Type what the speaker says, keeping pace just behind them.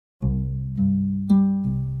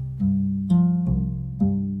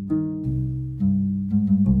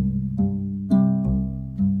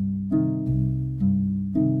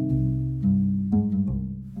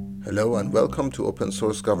Hello and welcome to Open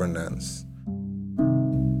Source Governance.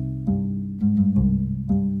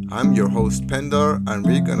 I'm your host Pendar, and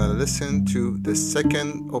we're gonna listen to the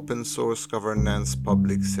second Open Source Governance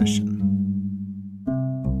public session.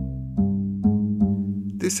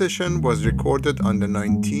 This session was recorded on the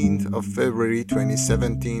 19th of February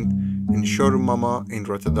 2017 in Shorumama in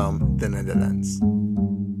Rotterdam, the Netherlands.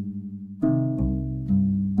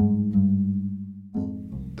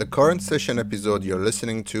 The current session episode you're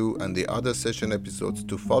listening to and the other session episodes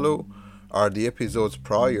to follow are the episodes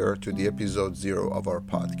prior to the episode 0 of our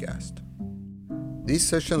podcast. These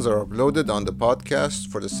sessions are uploaded on the podcast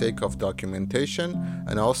for the sake of documentation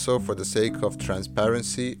and also for the sake of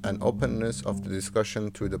transparency and openness of the discussion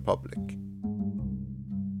to the public.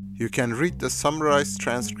 You can read the summarized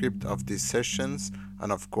transcript of these sessions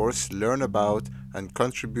and of course learn about and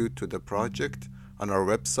contribute to the project on our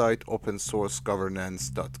website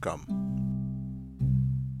opensourcegovernance.com.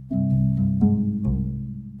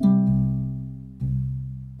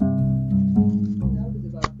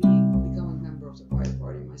 About becoming a member of the Pirate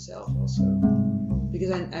Party myself also,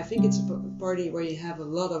 because I think it's a party where you have a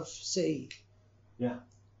lot of say. Yeah.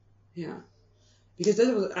 Because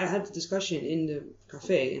I had the discussion in the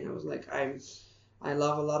cafe, and I was like, I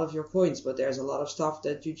love a lot of your points, but there's a lot of stuff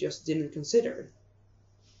that you just didn't consider.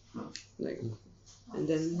 Like. And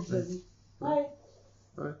then he said, hi.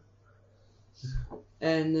 Hi.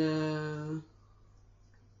 And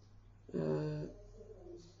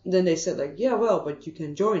then they said like, yeah, well, but you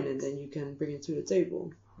can join and then you can bring it to the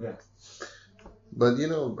table. Yeah. But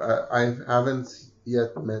I haven't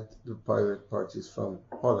yet met the pirate parties from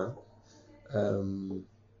Holland.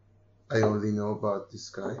 I only know about this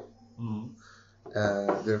guy,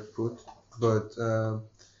 their put, but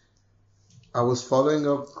I was following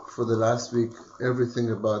up for the last week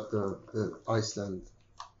everything about the Iceland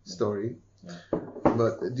story. Yeah.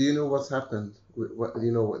 But do you know what's happened? What do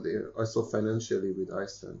you know what they are so financially with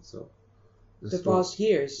Iceland? So The past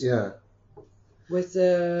years. Yeah. With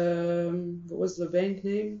what was the bank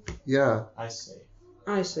name? Yeah.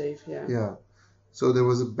 iSafe, yeah. Yeah. So there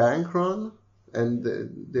was a bank run, and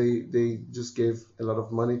they just gave a lot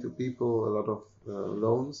of money to people, a lot of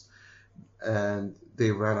loans, and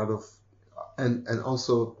they ran out of. And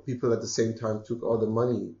also people at the same time took all the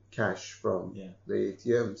money cash from the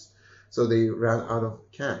ATMs, so they ran out of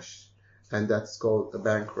cash, and that's called a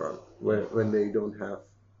bank run, when they don't have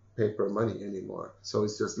paper money anymore. So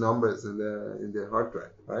it's just numbers in the hard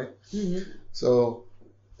drive, right? Mm-hmm. So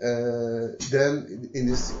then in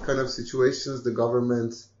this kind of situations, the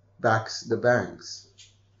government backs the banks,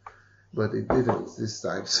 but it didn't this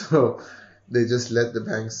time. So they just let the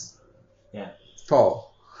banks fall. Yeah.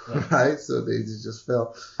 Right, so they just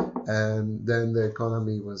fell, and then the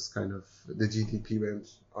economy was the GDP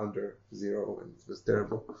went under zero, and it was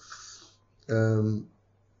terrible. I'm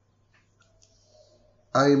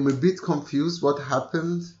a bit confused what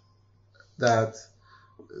happened that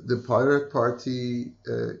the Pirate Party,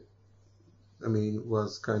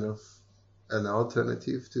 was kind of an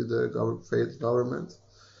alternative to the failed government.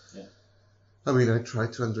 Yeah. I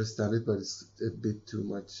tried to understand it, but it's a bit too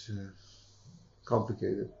much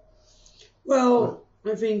complicated. Well,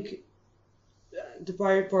 I think the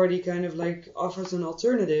Pirate Party kind of offers an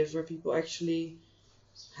alternative where people actually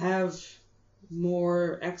have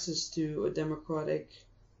more access to a democratic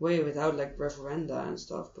way without referenda and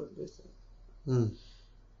stuff, but with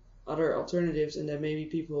other alternatives, and that maybe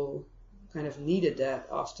people kind of needed that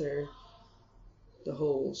after the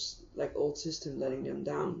whole old system letting them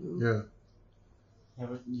down. Yeah. Yeah,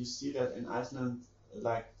 but you see that in Iceland,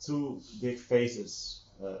 two big phases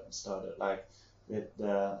started, with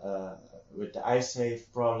the iSafe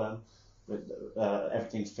problem, with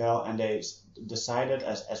everything fell, and they decided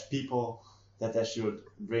as people that they should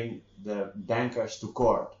bring the bankers to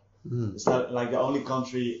court. It's like the only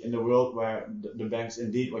country in the world where the banks,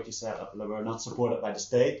 indeed, what you said, were not supported by the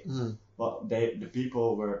state, but the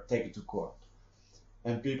people were taken to court,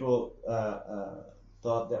 and people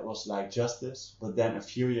thought that was justice. But then a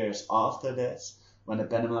few years after this, when the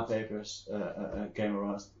Panama Papers came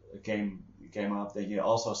up, then you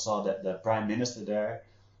also saw that the prime minister there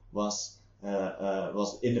was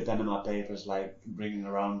in the Panama Papers, bringing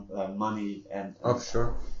around money and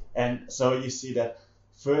offshore. And so you see that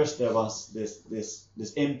first there was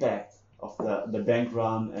this impact of the bank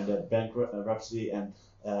run and the bankruptcy and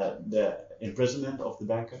the imprisonment of the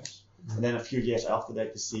bankers. And then a few years after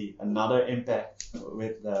that, you see another impact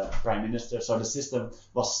with the prime minister. So the system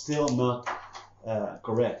was still not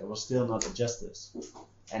correct. It was still not a justice.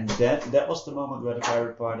 And that was the moment where the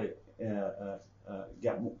Pirate Party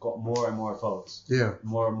got more and more votes,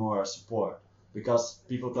 more and more support. because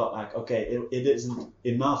people thought like, okay, it isn't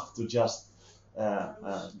enough to just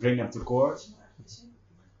bring them to court,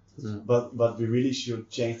 but we really should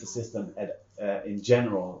change the system in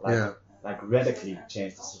general, like radically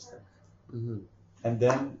change the system. And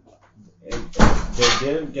then they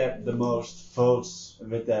didn't get the most votes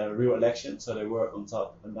with the real election, so they were on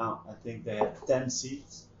top. And now I think they have 10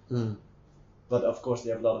 seats. But of course,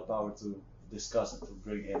 they have a lot of power to discuss and to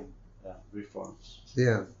bring in reforms.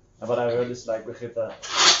 Yeah. And what I heard is like Brigitte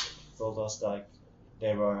told us like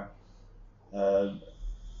they were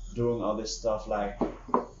doing all this stuff like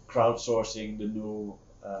crowdsourcing the new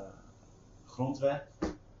grondwet.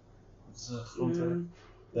 What's the grondwet?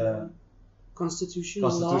 The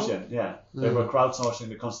Constitution. Yeah. They were crowdsourcing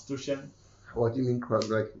the constitution. What do you mean crowd?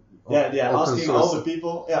 Like asking all the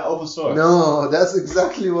people. Yeah, open source. No, that's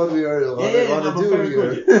exactly what we are want to do very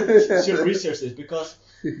here. Good. You should research this because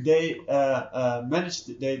they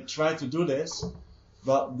they tried to do this,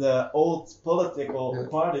 but the old political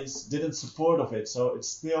parties didn't support of it. So it's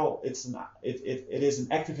still it is an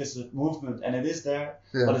activist movement and it is there,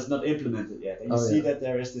 but it's not implemented yet. And you see that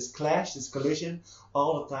there is this clash, this collision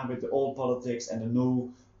all the time with the old politics and the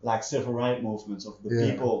new like civil rights movements of the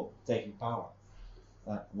people taking power,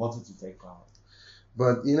 wanted to take power.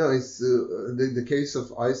 But you know, it's the case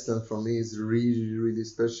of Iceland for me is really, really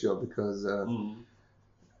special because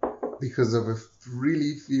of a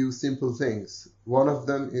really few simple things. One of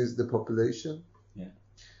them is the population. Yeah.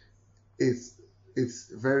 It's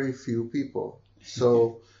very few people.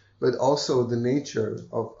 So, but also the nature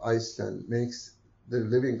of Iceland makes the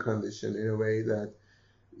living condition in a way that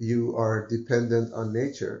you are dependent on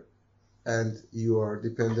nature, and you are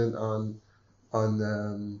dependent on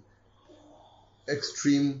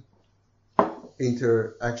extreme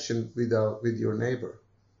interaction with your neighbor.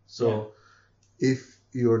 So if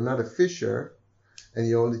you're not a fisher and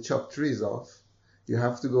you only chop trees off, you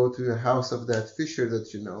have to go to the house of that fisher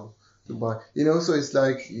that you know to buy. You know, so it's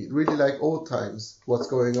like really like old times. What's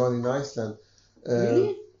going on in Iceland?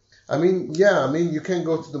 Really? I mean, you can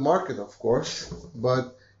go to the market, of course,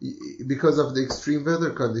 but because of the extreme weather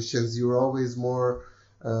conditions, you're always more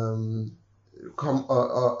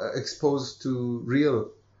exposed to real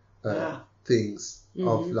things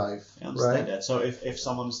of life. I understand right? that. So if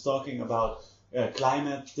someone is talking about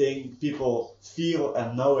climate thing, people feel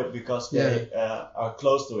and know it because they are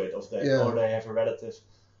close to it, or they have a relative.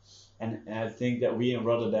 And I think that we in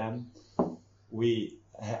Rotterdam, we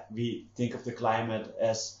think of the climate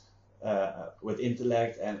as with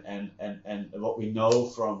intellect and what we know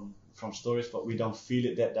from stories, but we don't feel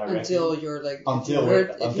it that directly. Until you're like, if you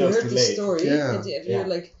heard the story, if you're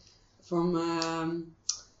like from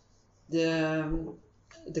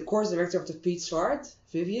the course director of the Piet Zwart,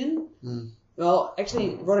 Vivian. Well,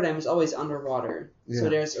 actually, Rotterdam is always underwater. So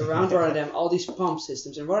there's around Rotterdam all these pump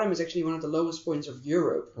systems. And Rotterdam is actually one of the lowest points of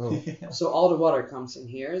Europe. So all the water comes in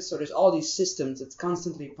here. So there's all these systems that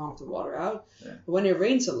constantly pump the water out. But when it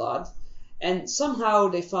rains a lot, and somehow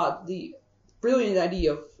they thought the brilliant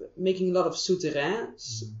idea of making a lot of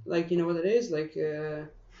souterrains, like, you know what it is? Like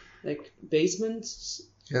basements.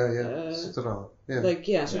 Souterrain.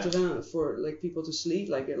 Souterrain for like people to sleep.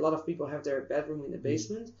 Like a lot of people have their bedroom in the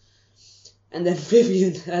basement. And then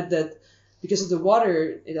Vivian had that, because of the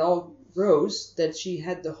water, it all rose, that she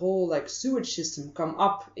had the whole like sewage system come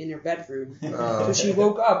up in her bedroom. So she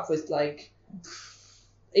woke up with like,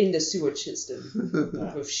 in the sewage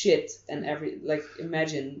system, with shit and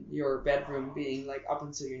imagine your bedroom being like up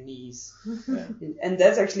until your knees. And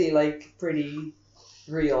that's actually like pretty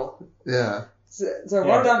real. Yeah. So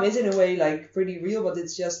Rotterdam is in a way like pretty real, but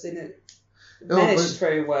it's just managed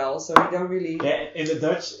very well, so we don't really. Yeah, in the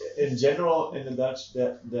Dutch, in general,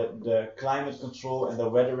 the climate control and the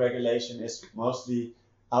weather regulation is mostly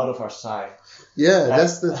out of our sight. Yeah,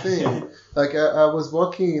 that's the thing. Like I was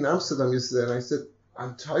walking in Amsterdam yesterday, and I said,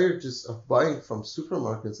 I'm tired just of buying from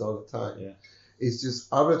supermarkets all the time. Yeah. It's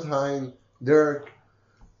just Albert Dirk,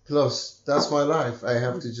 plus that's my life. I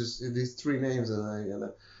have to just these three names,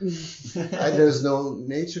 and there's no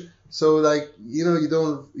nature. So like, you know,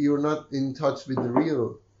 you're not in touch with the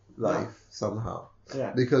real life somehow,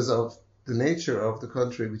 because of the nature of the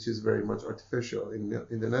country, which is very much artificial in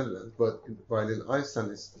the Netherlands. But while in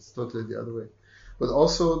Iceland, it's totally the other way. But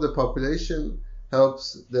also the population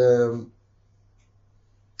helps the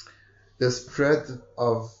spread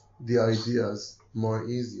of the ideas more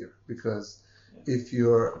easier, because if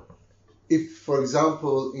for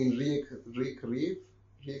example in Reykjavik,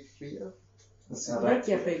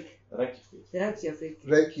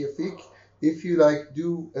 if you like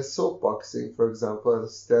do a soapboxing, for example, and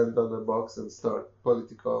stand on a box and start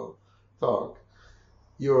political talk,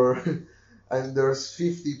 and there's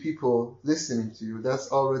 50 people listening to you,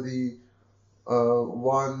 that's already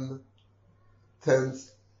 1/10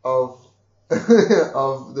 of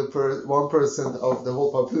of the 1% of the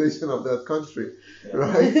whole population of that country,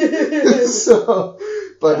 right? So,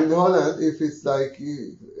 but in Holland, if it's like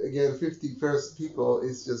again 50 people,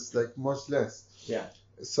 it's just like much less. Yeah.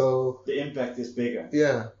 So The impact is bigger.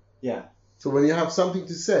 yeah. Yeah. So when you have something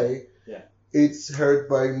to say, Yeah. it's heard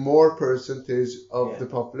by more percentage of Yeah. the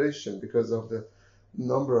population because of the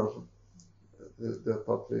number of the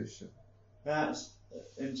population. Yeah.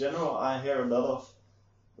 In general, I hear a lot of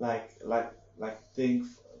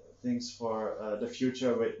things for the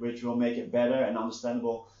future which will make it better and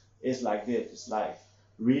understandable is like this. It's like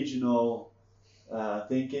regional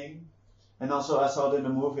thinking, and also I saw it in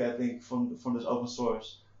the movie. I think from this open source,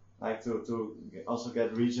 like to also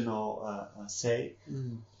get regional say.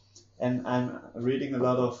 And I'm reading a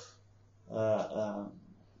lot of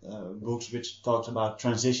books which talks about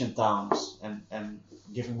transition towns and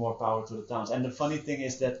giving more power to the towns. And the funny thing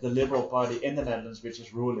is that the Liberal Party in the Netherlands, which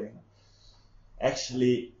is ruling,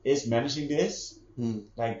 actually is managing this,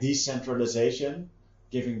 like decentralization,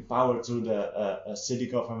 giving power to the city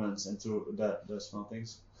governments and to the small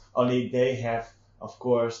things. Only they have, of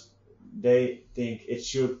course, they think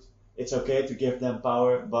it's okay to give them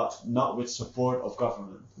power, but not with support of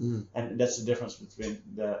government. And that's the difference between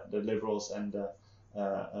the liberals and the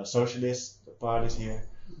socialist parties here.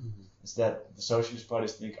 Is that the socialist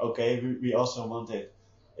parties think, okay, we also want it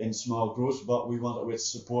in small groups, but we want it with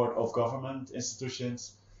support of government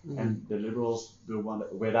institutions. And the liberals do want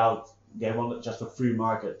it without. They want it just a free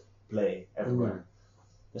market play everywhere.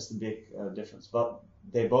 That's the big difference. But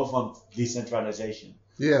they both want decentralization.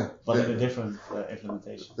 Yeah. But in a different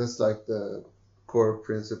implementation. That's like the core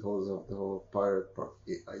principles of the whole pirate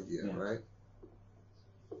idea, right?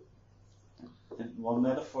 And one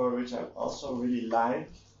metaphor which I also really like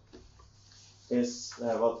is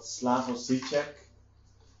what Slavoj Žižek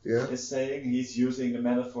is saying. He's using the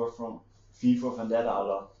metaphor from V for Vendetta a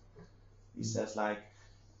lot. He says like,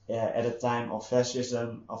 at a time of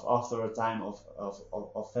fascism, after a time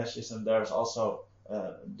of fascism, there's also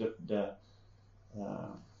the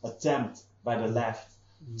attempt by the left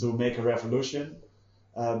to make a revolution,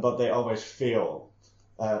 but they always fail.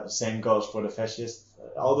 Same goes for the fascists.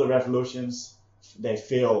 All the revolutions, they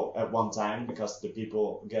fail at one time because the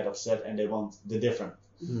people get upset and they want the different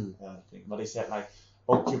thing. But he said like,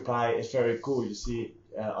 Occupy is very cool. You see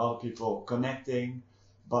all people connecting,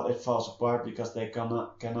 but it falls apart because they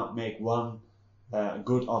cannot make one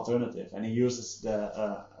good alternative. And he uses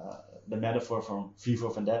the metaphor from V for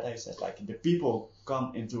Vendetta. He says like, the people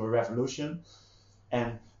come into a revolution,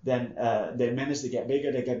 and then they manage to get bigger,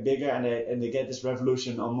 and they get this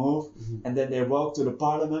revolution on move, and then they walk to the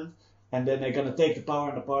parliament, and then they're gonna take the power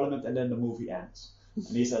in the parliament, and then the movie ends.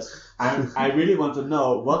 And he says, I really want to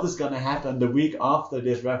know what is gonna happen the week after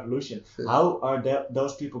this revolution. How are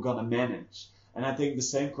those people gonna manage? And I think the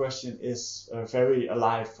same question is very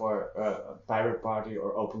alive for a pirate party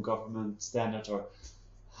or open government standards, or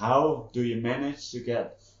how do you manage to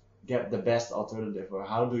get the best alternative, or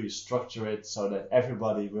how do you structure it so that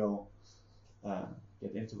everybody will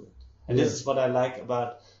get into it? And this is what I like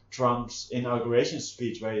about Trump's inauguration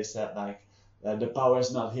speech, where he said like, the power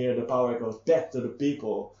is not here, the power goes back to the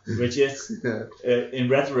people, which is in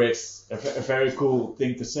rhetoric a very cool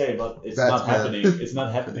thing to say, but it's not happening. It's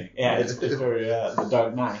not happening. Yeah, it's very the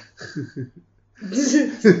Dark Knight.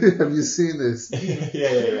 Have you seen this?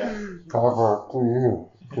 Yeah. Power to you,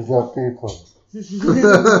 to the people.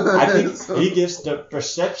 I think he gives the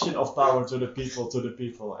perception of power to the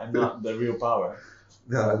people, and not the real power.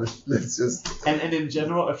 No, let's just. And in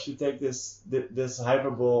general, if you take this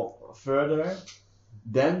hyperbole further,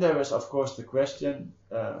 then there is of course the question,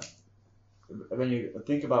 when you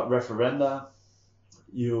think about referenda,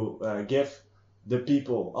 you give the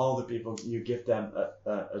people, all the people, you give them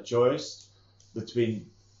a choice between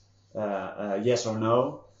yes or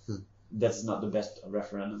no. That's not the best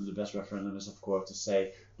referendum. The best referendum is of course to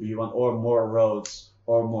say, do you want more roads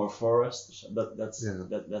or more forests?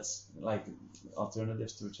 That's like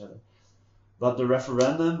alternatives to each other. But the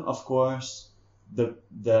referendum, of course, the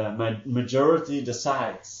majority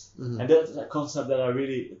decides, and that's a concept that I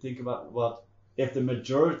really think about. What if the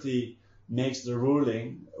majority makes the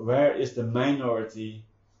ruling? Where is the minority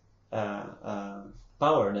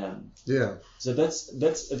power then? Yeah. So that's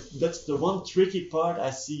the one tricky part I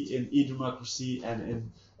see in e-democracy and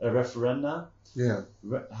in a referenda. Yeah.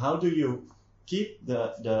 How do you keep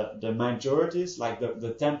the majorities, like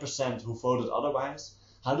the 10% who voted otherwise?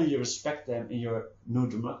 How do you respect them in your new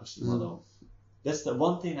democracy model? That's the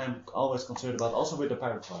one thing I'm always concerned about, also with the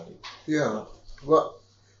Pirate Party. Yeah, but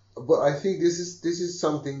I think this is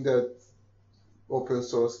something that open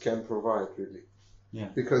source can provide really. Yeah.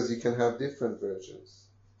 Because you can have different versions,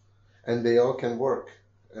 and they all can work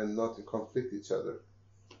and not conflict each other.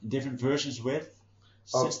 Different versions with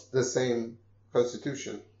Of the same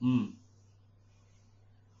constitution,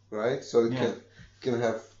 right? So you can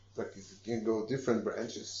have like you can go different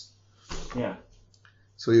branches. Yeah.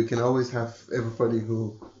 So you can always have everybody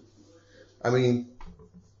who, I mean,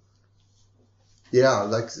 yeah,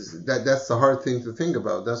 like that's the hard thing to think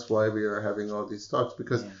about. That's why we are having all these talks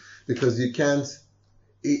because you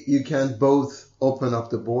can't both open up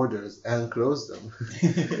the borders and close them.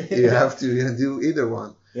 You have to do either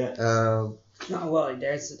one. Yeah. No, well,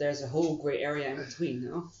 there's a whole gray area in between,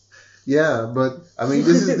 no? Yeah, but I mean,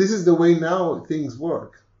 this is the way now things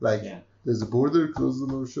work. Like there's a border, close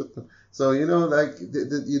them or shut them. So you know, like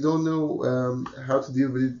you don't know how to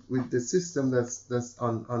deal with the system that's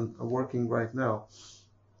on working right now.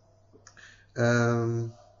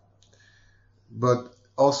 But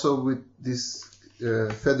also with this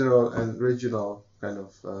federal and regional kind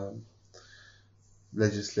of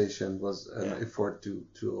legislation was an effort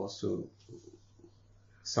to also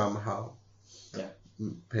somehow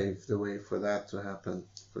pave the way for that to happen.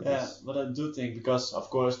 But I do think, because of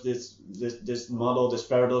course this model, this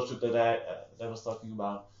paradox that I was talking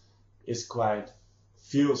about,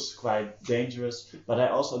 feels quite dangerous. But I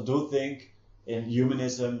also do think in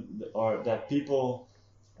humanism, or that people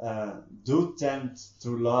do tend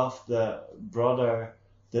to love the broader,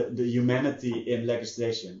 the humanity in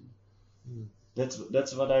legislation.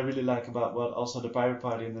 That's what I really like about what also the Pirate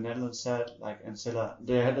Party in the Netherlands said. Like Ancilla,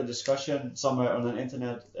 they had a discussion somewhere on an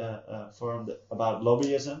internet forum about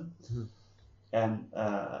lobbyism, and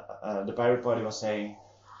the Pirate Party was saying,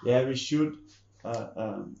 we should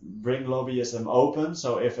bring lobbyism open.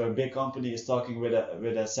 So if a big company is talking with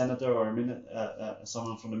a senator or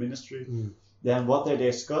someone from the ministry, then what they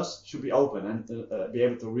discuss should be open and be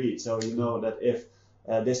able to read. So you know that if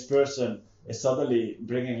this person is suddenly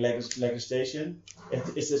bringing legislation,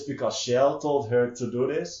 it's just because Shell told her to do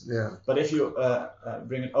this. Yeah. But if you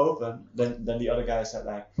bring it open, then the other guy said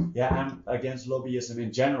like, I'm against lobbyism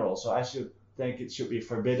in general, so I think it should be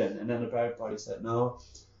forbidden. And then the Pirate Party said, no,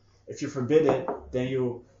 if you forbid it, then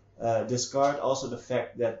you discard also the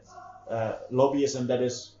fact that lobbyism that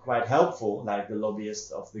is quite helpful, like the lobbyists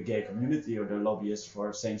of the gay community or the lobbyists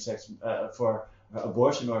for same-sex, for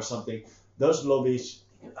abortion or something, those lobbies.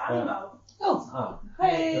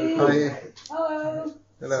 Hey. Hi. Hello.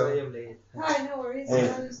 Hello. Sorry I'm late. Hi, no worries.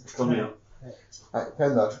 Hey, come here. Hi,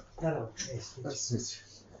 Panda. Hello. Nice to meet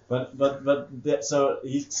you. So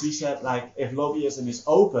he said like, if lobbyism is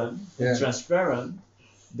open and transparent,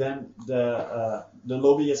 then the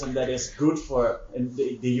lobbyism that is good for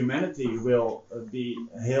the humanity will be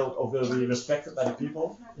hailed or will be respected by the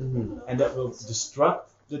people, and that will destruct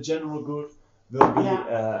the general good will be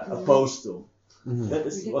opposed to. That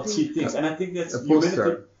is what she thinks, and I think that's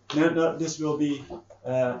humanity. No, this will be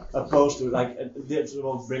opposed to, like this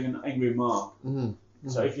will bring an angry mob.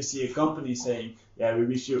 So if you see a company saying,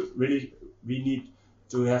 we need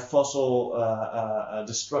to have fossil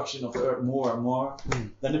destruction of the earth more and more,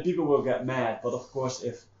 then the people will get mad. But of course,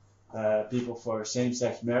 if people for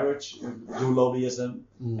same-sex marriage do lobbyism,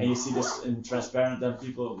 and you see this in transparent, then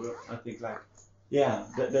people will, I think, like,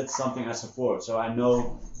 that's something I support. So I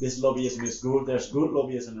know this lobbyism is good. There's good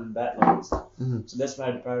lobbyism and bad lobbyism. So that's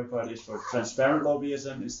why the Pirate Party is for transparent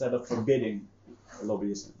lobbyism instead of forbidding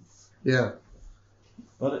lobbyism. Yeah.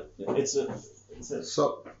 But it's a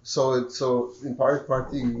So in Pirate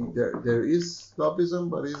Party there is lobbyism,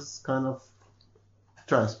 but it's kind of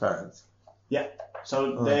transparent. Yeah.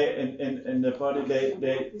 So they in the party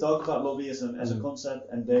they talk about lobbyism as a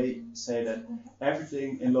concept, and they say that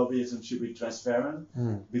everything in lobbyism should be transparent,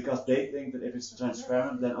 because they think that if it's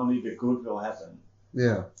transparent, then only the good will happen.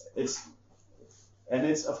 Yeah. It's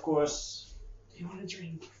of course. Do you want a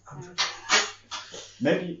drink?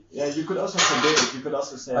 Maybe you could also forbid it. You could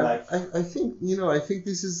also say I think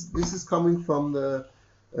this is coming from the.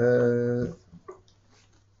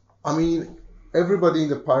 I mean, everybody in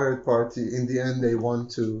the Pirate Party, in the end, they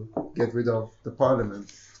want to get rid of the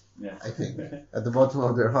parliament. Yeah. I think at the bottom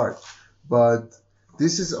of their heart, but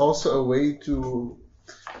this is also a way to,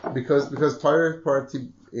 because Pirate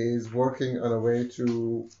Party is working on a way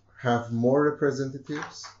to have more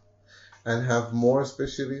representatives and have more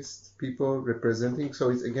specialist people representing.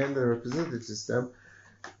 So it's again the representative system,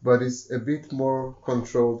 but it's a bit more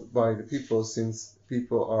controlled by the people, since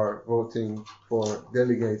people are voting for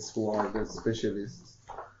delegates who are the specialists,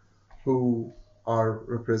 who are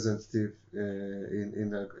representative in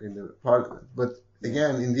the parliament. But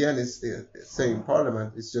again, in the end, it's the same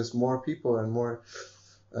parliament. It's just more people and more.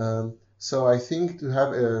 So I think to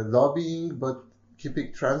have a lobbying, but keep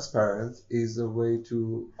it transparent, is a way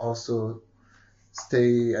to also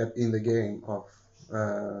stay in the game of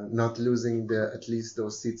not losing at least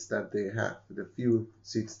those seats that they have, the few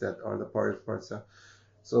seats that are the parties.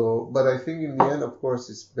 So, but I think in the end, of course,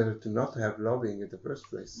 it's better to not have lobbying in the first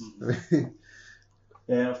place.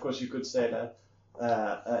 Yeah, of course you could say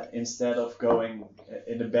that instead of going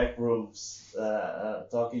in the back rooms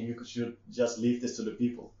talking, you should just leave this to the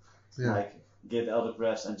people. Yeah. Like get out the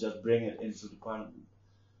press and just bring it into the parliament.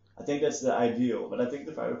 I think that's the ideal, but I think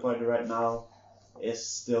the Pirate Party right now is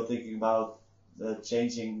still thinking about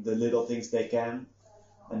changing the little things they can,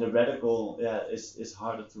 and the radical is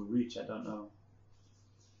harder to reach. I don't know.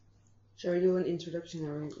 Shall we do an introductory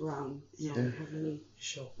round? Yeah. Have any?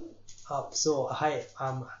 Sure. So, hi,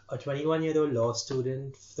 I'm a 21-year-old law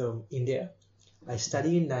student from India. I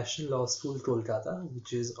study in National Law School, Kolkata,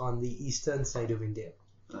 which is on the eastern side of India.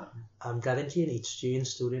 I'm currently an exchange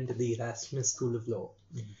student at the Erasmus School of Law,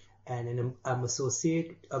 and I'm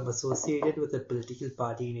associated with a political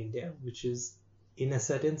party in India, which is, in a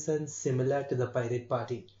certain sense, similar to the Pirate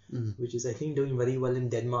Party, which is, I think, doing very well in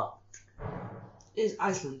Denmark. Is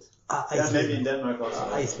Iceland. Iceland. Maybe in Denmark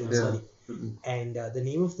also. Iceland, sorry. And the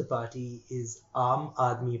name of the party is Aam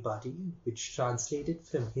Aadmi Party, which translated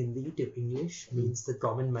from Hindi to English means the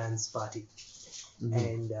common man's party.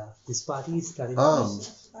 And this party is currently Aam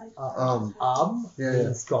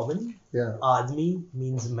means common, Aadmi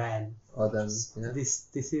means man.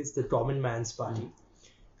 This is the common man's party,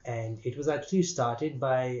 and it was actually started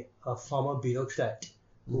by a former bureaucrat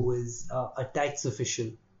who was a tax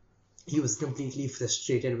official. He was completely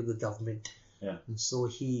frustrated with the government. So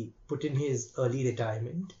he put in his early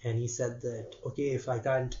retirement and he said that, okay, if I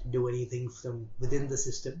can't do anything from within the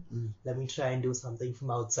system, let me try and do something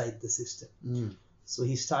from outside the system. So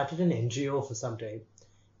he started an NGO for some time,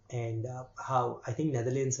 and how I think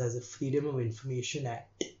Netherlands has a Freedom of Information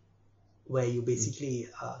Act where you basically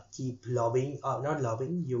keep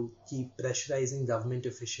you keep pressurizing government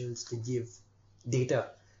officials to give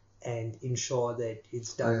data and ensure that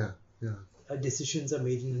it's done. Decisions are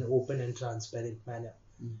made in an open and transparent manner.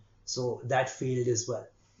 So that failed as well.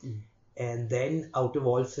 And then, out of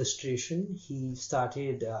all frustration, he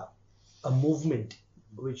started a movement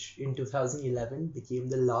which in 2011 became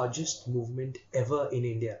the largest movement ever in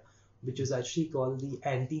India, which was actually called the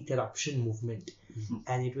Anti-Corruption Movement.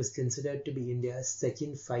 And it was considered to be India's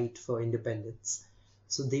second fight for independence.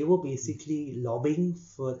 So they were basically lobbying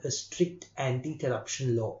for a strict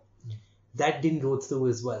anti-corruption law. That didn't go through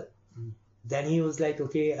as well. Then he was like,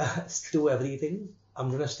 okay, screw everything. I'm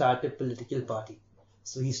going to start a political party.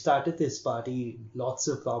 So he started this party, lots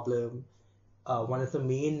of problem. One of the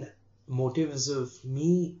main motives of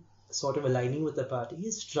me sort of aligning with the party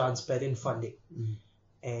is transparent funding.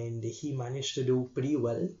 And he managed to do pretty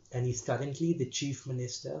well. And he's currently the Chief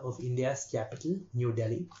Minister of India's capital, New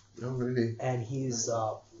Delhi. Oh, really? And he's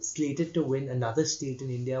slated to win another state in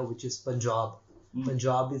India, which is Punjab.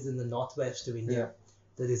 Punjab is in the northwest of India.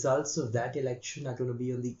 The results of that election are going to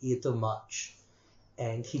be on the 8th of March.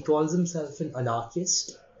 And he calls himself an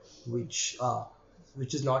anarchist, which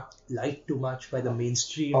is not liked too much by the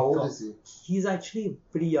mainstream. How old is he? He's actually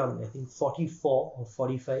pretty young, I think 44 or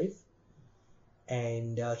 45.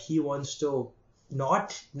 And he wants to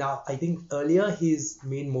I think earlier his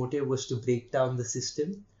main motive was to break down the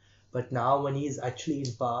system. But now when he's actually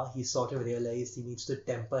in power, he sort of realized he needs to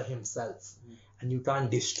temper himself. And you can't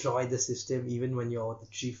destroy the system even when you're the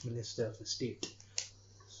chief minister of the state.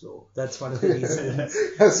 So that's one of the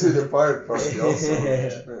reasons. That's with the Pirate Party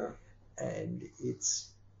also. And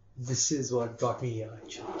this is what got me here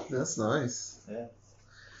actually. That's nice. Yeah.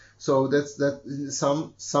 So that's in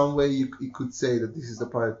some way you could say that this is the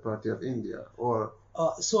Pirate Party of India, or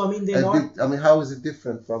so I mean they're not. How is it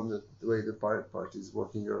different from the way the Pirate Party is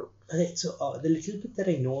working in Europe? Okay, so the little bit that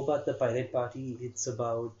I know about the Pirate Party, it's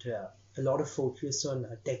about a lot of focus on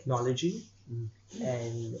technology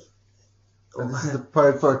and. This is the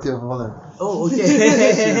Pirate Party of Holland. Oh, okay.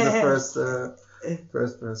 She's the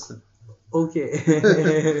first person.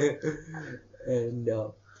 Okay. And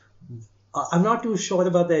I'm not too sure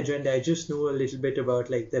about the agenda. I just know a little bit about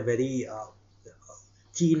they're very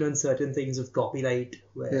keen on certain things of copyright,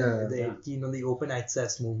 where they're keen on the open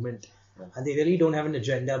access movement, and they really don't have an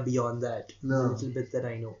agenda beyond that. No. A little bit that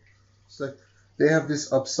I know. It's like they have this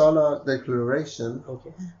Uppsala Declaration,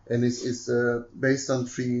 Okay. and it's based on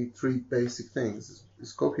three basic things.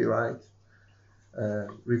 It's copyright,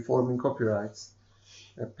 reforming copyrights,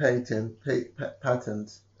 a patent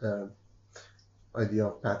idea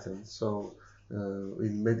of patent. So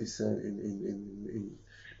in medicine, in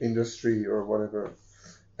industry or whatever.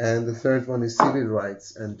 And the third one is civil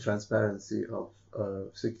rights and transparency of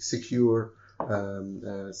secure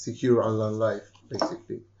online life,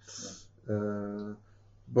 basically.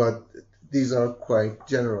 But these are quite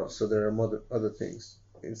general, so there are other things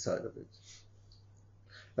inside of it,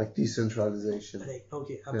 like decentralization.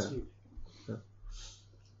 Okay, absolutely.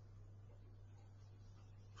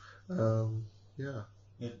 Yeah.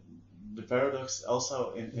 The paradox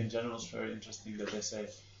also in general is very interesting that they say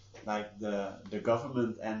like the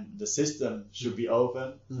government and the system should be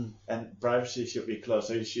open and privacy should be closed.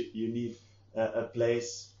 So you need a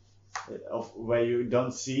place of where you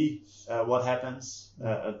don't see what happens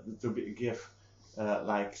to give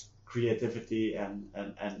like creativity and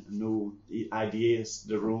new ideas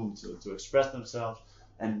the room to express themselves,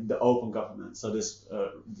 and the open government. So this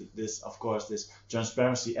of course this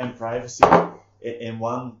transparency and privacy in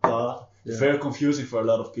one thought is very confusing for a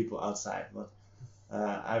lot of people outside, but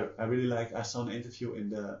I really like. I saw an interview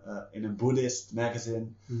in a Buddhist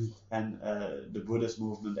magazine, and the Buddhist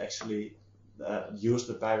movement actually used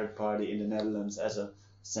the Pirate Party in the Netherlands as a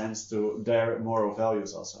sense to their moral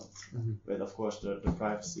values also, with of course the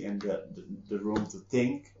privacy and the room to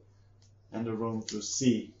think and the room to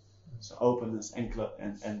see, so openness and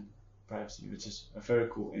privacy, which is a very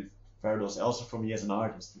cool paradox also for me as an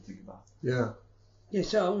artist to think about. Yeah. Yeah.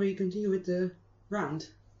 So we continue with the round.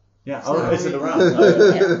 Yeah, is it around?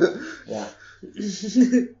 Oh, yeah.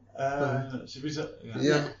 Should we say?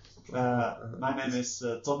 Yeah. My name is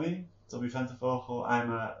Tommy Ventevogel.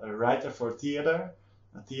 I'm a writer for theater,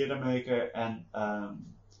 a theater maker, and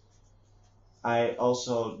I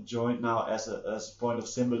also joined now as a point of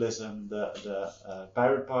symbolism the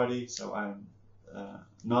Pirate Party. So I'm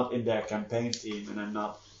not in their campaign team, and I'm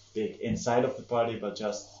not big inside of the party, but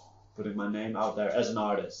just putting my name out there as an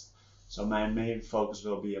artist. So my main focus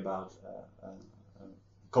will be about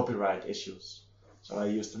copyright issues. So I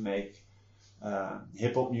used to make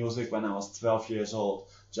hip-hop music when I was 12 years old,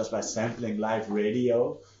 just by sampling live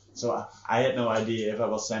radio. So I had no idea if I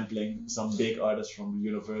was sampling some big artist from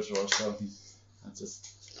Universal or something.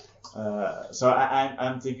 So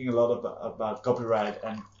I'm thinking a lot about copyright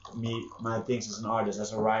and my things as an artist,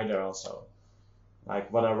 as a writer also.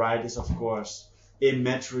 Like what I write is of course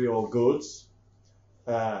immaterial goods.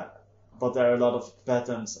 But there are a lot of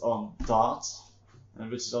patents on thoughts,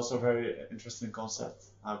 and which is also a very interesting concept.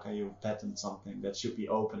 How can you patent something that should be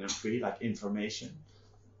open and free, like information?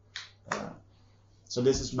 So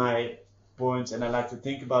this is my point, and I like to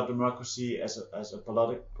think about democracy as a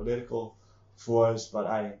political force, but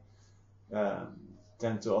I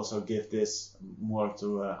tend to also give this more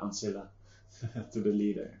to Ancilla, to the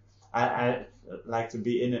leader. I like to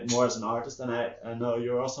be in it more as an artist, and I know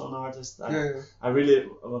you're also an artist. I really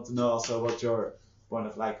want to know also what your point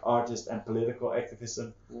of like artist and political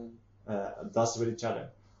activism does with each other.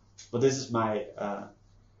 But this is my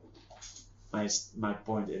my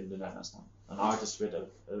point in the Netherlands now. An artist with a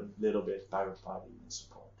little bit Pirate Party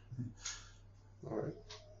support. All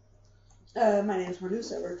right. My name is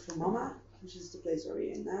Marloes. I work for Mama, which is the place where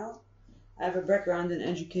we're in now. I have a background in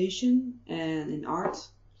education and in art.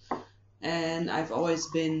 And I've always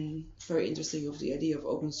been very interested of the idea of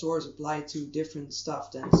open source applied to different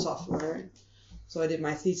stuff than software. So I did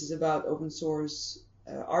my thesis about open source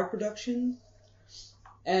art production.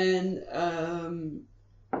 And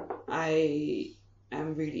I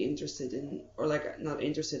am really interested in, or like not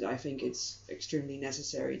interested, I think it's extremely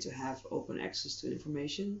necessary to have open access to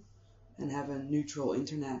information and have a neutral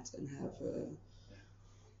internet and have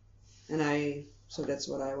so that's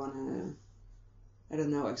what I want to. I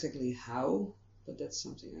don't know exactly how, but that's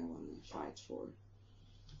something I want to fight for.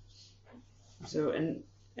 So,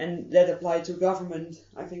 and that applied to government,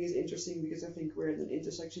 I think is interesting because I think we're in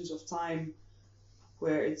intersections of time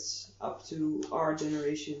where it's up to our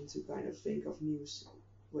generation to kind of think of new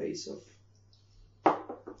ways of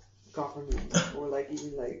government, or like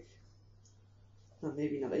even like,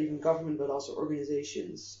 maybe not even government, but also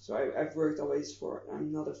organizations. So I've worked always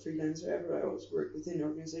I'm not a freelancer ever, I always work within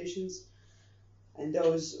organizations. And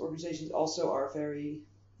those organizations also are very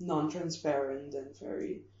non-transparent and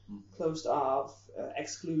very closed off,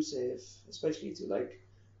 exclusive, especially to like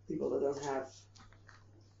people that don't have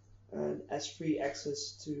as free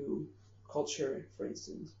access to culture, for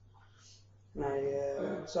instance.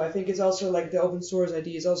 So I think it's also like the open source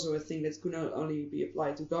idea is also a thing that could not only be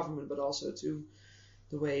applied to government but also to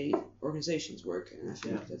the way organizations work, and I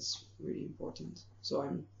think that's really important. So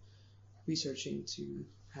I'm researching to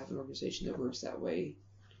have an organization that works that way.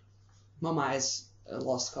 Mama is a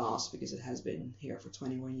lost cause because it has been here for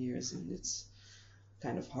 21 years and it's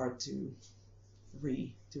kind of hard to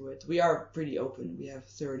redo it. We are pretty open. We have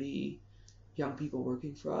 30 young people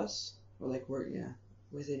working for us, or like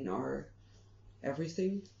within our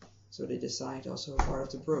everything. So they decide also part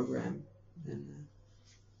of the program, and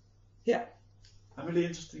yeah. I'm really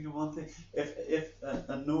interested in one thing. If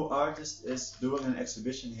a new artist is doing an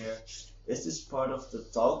exhibition here, is this part of the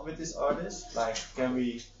talk with this artist? Like, can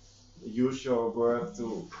we use your work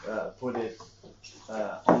to put it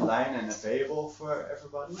online and available for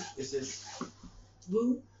everybody? Is this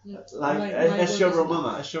like as your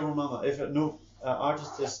Mama? If a new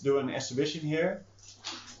artist is doing an exhibition here,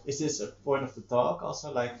 is this a point of the talk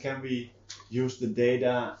also? Like, can we use the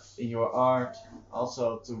data in your art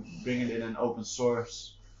also to bring it in an open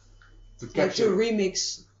source to capture, like to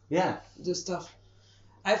remix the stuff?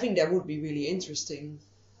 I think that would be really interesting,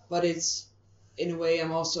 but it's in a way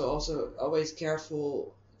I'm also always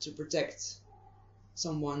careful to protect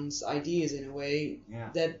someone's ideas in a way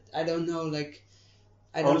that I don't know, like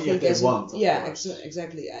I don't only think if they want,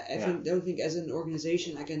 exactly. I don't think as an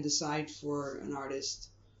organization I can decide for an artist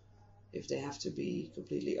if they have to be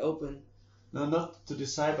completely open. No, not to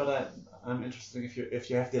decide, but I'm interested if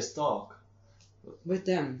you have this talk with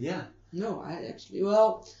them. Yeah. No,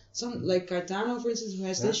 some like Caetano, for instance, who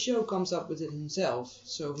has this show, comes up with it himself.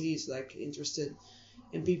 So he's like interested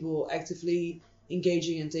in people actively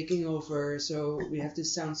engaging and taking over. So we have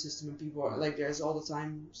this sound system, and people are like, there's all the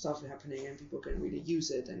time stuff happening, and people can really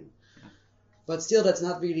use it. But still, that's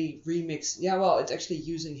not really remix. Yeah, well, it's actually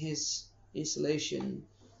using his installation.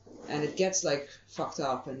 And it gets like fucked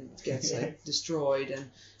up and it gets like destroyed,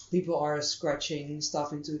 and people are scratching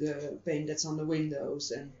stuff into the paint that's on the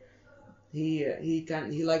windows, and he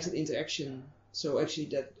likes that interaction. So actually,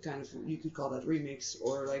 that kind of, you could call that remix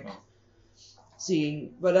or like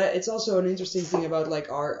seeing. But it's also an interesting thing about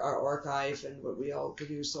like our archive and what we all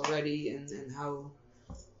produced already, and how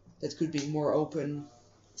that could be more open.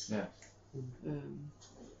 Yeah. I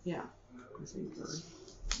think.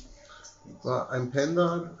 Well, I'm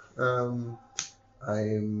Pendar.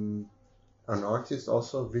 I'm an artist,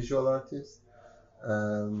 also visual artist,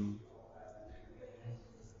 and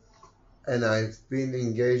I've been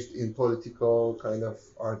engaged in political kind of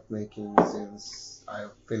art making since I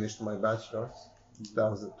finished my bachelor's,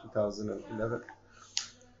 2011.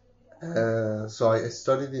 So I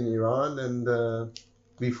studied in Iran, and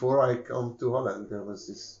before I come to Holland, there was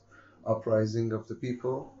this uprising of the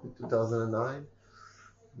people in 2009.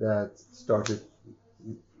 That started,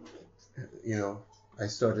 I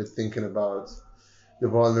started thinking about the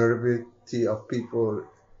vulnerability of people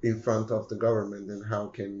in front of the government, and how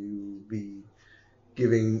can you be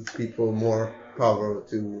giving people more power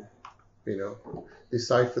to,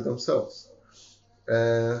 decide for themselves.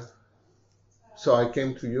 So I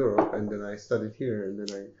came to Europe, and then I studied here, and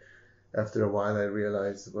then after a while I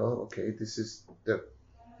realized, well, okay, this is the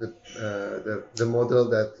model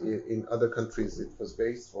that in other countries it was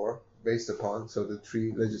based upon. So the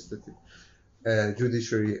three legislative,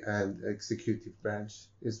 judiciary, and executive branch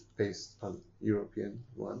is based on European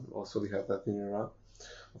one. Also, we have that in Iran.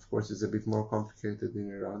 Of course, it's a bit more complicated in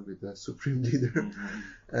Iran with the supreme leader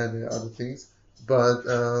and other things. But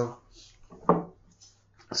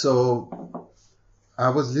so I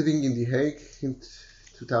was living in The Hague in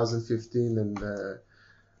 2015, and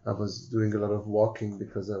I was doing a lot of walking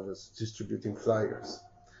because I was distributing flyers.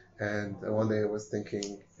 And one day I was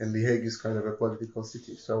thinking, and The Hague is kind of a political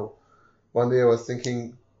city, so one day I was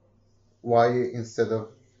thinking, why instead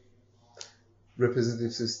of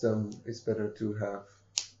representative system, it's better to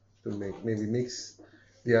mix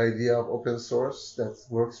the idea of open source that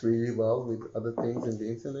works really well with other things in the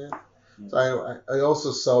internet. So I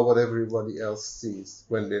also saw what everybody else sees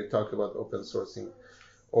when they talk about open sourcing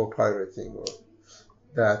or pirating, or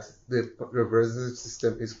that the representative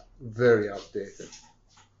system is very outdated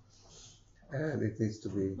and it needs to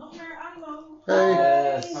be.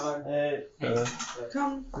 Hey!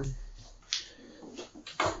 Come.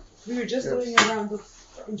 We were just doing a round of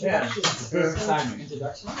introductions. First time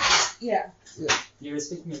introduction? Yeah. You were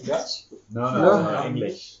speaking in Dutch? No,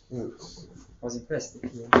 English. I was impressed.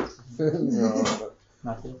 No.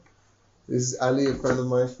 Not yet. This is Ali, a friend of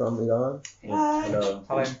mine from Iran. Hi. Hello.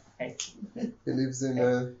 Hello. Hey. He lives in.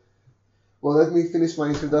 Well, let me finish my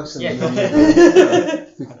introduction. Yeah.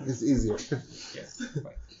 It's easier. Yes.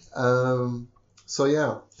 So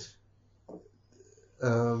yeah.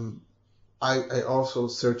 I also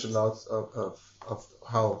search a lot of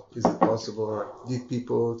how is it possible, or did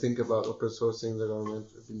people think about open sourcing the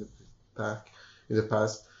government in the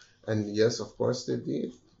past? And yes, of course they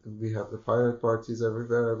did. We have the pirate parties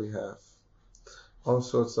everywhere. We have all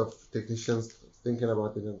sorts of technicians thinking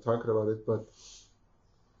about it and talking about it, but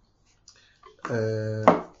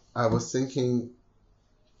I was thinking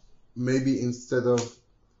maybe instead of,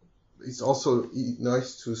 it's also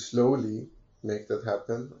nice to slowly make that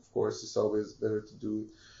happen. Of course, it's always better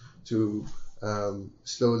to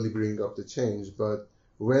slowly bring up the change, but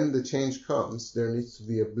when the change comes, there needs to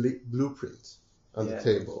be a blueprint on the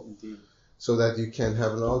table, indeed. So that you can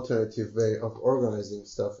have an alternative way of organizing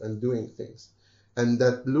stuff and doing things. And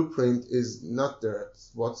that blueprint is not there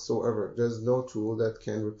whatsoever. There's no tool that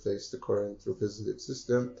can replace the current representative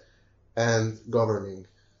system and governing.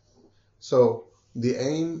 So the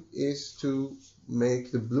aim is to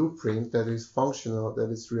make the blueprint that is functional, that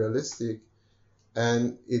is realistic,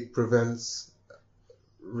 and it prevents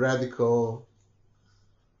radical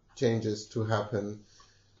changes to happen.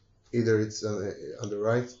 Either it's on the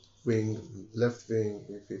right wing, left wing,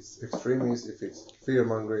 if it's extremist, if it's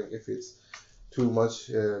fear-mongering, if it's too much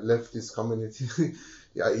leftist community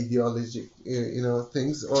ideologic,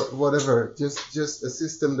 things or whatever. Just a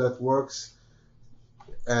system that works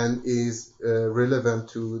and is relevant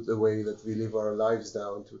to the way that we live our lives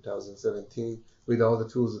now in 2017 with all the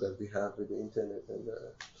tools that we have with the internet and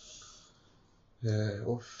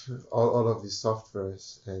all of these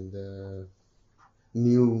softwares and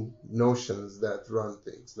new notions that run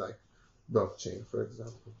things like blockchain, for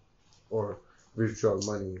example, or virtual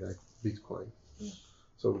money like Bitcoin.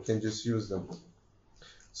 So we can just use them.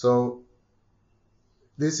 So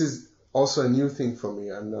this is also a new thing for me.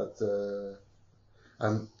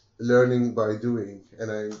 I'm learning by doing,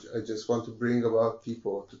 and I just want to bring about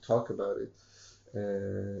people to talk about it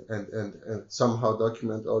and somehow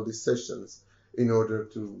document all these sessions in order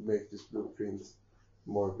to make this blueprint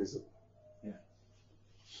more visible. Yeah.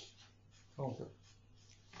 Cool.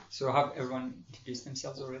 So have everyone introduced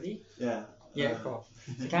themselves already? Yeah. Yeah, cool.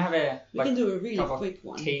 So can I have a We can do a really cup of quick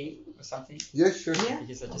one. tea or something? Yeah, sure. Yeah.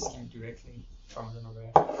 Because I just came directly from I don't know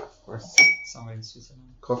where, Of course. somewhere in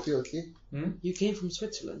Switzerland. Coffee or tea? You came from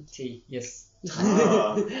Switzerland. Tea, yes.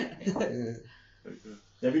 Ah. Yeah.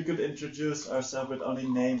 Yeah, we could introduce ourselves with only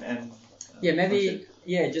name and. Yeah, maybe,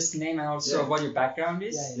 function. just name and also Yeah. what your background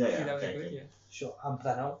is. Yeah, That would be okay. good, yeah. Sure, I'm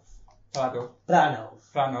Pranav. Pranav,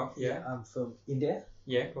 Pranav. yeah. I'm from India.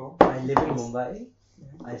 Yeah, cool. I live in Mumbai.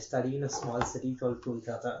 I study in a small city called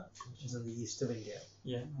Kolkata, which is in the east of India.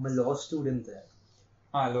 Yeah. I'm a law student there,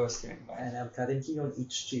 Law student, right. and I'm currently on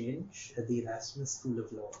exchange at the Erasmus School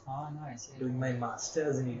of Law, Nice. Yeah. doing my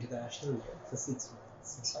master's in international law for 6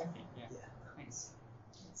 months. Exciting, yeah. Yeah. Nice.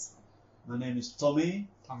 My name is Tommy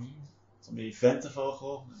Tommy.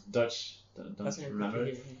 Ventevogel, Dutch, don't That's very remember.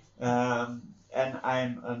 good. Yeah. And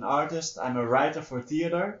I'm an artist. I'm a writer for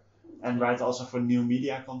theater and write also for new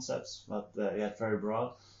media concepts, but very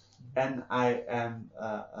broad. And I am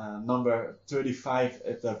number 35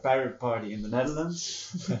 at the Pirate Party in the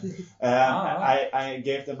Netherlands. I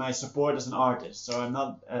gave them my support as an artist, so I'm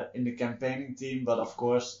not in the campaigning team, but of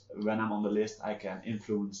course, when I'm on the list, I can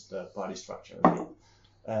influence the party structure a bit.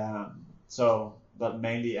 But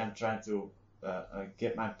mainly I'm trying to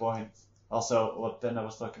get my point. Also, what Penda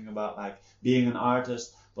was talking about, like being an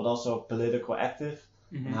artist, but also political active.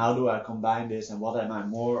 Mm-hmm. And how do I combine this, and what am I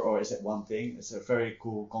more, or is it one thing? It's a very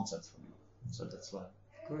cool concept for me. So that's why.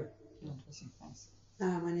 Good. Interesting. Thanks.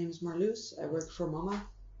 My name is Marloes. I work for Mama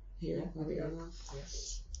here. Yeah, okay.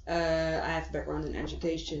 I have a background in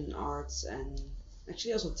education, arts, and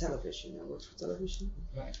actually also television. I worked for television.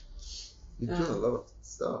 Right. You do a lot of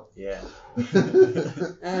stuff. Yeah.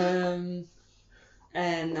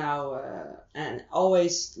 And now, and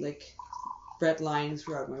always like red line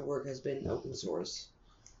throughout my work has been open source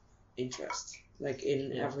interest, like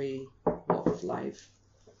in every walk of life.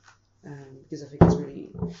 Because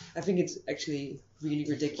I think it's actually really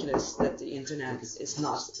ridiculous that the internet is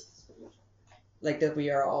not like that.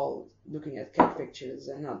 We are all looking at cat pictures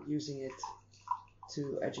and not using it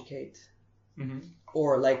to educate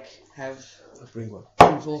or like have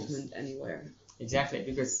involvement anywhere. Exactly,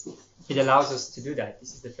 because it allows us to do that.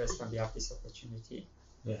 This is the first time we have this opportunity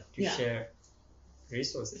to share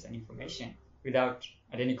resources and information without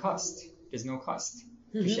at any cost. There's no cost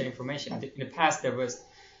to share information. In the past, there was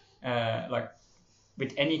like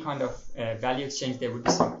with any kind of value exchange, there would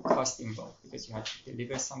be some cost involved because you had to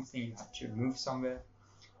deliver something, you had to move somewhere.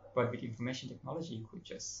 But with information technology, you could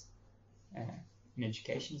just in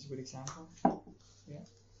education is a good example. Yeah.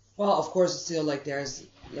 Well, of course, it's still like there's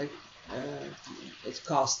like it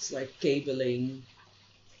costs like cabling.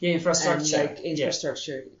 Yeah, infrastructure. And, like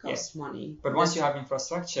infrastructure costs money. But once you have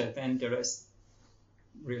infrastructure, then the rest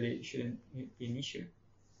really shouldn't be an issue.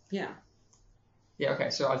 Yeah. Yeah,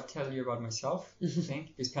 okay, so I'll tell you about myself, I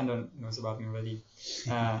think, because Panda knows about me already.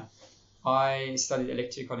 I studied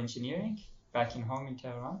electrical engineering back in home in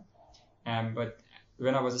Tehran, but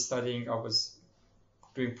when I was studying, I was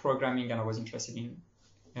doing programming and I was interested in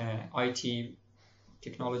IT,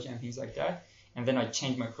 technology and things like that, and then I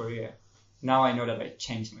changed my career. Now I know that I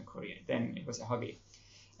changed my career. Then it was a hobby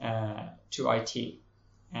to IT,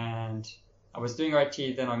 and I was doing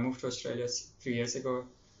IT, then I moved to Australia 3 years ago.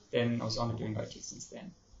 Then I was only doing IT since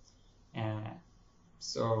then.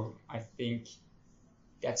 So I think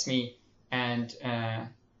that's me. And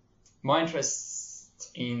my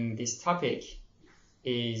interest in this topic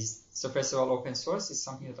is, so first of all, open source is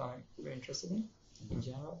something that I'm very interested in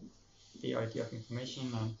general, the idea of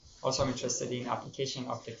information. And also I'm interested in application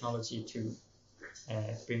of technology to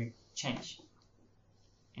bring change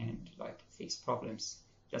and like fix problems.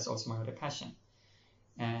 That's also my other passion.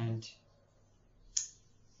 And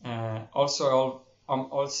also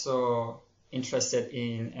I'm also interested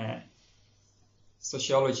in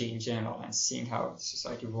sociology in general and seeing how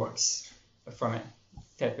society works from a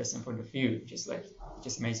third person point of view, which is like, it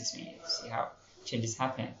just amazes me to see how changes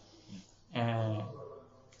happen.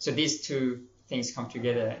 So these two things come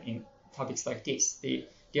together in topics like this. The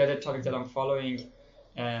other topic that I'm following,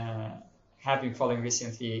 have been following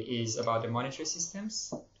recently, is about the monetary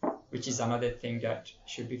systems, which is another thing that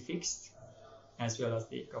should be fixed, as well as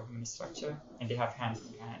the government structure, and they have hand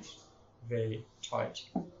in hand, very tight.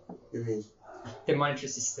 You mean? The monetary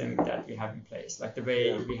system that we have in place, like the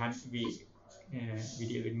way we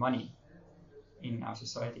deal with money in our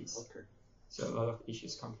societies. Okay. So a lot of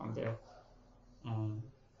issues come from there, and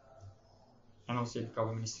also the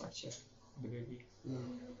government structure, the way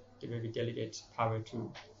we delegate power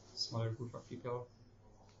to smaller group of people.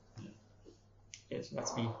 Yes,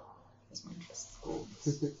 that's me. That's my interest. Cool.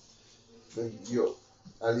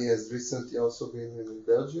 Ali has recently also been in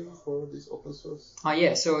Belgium for this open source.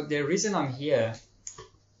 Yeah. So the reason I'm here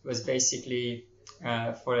was basically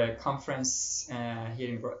for a conference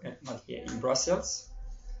in Brussels,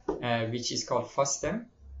 which is called FOSDEM.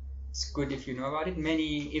 It's good if you know about it.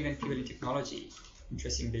 Many, even people in technology,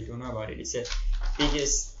 interestingly, don't know about it. It's the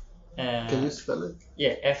biggest. Can you spell it?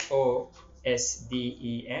 Yeah,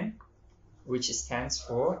 FOSDEM, which stands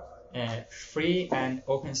for Free and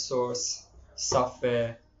Open Source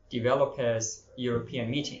Software Developers European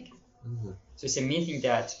Meeting. Mm-hmm. So it's a meeting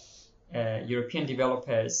that European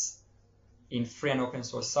developers in free and open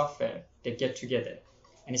source software, they get together,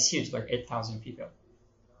 and it's huge, like 8,000 people.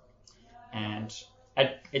 And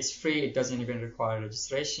it's free. It doesn't even require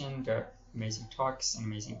registration. There are amazing talks and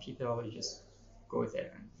amazing people. You just go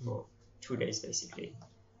there, and for 2 days basically,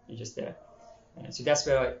 you're just there. And so that's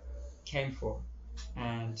where I came for.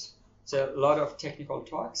 And so a lot of technical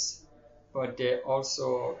talks, but there are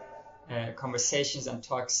also conversations and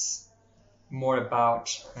talks more about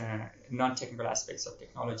non-technical aspects of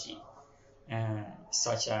technology,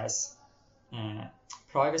 such as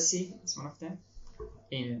privacy is one of them,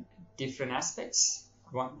 in different aspects.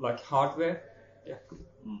 One, like hardware,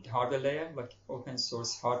 the hardware layer, like open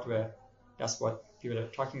source hardware, that's what people are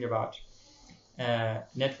talking about.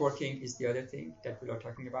 Networking is the other thing that people are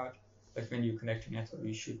talking about. Like when you connect to network,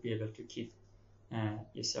 you should be able to keep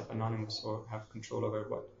yourself anonymous or have control over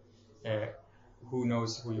what, who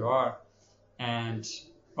knows who you are. And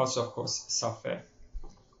also, of course, software.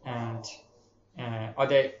 And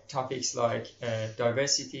other topics like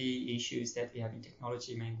diversity issues that we have in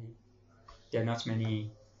technology mainly. There are not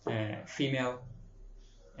many female,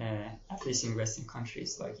 at least in Western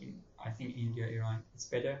countries, like in, I think, India, Iran, it's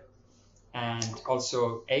better. And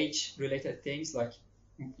also age-related things, like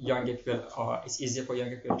younger people, it's easier for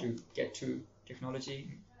younger people to get to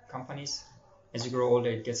technology companies. As you grow older,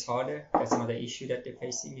 it gets harder. That's another issue that they're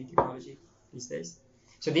facing in technology these days.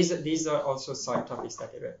 So these are also side topics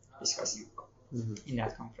that they were discussing in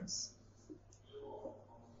that conference.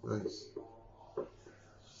 Nice.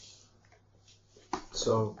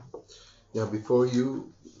 So, yeah, before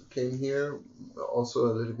you came here, also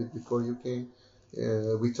a little bit before you came,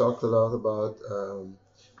 we talked a lot about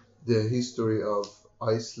the history of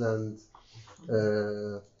Iceland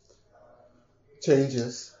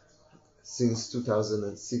changes since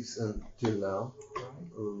 2006 until now.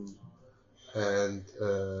 And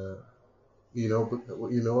you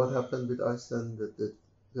know what happened with Iceland? That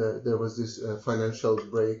there was this financial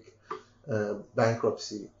break,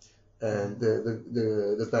 bankruptcy, and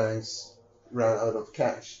the banks ran out of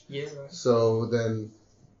cash. Yeah. Right. So then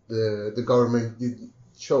the government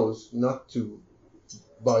chose not to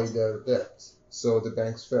buy their debt, so the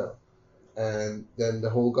banks fell, and then the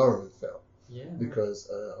whole government fell. Yeah. Because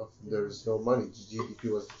there is no money. GDP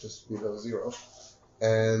was just below zero.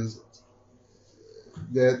 and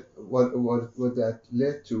that what that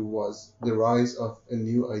led to was the rise of a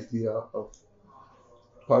new idea of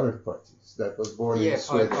pirate parties that was born in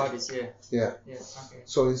Sweden. Pirate parties, Yeah. Okay.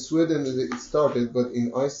 So in Sweden it started, but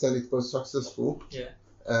in Iceland it was successful. Yeah.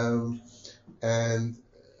 And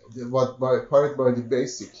what pirate party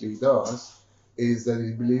basically does is that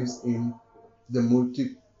it believes in the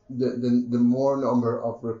more number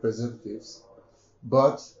of representatives,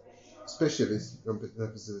 but specialist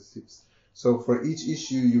representatives. So for each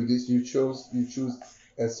issue you choose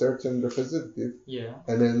a certain representative,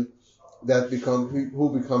 and then that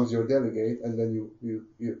who becomes your delegate, and then you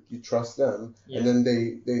trust them, and then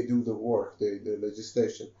they do the work, the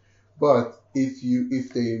legislation. But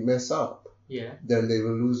if they mess up, then they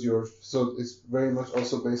will lose your. So it's very much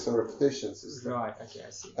also based on reputation system. Right. Okay, I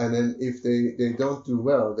see. And then if they don't do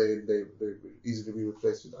well, they will easily be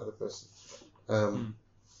replaced with other person.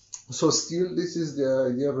 So still, this is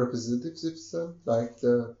the idea of representative system, like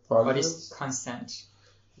the parliament. But it's constant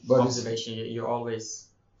observation. You always,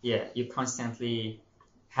 you constantly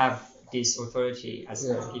have this authority as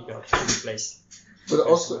people in place. But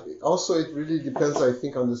also it really depends, I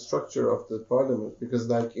think, on the structure of the parliament, because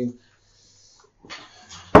like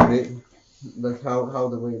how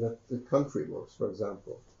the way that the country works, for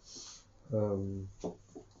example.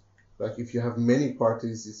 Like if you have many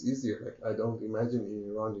parties, it's easier. Like I don't imagine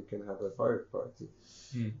in Iran you can have a pirate party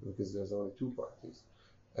because there's only 2 parties.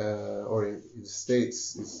 Or in the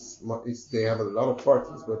States, they have a lot of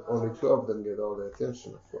parties, but only 2 of them get all the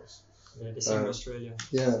attention, of course. Yeah, the same in Australia.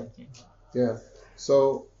 Yeah.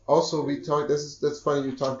 So also we talked. That's funny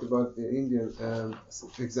you talked about the Indian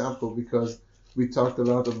example, because we talked a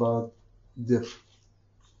lot about the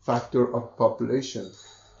factor of population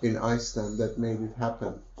in Iceland that made it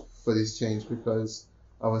happen for this change, because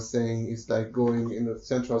I was saying it's like going in a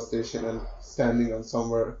central station and standing on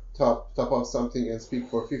somewhere top of something and speak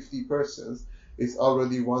for 50 persons. It's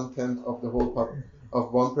already 1/10 of the whole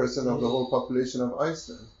of 1% of the whole population of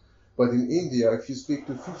Iceland. But in India, if you speak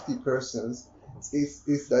to 50 persons,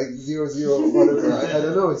 it's like 0 whatever. I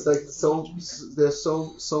don't know. It's like there's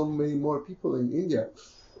so many more people in India.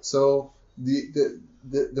 So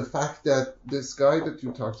the fact that this guy that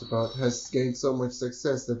you talked about has gained so much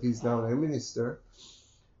success that he's now a minister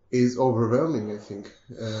is overwhelming, I think.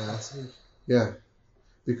 Yeah,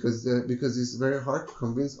 because it's very hard to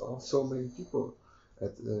convince so many people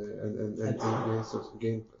and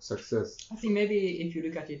gain success. I think maybe if you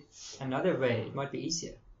look at it another way, it might be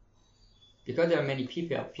easier. Because there are many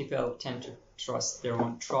people tend to trust their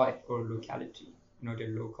own tribe or locality,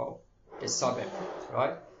 the suburb,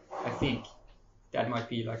 right? I think that might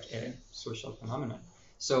be like a social phenomenon.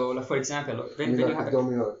 So, like for example, when you have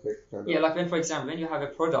domino effect. when you have a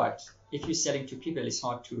product, if you're selling to people, it's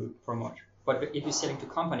hard to promote. But if you're selling to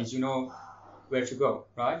companies, you know where to go,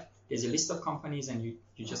 right? There's a list of companies, and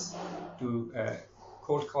you just do a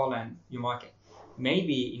cold call and you market.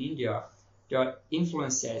 Maybe in India, there are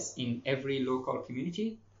influencers in every local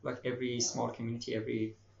community, like every small community,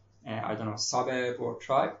 every suburb or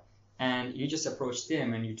tribe, and you just approach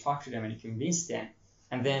them and you talk to them and you convince them,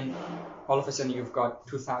 and then all of a sudden you've got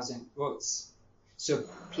 2,000 votes. So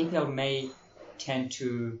people may tend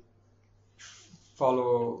to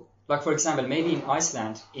follow, like for example, maybe in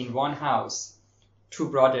Iceland, in one house, 2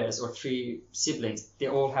 brothers or 3 siblings, they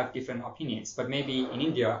all have different opinions, but maybe in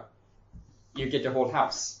India, you get the whole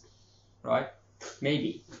house. Right?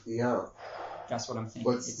 Maybe. Yeah. That's what I'm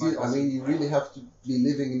thinking. But still, I mean, you really have to be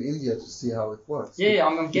living in India to see how it works. Yeah,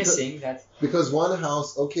 I'm guessing that. Because one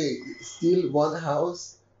house, still one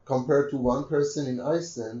house compared to one person in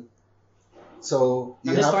Iceland. So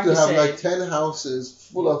you have to have like 10 houses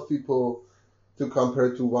full of people to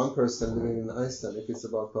compare to one person living in Iceland if it's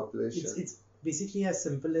about population. It's basically as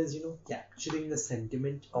simple as, capturing the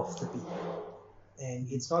sentiment of the people. And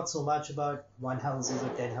it's not so much about 1 houses or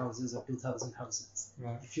 10 houses or 2,000 houses.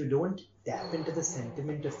 Right. If you don't tap into the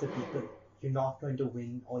sentiment of the people, you're not going to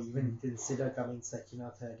win or even consider coming second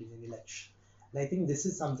or third in an election. And I think this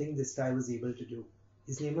is something this guy was able to do.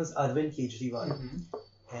 His name was Arvind Kejriwal.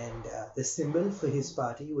 And the symbol for his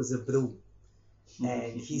party was a broom.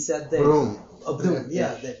 And he said that... A broom,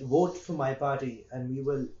 that vote for my party and we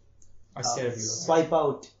will wipe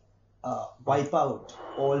out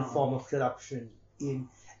all form of corruption.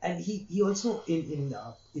 And he also in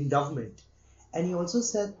government, and he also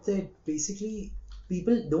said that basically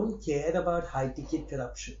people don't care about high ticket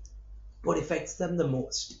corruption. What affects them the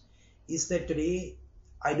most is that today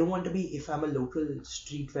I don't want to be, if I'm a local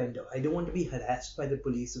street vendor, I don't want to be harassed by the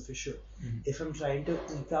police official if I'm trying to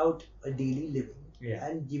eke out a daily living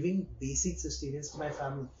and giving basic sustenance to my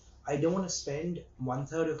family. I don't want to spend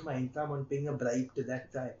 1/3 of my income on paying a bribe to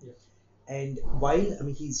that guy. Yeah. And while, I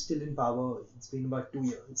mean, he's still in power, it's been about 2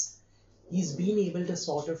 years, he's been able to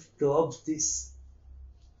sort of curb this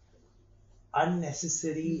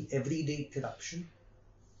unnecessary everyday corruption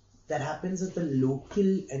that happens at the local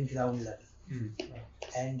and ground level.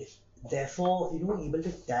 And therefore, able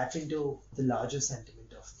to tap into the larger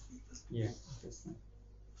sentiment of the people. Yeah, interesting.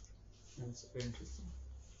 That's very interesting.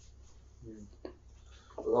 Yeah.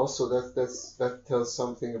 But also that tells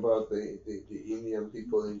something about the Indian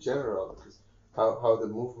people in general, because how the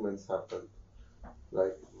movements happen.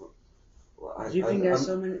 Like, do you think there's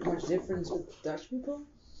much difference with Dutch people,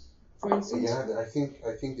 for instance? Yeah, I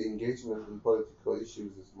think the engagement in political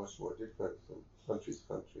issues is much more different from country to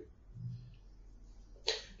country.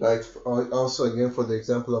 Like, also again, for the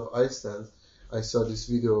example of Iceland, I saw this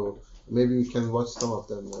video. Maybe we can watch some of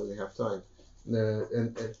them when we have time.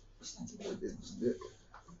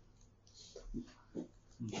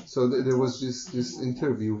 So there was this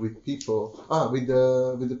interview with people. With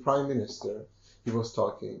the prime minister. He was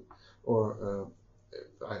talking, or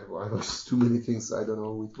I watched too many things. I don't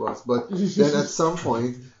know who it was. But then at some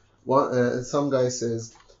point, some guy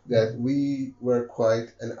says that we were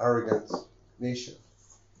quite an arrogant nation,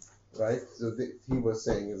 right? So he was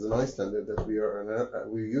saying, as an Icelander, that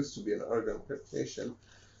we used to be an arrogant nation,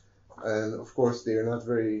 and of course they are not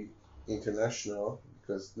very international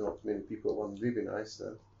because not many people want to live in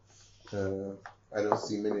Iceland. I don't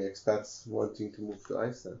see many expats wanting to move to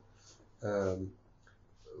Iceland.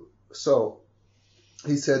 So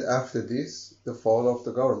he said after this, the fall of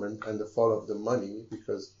the government and the fall of the money,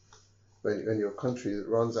 because when your country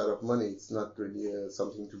runs out of money, it's not really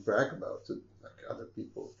something to brag about to like other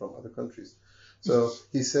people from other countries. So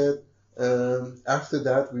he said after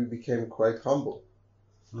that we became quite humble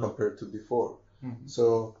compared to before. Mm-hmm.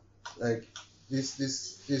 So like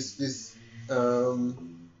this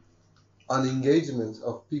unengagement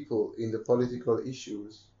of people in the political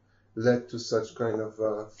issues led to such kind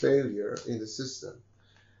of failure in the system.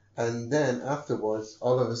 And then afterwards,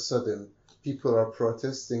 all of a sudden, people are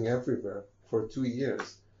protesting everywhere for 2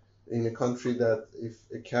 years in a country that if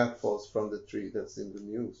a cat falls from the tree, that's in the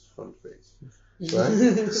news front page.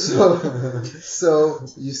 Right? So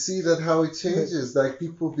you see that how it changes. Like,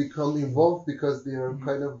 people become involved because they are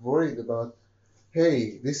kind of worried about,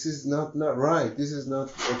 hey, this is not right. This is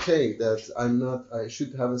not okay. That I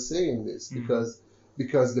should have a say in this, because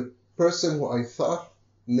the person who I thought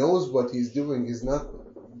knows what he's doing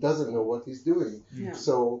doesn't know what he's doing. Yeah.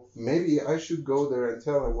 So maybe I should go there and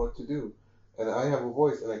tell him what to do. And I have a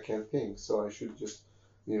voice and I can think, so I should just,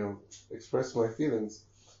 express my feelings.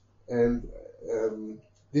 And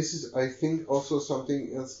this is, I think, also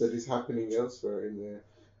something else that is happening elsewhere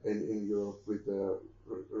in Europe with the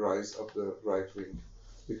rise of the right wing,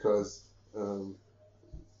 because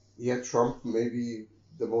Trump may be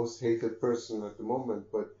the most hated person at the moment,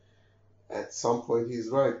 but at some point he's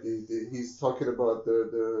right. He's talking about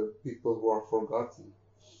the people who are forgotten.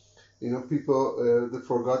 The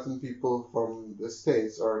forgotten people from the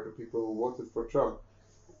States are the people who voted for Trump,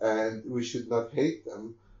 and we should not hate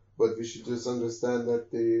them, but we should just understand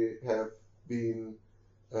that they have been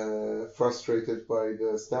frustrated by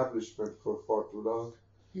the establishment for far too long,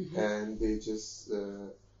 and they just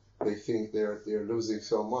they think they're losing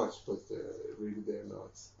so much, but really they're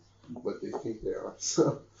not. But they think they are.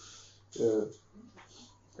 So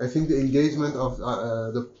I think the engagement of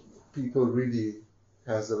the people really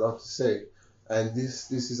has a lot to say, and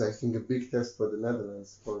this is, I think, a big test for the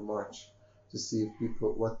Netherlands for March, to see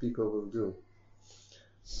what people will do.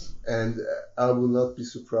 And I will not be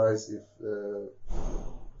surprised if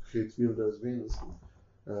Geert Wilders wins.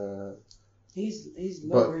 He's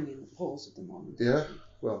lowering in the polls at the moment. Yeah,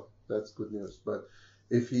 well, that's good news. But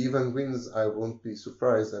if he even wins, I won't be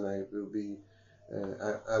surprised, and I will be.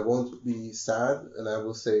 I won't be sad, and I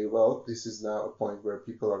will say, well, this is now a point where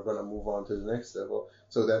people are going to move on to the next level.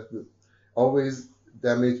 So that will always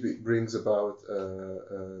damage brings about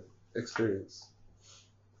experience.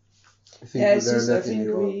 I think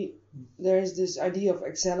there's this idea of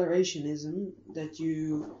accelerationism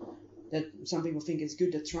that some people think it's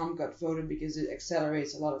good that Trump got voted because it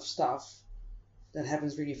accelerates a lot of stuff that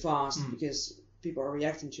happens really fast because people are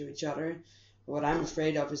reacting to each other. But what I'm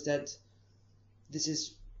afraid of is that this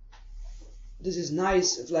is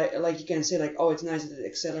nice. Like you can say like, oh, it's nice that it's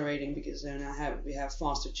accelerating because then we have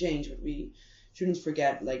faster change, but we shouldn't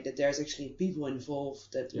forget like that there's actually people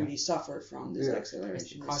involved that really suffer from this acceleration.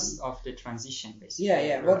 It's the cost of the transition, basically.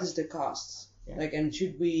 Yeah. Right. What is the cost? Yeah. Like, and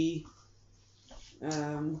should we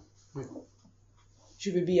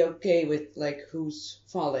be okay with like who's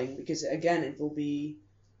falling? Because again, it will be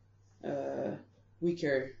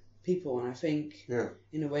weaker people, and I think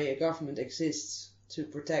in a way a government exists to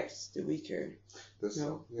protect the weaker.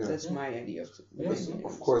 That's my idea of the That's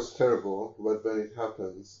of course terrible, but when it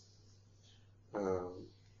happens,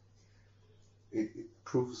 it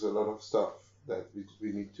proves a lot of stuff that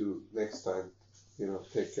we need to next time,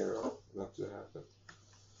 take care of, not to happen.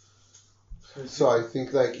 So I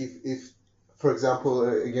think like if for example,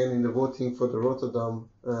 again in the voting for the Rotterdam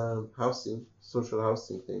social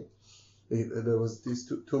housing thing, there was this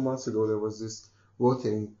 2 months ago there was this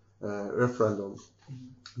voting referendum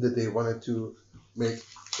that they wanted to make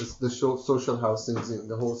the social housings in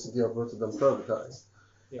the whole city of Rotterdam privatized.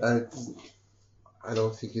 And I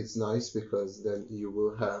don't think it's nice, because then you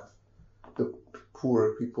will have the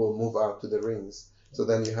poor people move out to the rings. So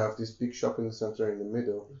then you have this big shopping center in the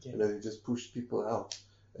middle, and then you just push people out,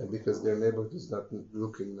 and because their neighborhood is not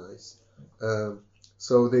looking nice.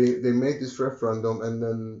 So they made this referendum, and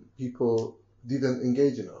then people didn't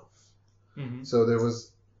engage enough. Mm-hmm. So there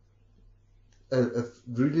was a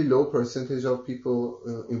really low percentage of people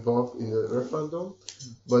involved in the referendum,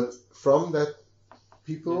 but from that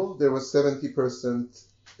people, there was 70%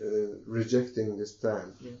 rejecting this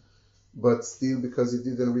plan. Yeah. But still, because it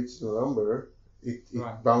didn't reach the number, it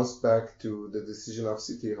bounced back to the decision of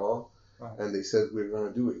City Hall, and they said we're going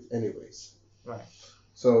to do it anyways. Right.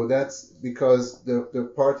 So that's because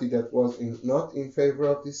the party that was not in favor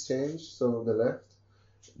of this change, so the left,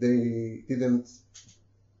 they didn't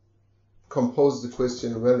compose the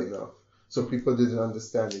question well enough, so people didn't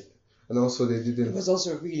understand it. And also they didn't... It was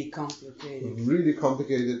also really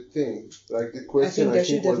complicated thing. Like the question, I think there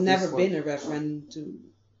should have never been a referendum to...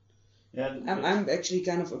 Yeah, I'm actually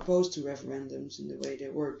kind of opposed to referendums in the way they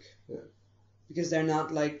work. Yeah. Because they're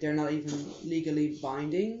not even legally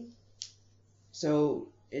binding. So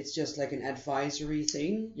it's just like an advisory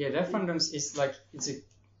thing. Yeah, referendums is like, it's a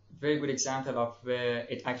very good example of where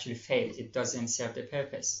it actually failed. It doesn't serve the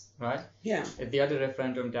purpose, right? Yeah. The other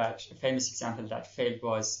referendum a famous example that failed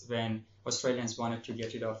was when Australians wanted to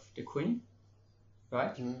get rid of the Queen,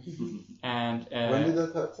 right? Mm-hmm. And when did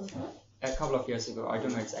that happen? A couple of years ago. I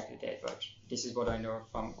don't know exactly the date, but this is what I know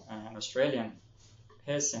from an Australian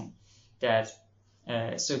person, that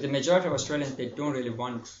so the majority of Australians, they don't really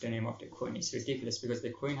want the name of the Queen. It's ridiculous because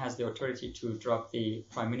the Queen has the authority to drop the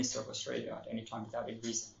Prime Minister of Australia at any time without a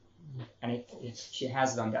reason. And she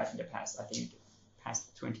has done that in the past, I think,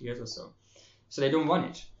 past 20 years or so. So they don't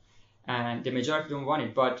want it. And the majority don't want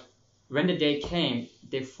it. But when the day came,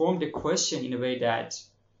 they formed the question in a way that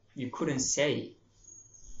you couldn't say,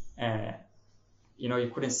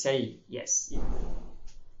 you couldn't say yes.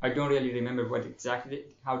 I don't really remember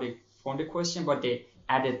how they formed the question, but they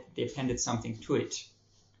appended something to it.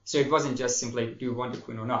 So it wasn't just simply, do you want the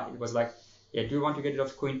Queen or not? It was like, do you want to get rid of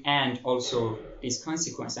the Queen and also this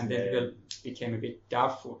consequence? And then people became a bit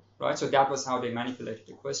doubtful, right? So that was how they manipulated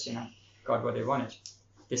the question and got what they wanted.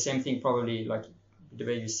 The same thing probably, like the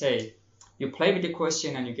way you say, you play with the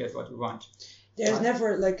question and you get what you want. There's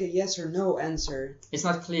never like a yes or no answer. It's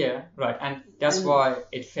not clear, right? And that's why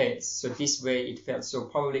it fails. So this way it fails. So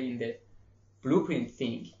probably in the blueprint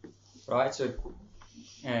thing, right? So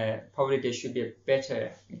probably there should be a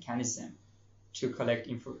better mechanism to collect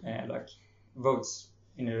votes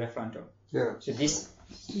in a referendum. Yeah. So this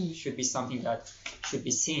should be something that should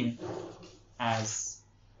be seen as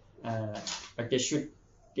referendums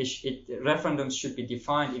should be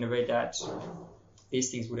defined in a way that these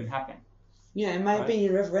things wouldn't happen. Yeah, in my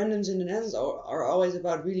opinion, referendums in the Netherlands are always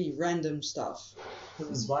about really random stuff. There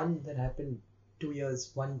was one that happened 2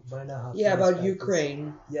 years, one and a half. Yeah, about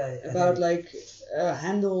Ukraine. Yeah. About like a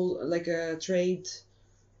trade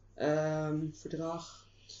verdrag.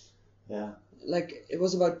 Yeah. Like it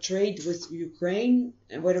was about trade with Ukraine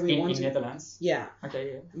and whether we wanted. In Netherlands. Yeah.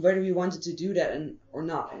 Okay. Yeah. Whether we wanted to do that or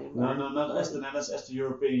not anymore. No, not as the Netherlands, as the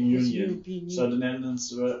European Union. So the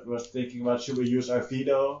Netherlands were thinking about, should we use our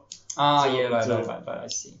veto? Right, I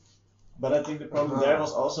see. But I think the problem there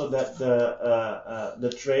was also that the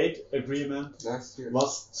trade agreement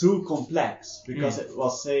was too complex, because it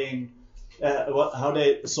was saying how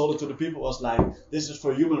they sold it to the people was like, this is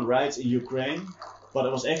for human rights in Ukraine, but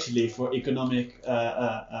it was actually for economic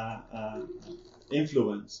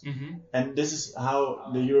influence. Mm-hmm. And this is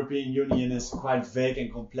how the European Union is quite vague and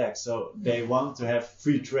complex. So they want to have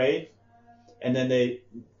free trade, and then they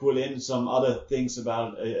pull in some other things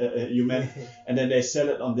about humanity, and then they sell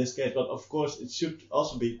it on this case. But of course, it should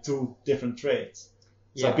also be two different trades,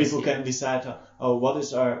 so people can decide, what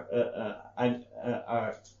is our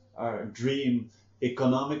dream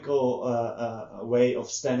economical way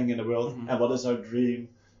of standing in the world, and what is our dream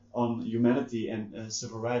on humanity and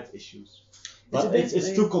civil rights issues. But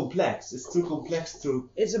it's too complex. It's too complex to.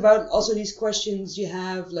 It's about also these questions you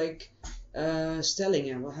have, like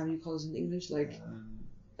Stellingen. How do you call it in English? Like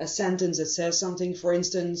a sentence that says something. For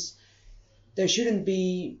instance, there shouldn't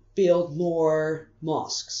be built more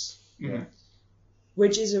mosques,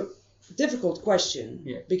 which is a difficult question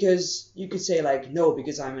because you could say like no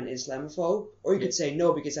because I'm an Islamophobe, or you could say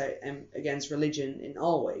no because I am against religion in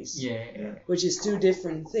all ways. Which is two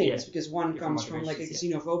different things because one comes from like a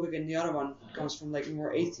xenophobic and the other one comes from like a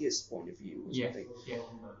more atheist point of view or something.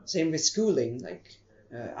 Same with schooling. Like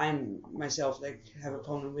I'm myself like have a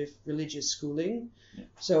problem with religious schooling,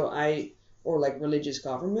 or like religious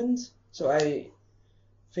government. So I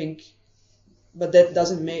think, but that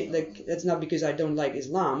doesn't make like that's not because I don't like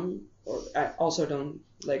Islam. Or I also don't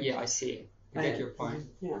like. Yeah, I see. I get your point.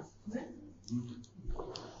 Yeah.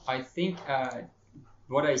 I think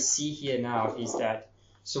what I see here now is that.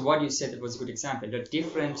 So what you said was a good example. The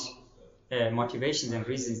different motivations and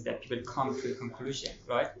reasons that people come to a conclusion,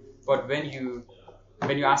 right? But when you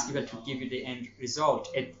ask people to give you the end result,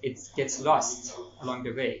 it gets lost along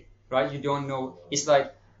the way, right? You don't know. It's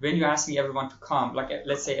like when you're asking everyone to come. Like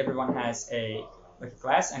let's say everyone has a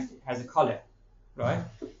class and has a color. Right?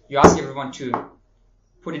 You ask everyone to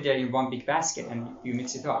put it there in one big basket and you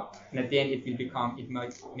mix it up. And at the end it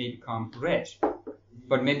may become red.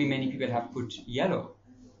 But maybe many people have put yellow.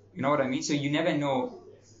 You know what I mean? So you never know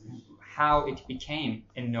how it became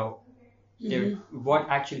a no. What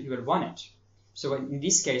actually people wanted. So in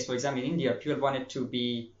this case, for example, in India, people wanted to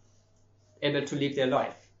be able to live their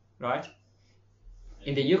life, right?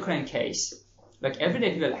 In the Ukraine case, like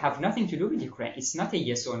everyday people have nothing to do with Ukraine. It's not a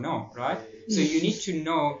yes or no, right? So you need to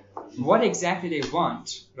know what exactly they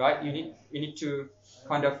want, right? You need to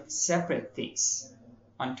kind of separate things,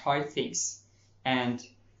 untie things, and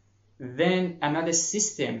then another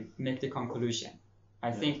system make the conclusion. I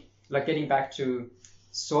think like getting back to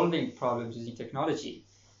solving problems using technology,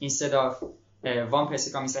 instead of one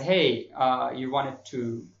person coming and say, hey, you wanted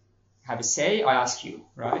to have a say, I ask you,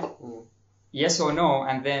 right? Yes or no,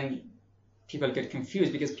 and then people get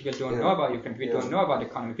confused because people don't know about Ukraine, people don't know about the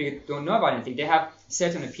economy, people don't know about anything. They have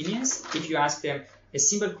certain opinions. If you ask them a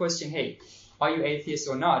simple question, hey, are you atheist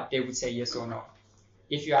or not? They would say yes or no.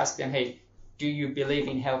 If you ask them, hey, do you believe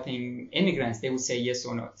in helping immigrants? They would say yes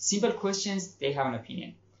or no. Simple questions, they have an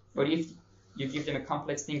opinion. But if you give them a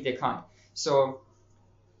complex thing, they can't. So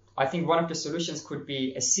I think one of the solutions could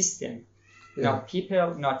be a system. Not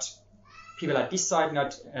people at this side,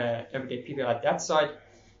 not everyday people at that side.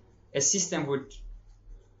 A system would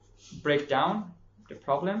break down the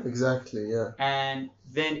problem. Exactly, yeah. And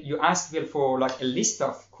then you ask people for like a list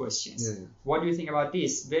of questions. What do you think about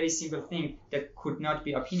this? Very simple thing that could not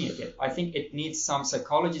be opinionated. I think it needs some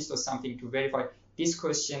psychologist or something to verify this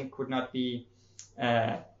question could not be,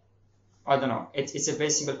 I don't know. It's a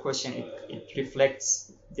very simple question. It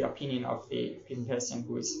reflects the opinion of the person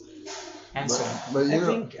who is answering. But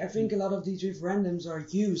I think a lot of these referendums are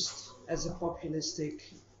used as a populistic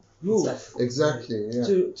move. Exactly, yeah.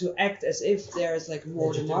 To act as if there is like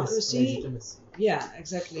more democracy. Yeah,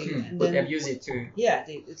 exactly. And but then they abuse it too. Yeah,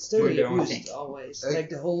 it's totally abused always. Like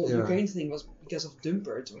the whole Ukraine thing was because of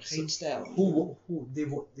Dumper. Het was geen stijl. Who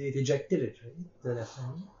they rejected it, right? The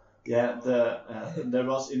referendum. Yeah, there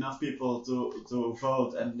was enough people to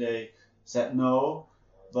vote, and they said no,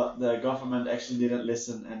 but the government actually didn't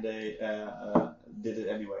listen, and they did it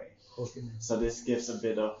anyway. Okay. So this gives a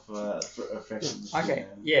bit of friction. Okay,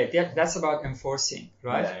 that's about enforcing,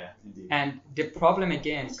 right? Yeah, indeed. And the problem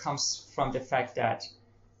again comes from the fact that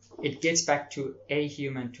it gets back to a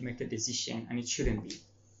human to make the decision, and it shouldn't be,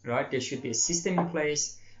 right? There should be a system in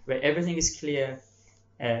place where everything is clear.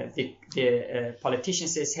 The politician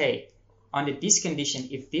says, hey, under this condition,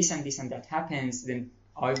 if this and this and that happens, then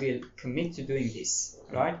I will commit to doing this,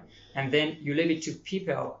 right? And then you leave it to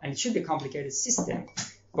people, and it should be a complicated system.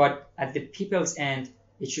 But at the people's end,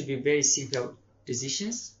 it should be very simple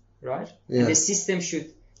decisions, right? Yeah. And the system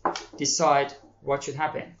should decide what should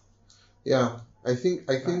happen. Yeah, I think.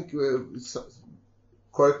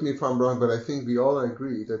 Correct me if I'm wrong, but I think we all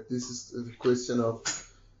agree that this is a question of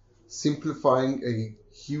simplifying a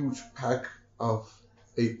huge pack of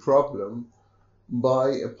a problem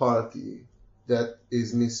by a party that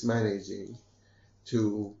is mismanaging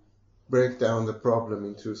to break down the problem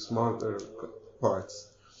into smaller parts.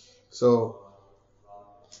 So,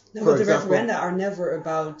 but the referenda are never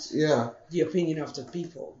about the opinion of the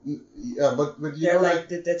people. Yeah, but they're like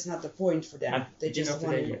that's not the point for them. They just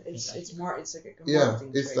want it's more. It's like a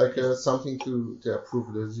marketing it's like something to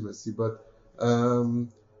approve legitimacy. But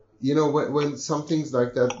when some things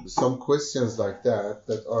like that, some questions like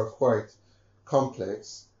that are quite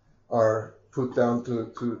complex, are put down to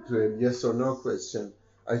a yes or no question.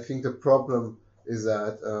 I think the problem is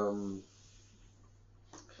that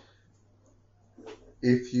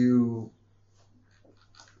if you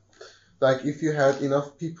had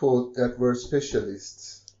enough people that were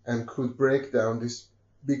specialists and could break down this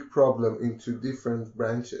big problem into different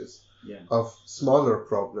branches of smaller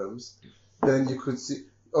problems, then you could see,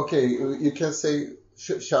 okay, you can say,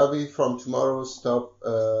 shall we from tomorrow stop,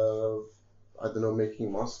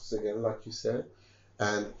 making mosques again, like you said?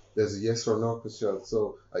 And there's a yes or no question,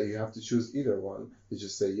 so you have to choose either one. You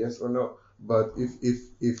just say yes or no. But if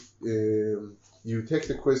you take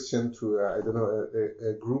the question to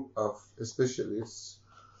a group of specialists,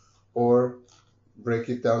 or break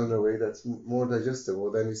it down in a way that's more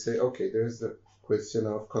digestible, then you say, okay, there's the question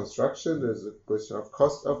of construction, there's a question of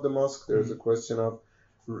cost of the mosque, there's a question of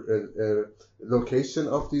location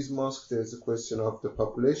of these mosques, there's a question of the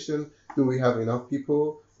population. Do we have enough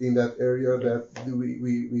people in that area that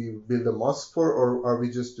we build a mosque for, or are we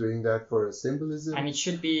just doing that for a symbolism? And it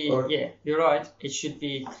should be, you're right, it should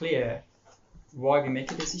be clear why we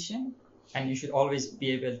make a decision, and you should always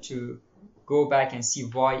be able to go back and see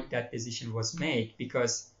why that decision was made,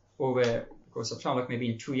 because over the course of time, like maybe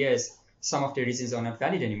in 2 years, some of the reasons are not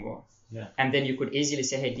valid anymore. Yeah. And then you could easily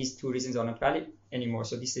say, hey, these 2 reasons are not valid anymore,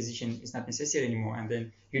 so this decision is not necessary anymore, and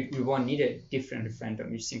then you won't need a different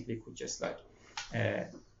referendum. You simply could just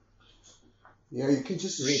you can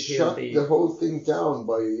just shut the whole thing down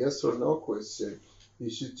by a yes or no question. You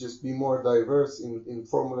should just be more diverse in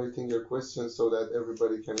formulating your questions so that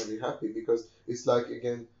everybody can be happy, because it's like,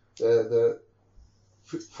 again, the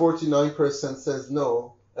 49% says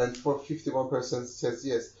no and 51% says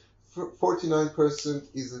yes. 49%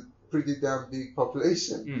 is a pretty damn big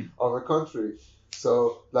population of a country.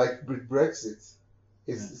 So, like with Brexit,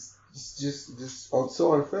 it's just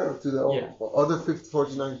so unfair to the other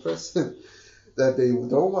 49% that they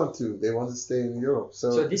don't want to. They want to stay in Europe.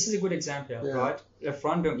 So this is a good example, right?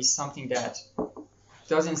 Referendum is something that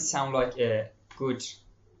doesn't sound like a good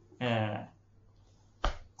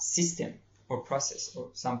system or process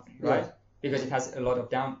or something, right? Because it has a lot of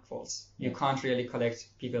downfalls. You can't really collect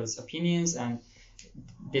people's opinions, and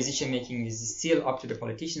decision making is still up to the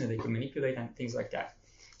politicians, that they can manipulate and things like that.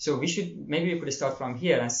 So we could start from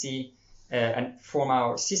here and see and form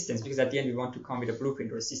our systems, because at the end we want to come with a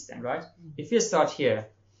blueprint or a system, right? If we start here,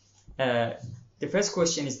 the first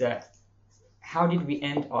question is that how did we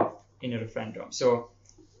end up in a referendum? So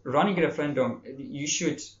running a referendum, you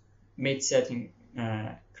should meet certain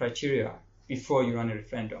criteria before you run a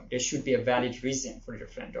referendum. There should be a valid reason for a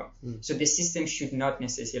referendum. So the system should not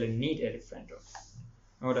necessarily need a referendum.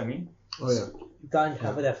 Know what I mean? Oh yeah. You can't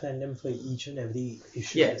have a referendum for each and every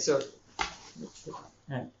issue. Yeah. So.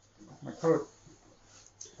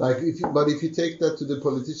 Like if you take that to the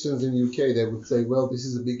politicians in UK, they would say, well, this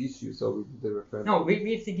is a big issue, so we did the referendum. No,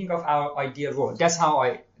 we're thinking of our ideal world. That's how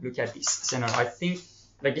I look at this scenario. I think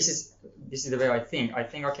this is the way I think. I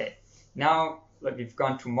think, okay, now we've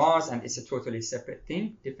gone to Mars and it's a totally separate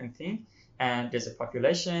thing, different thing, and there's a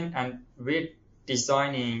population, and we're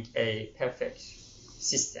designing a perfect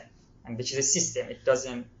system, and which is a system. It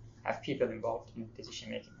doesn't have people involved in decision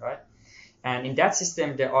making, right? And in that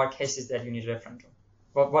system, there are cases that you need a referendum.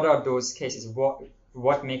 But what are those cases?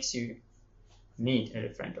 What makes you need a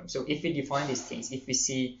referendum? So if we define these things, if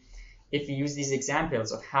we use these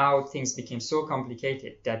examples of how things became so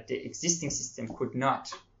complicated that the existing system could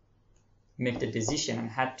not make the decision and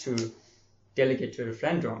had to delegate to a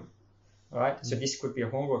referendum, right? So this could be a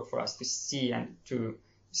homework for us to see and to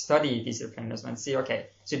study these referendums and see, okay,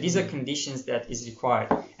 so these are conditions that is required.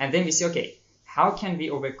 And then we say, okay, how can we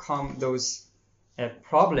overcome those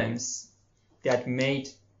problems that made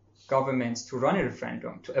governments to run a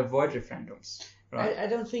referendum, to avoid referendums? Right? I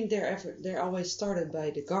don't think they're always started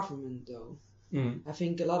by the government, though. I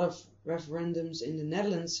think a lot of referendums in the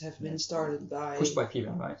Netherlands have been started by... Pushed by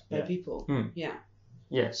people, right? By people,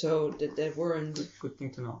 Yeah. So that weren't... Good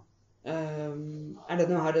thing to know. I don't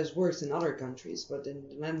know how this works in other countries, but in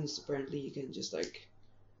the Netherlands, apparently, you can just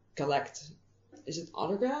collect... Is it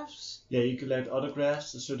autographs? Yeah, you collect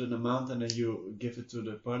autographs, a certain amount, and then you give it to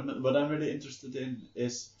the parliament. What I'm really interested in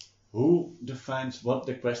is who defines what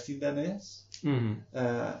the question then is.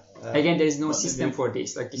 Again, there is no system for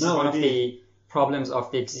this. This is one of the problems of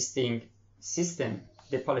the existing system,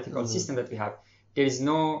 the political system that we have. There is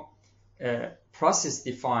no process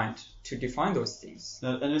defined to define those things.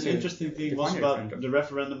 And an interesting thing was about the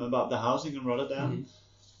referendum about the housing in Rotterdam.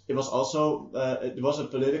 It was also it was a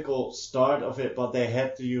political start of it, but they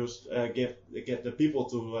had to get the people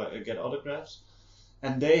to get autographs,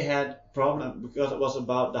 and they had problem because it was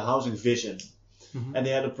about the housing vision. and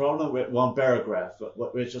they had a problem with one paragraph,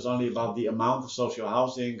 which was only about the amount of social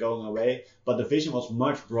housing going away, but the vision was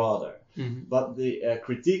much broader. But the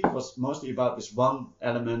critique was mostly about this one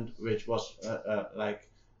element, which was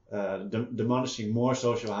demolishing more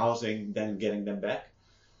social housing than getting them back.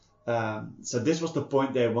 So this was the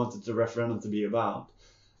point they wanted the referendum to be about.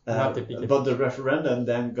 But the referendum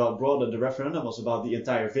then got broader. The referendum was about the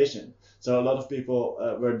entire vision. So a lot of people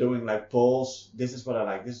were doing like polls. This is what I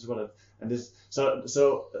like. This is what I, and this.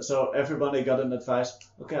 So everybody got an advice.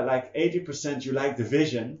 Okay, like 80% you like the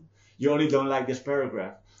vision. You only don't like this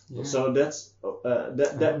paragraph. Yeah. So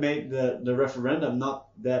that made the referendum not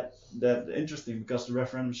that interesting, because the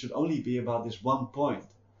referendum should only be about this one point.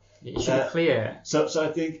 It should be clear. So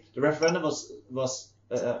I think the referendum was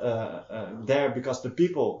there because the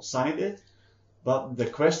people signed it, but the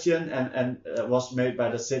question and was made by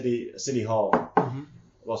the city hall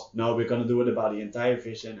was, no, we're going to do it about the entire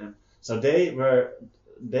vision, and so they were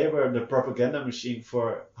the propaganda machine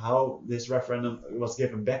for how this referendum was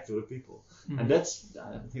given back to the people. And I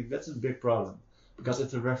think that's a big problem, because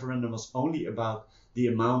if the referendum was only about the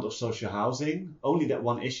amount of social housing, only that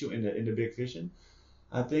one issue in the big vision,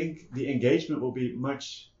 I think the engagement will be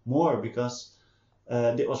much more, because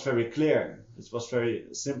it was very clear, it was very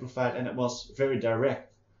simplified, and it was very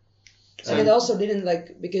direct. So it also didn't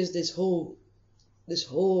because this whole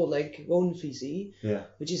like Woonvisie,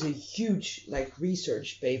 which is a huge like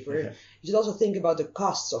research paper, you should also think about the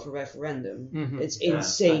costs of a referendum. It's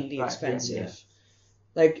insanely expensive.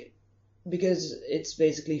 Because it's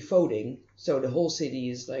basically voting, so the whole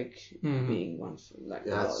city is being one.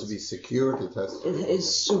 It has to be secured. It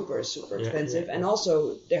is super expensive, and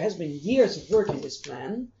also there has been years of work in this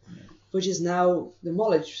plan, which is now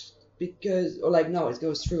demolished because, it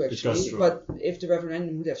goes through actually. But if the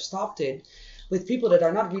referendum would have stopped it, with people that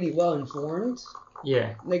are not really well informed,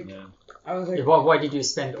 I was like, why did you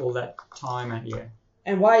spend all that time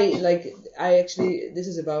and why, this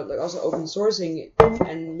is about also open sourcing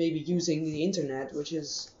and maybe using the internet, which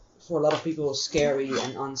is for a lot of people scary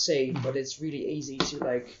and unsafe, but it's really easy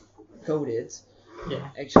to code it,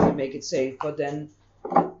 actually make it safe. But then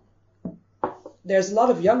there's a lot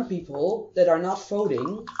of young people that are not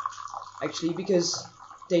voting, actually, because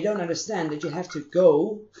they don't understand that you have to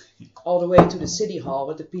go all the way to the city hall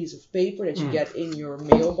with a piece of paper that you get in your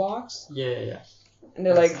mailbox. And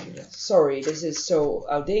they're sorry, this is so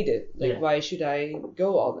outdated. Why should I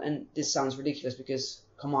go and this sounds ridiculous because,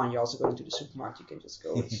 come on, you're also going to the supermarket. You can just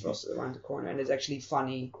go. It's just around the corner. And it's actually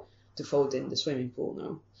funny to vote in the swimming pool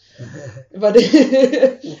now. But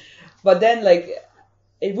then,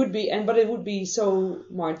 it would be so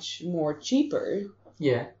much more cheaper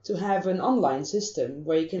to have an online system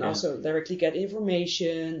where you can also directly get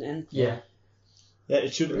information and...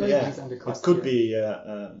 it should be, it could be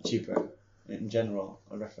cheaper. In general,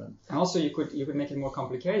 a referendum. And also you could make it more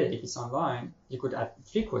complicated. If it's online, you could add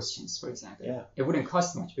 3 questions, for example. It wouldn't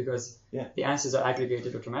cost much because the answers are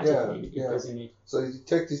aggregated automatically. It doesn't need... So you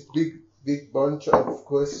take this big bunch of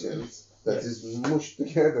questions that is mushed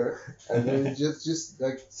together, and then you just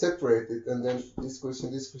separate it, and then this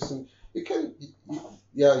question. You can,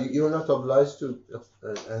 you're not obliged to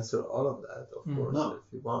answer all of that, of course,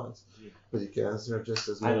 if you want. But you can answer just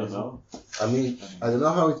as many. I don't know. I mean, I don't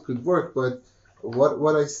know how it could work, but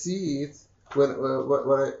what I see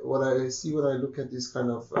what I see when I look at this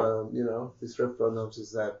kind of these referendums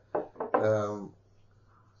is that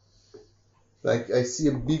I see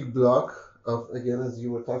a big block of, again, as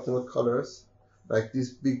you were talking about colors, like this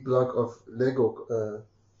big block of Lego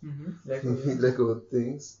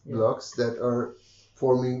things, blocks that are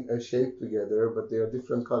forming a shape together, but they are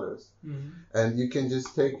different colors. And you can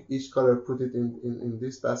just take each color, put it in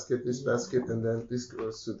this basket, and then this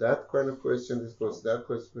goes to that kind of question, this goes to that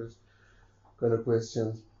kind of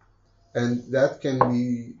question. And that can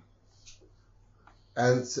be,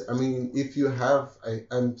 and I mean, if you have,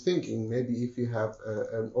 I'm thinking maybe if you have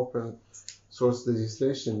an open source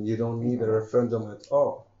legislation, you don't need a referendum at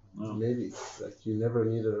all. No. Maybe you never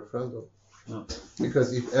need a referendum. No.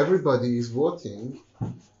 Because if everybody is voting,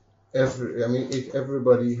 if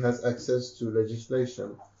everybody has access to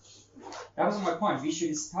legislation, that was my point. We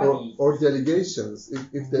should study or delegations.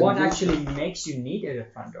 If what actually makes you need a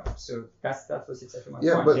referendum. So that was exactly my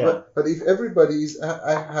point. But if everybody is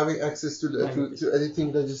having access to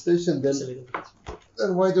editing legislation,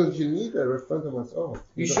 then why don't you need a referendum at all?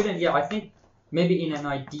 You shouldn't. Yeah, I think maybe in an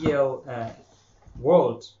ideal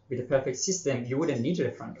world with a perfect system, you wouldn't need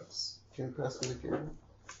referendums. Can you pass me the camera?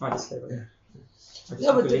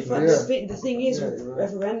 No, but the thing is, with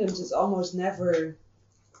referendums, it's almost never.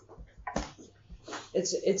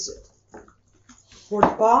 It's for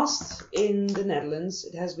the past in the Netherlands,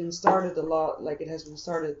 it has been started a lot, like it has been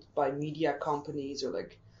started by media companies or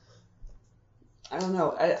like, I don't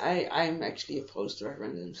know, I'm actually opposed to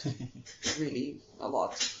referendums, really, a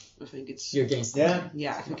lot. I think it's... You're against Yeah.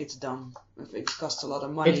 Yeah, I think it's dumb. I think it costs a lot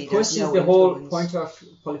of money. It questions There's no the whole influence. point of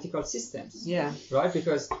political systems. Yeah. Right?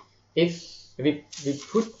 Because if we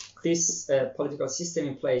put this political system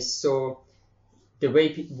in place so the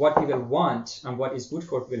way what people want and what is good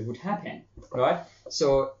for people would happen, right?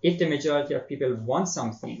 So if the majority of people want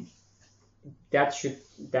something, that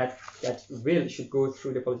will should go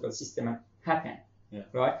through the political system and happen,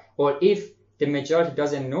 right? Or if the majority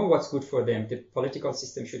doesn't know what's good for them, the political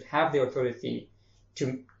system should have the authority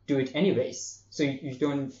to do it anyways. So you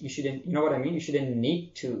shouldn't, you know what I mean? You shouldn't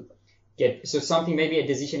need to so something, maybe a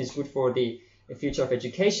decision is good for the future of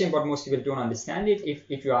education, but most people don't understand it.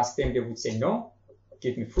 If you ask them, they would say no,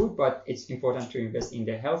 give me food, but it's important to invest in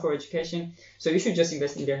their health or education. So you should just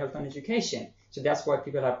invest in their health and education. So that's why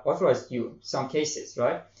people have authorized you, some cases,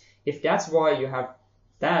 right? If that's why you have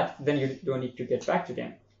that, then you don't need to get back to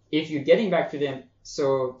them. If you're getting back to them,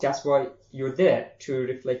 so that's why you're there, to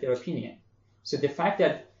reflect their opinion. So the fact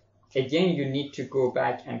that, again, you need to go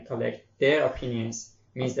back and collect their opinions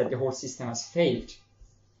means that the whole system has failed.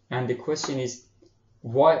 And the question is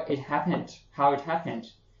why it happened, how it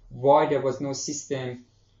happened, why there was no system.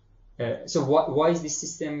 So why is this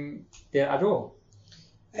system there at all?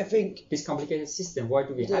 I think this complicated system, why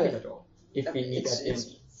do we have it at all? If we need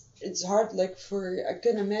that. It's hard. Like I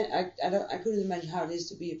couldn't imagine how it is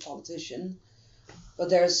to be a politician, but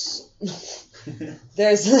there's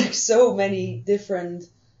like so many different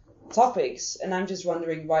topics, and I'm just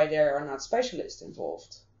wondering why there are not specialists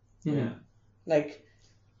involved. Yeah. Like,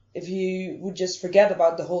 if you would just forget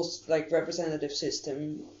about the whole like representative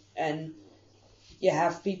system, and you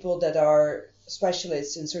have people that are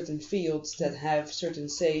specialists in certain fields that have certain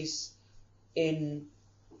says in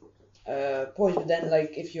points, but then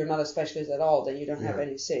like if you're not a specialist at all, then you don't have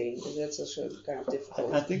any say. That's also kind of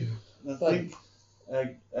difficult. I think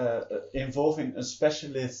involving a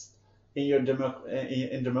specialist in your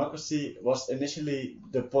in democracy was initially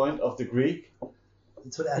the point of the Greek.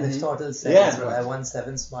 That's what Aristotle said as well. I want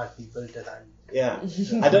 7 smart people to run. Yeah.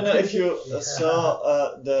 I don't know if you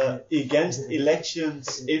saw the Against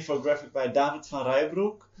Elections infographic by David van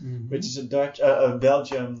Rijbroek, which is a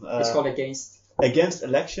Belgian... it's called Against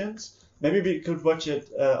Elections. Maybe we could watch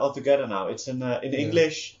it all together now. It's in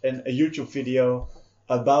English, and a YouTube video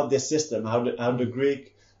about this system, how the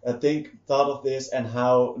Greek thought of this and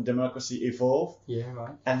how democracy evolved. Yeah,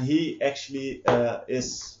 right. And he actually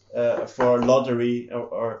is for lottery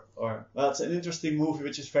or well, it's an interesting movie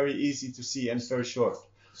which is very easy to see and it's very short.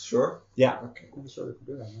 Sure? Yeah. Okay. I'm sure we could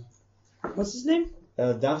do that, man. What's his name?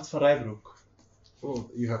 David van Rijbroek. Oh,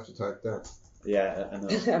 you have to type that. Yeah, I know.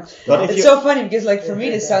 But it's so funny because, like, for me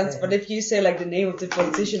this sounds. But if you say like the name of the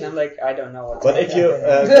politician, I'm like, I don't know what. But if you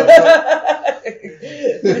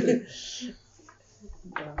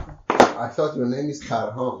I thought your name is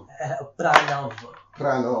Karhan. Pranov.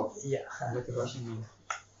 Pranov. Yeah. Like a Russian name.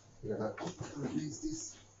 You have to release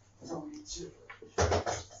this.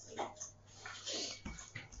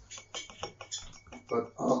 But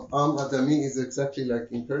Adami is exactly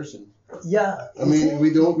like in Persian. Yeah. I mean,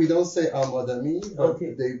 we don't say Adami, but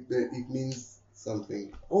Okay. it means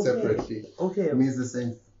something Okay. separately. Okay. It means the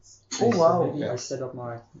same. Oh wow. I set up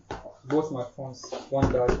both my phones.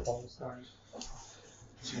 One died, one was dying.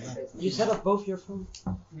 You set up both your phones.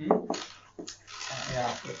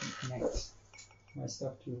 Yeah, let me connect my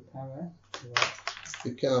stuff to the camera.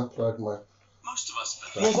 You can unplug my. Most of us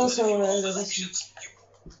There's also elections.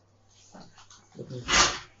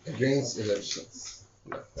 Against elections.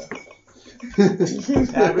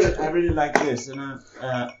 I really like this, and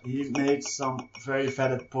he made some very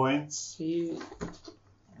valid points.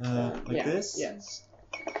 Like this. Yes.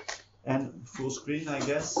 And full screen, I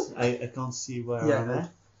guess. I can't see where I'm at.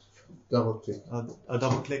 Double click. A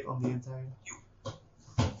double click on the entire.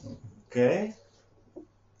 Okay.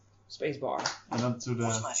 Spacebar. And on to the.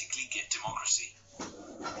 Automatically get democracy.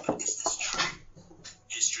 But is this true?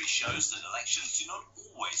 History shows that elections do not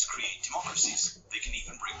always create democracies. They can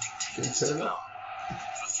even bring dictators to power.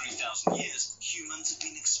 For 3,000 years, humans have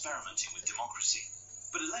been experimenting with democracy.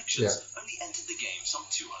 But elections only entered the game some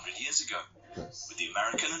 200 years ago, with the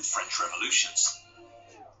American and French revolutions.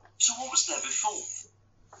 So what was there before?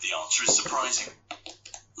 The answer is surprising.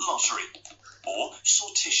 Lottery, or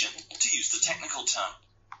sortition, to use the technical term.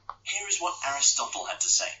 Here is what Aristotle had to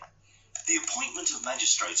say. The appointment of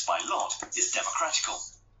magistrates by lot is democratical,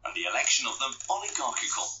 and the election of them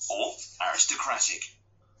oligarchical, or aristocratic.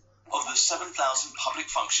 Of the 7,000 public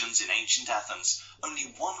functions in ancient Athens, only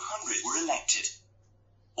 100 were elected.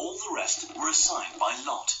 All the rest were assigned by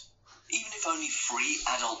lot. Even if only 3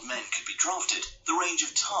 adult men could be drafted, the range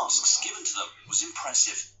of tasks given to them was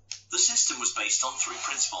impressive. The system was based on 3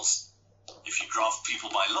 principles. If you draft people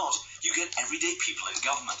by lot, you get everyday people in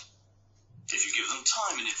government. If you give them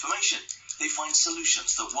time and information, they find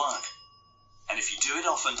solutions that work. And if you do it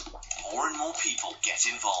often, more and more people get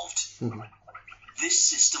involved. This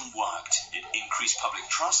system worked. It increased public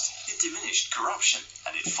trust, it diminished corruption,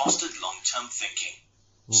 and it fostered long-term thinking.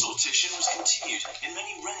 Sortition was continued in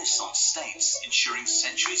many Renaissance states, ensuring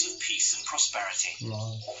centuries of peace and prosperity.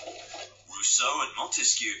 Rousseau and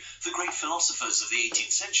Montesquieu, the great philosophers of the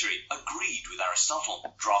 18th century, agreed with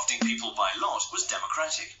Aristotle. Drafting people by lot was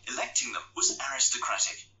democratic. Electing them was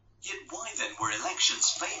aristocratic. Yet why then were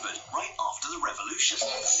elections favoured right after the revolution?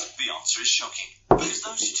 The answer is shocking. Because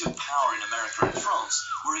those who took power in America and France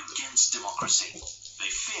were against democracy. They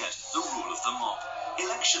feared the rule of the mob.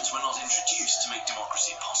 Elections were not introduced to make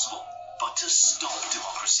democracy possible, but to stop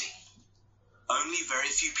democracy. Only very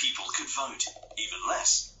few people could vote. Even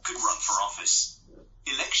less could run for office.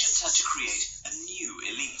 Elections had to create a new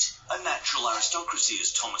elite, a natural aristocracy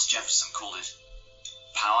as Thomas Jefferson called it.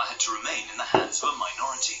 Power had to remain in the hands of a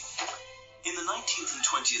minority. In the 19th and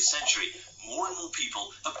 20th century, more and more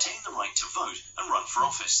people obtained the right to vote and run for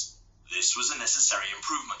office. This was a necessary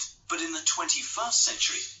improvement, but in the 21st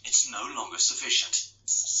century, it's no longer sufficient.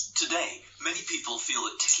 Today, many people feel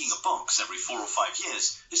that ticking a box every 4 or 5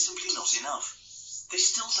 years is simply not enough. They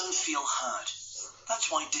still don't feel heard.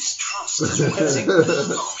 That's why distrust is rising at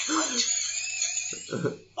an alarming rate.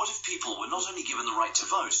 What if people were not only given the right to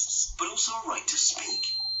vote, but also a right to speak?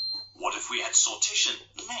 What if we had sortition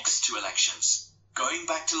next to elections? Going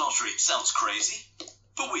back to lottery sounds crazy,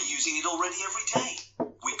 but we're using it already every day.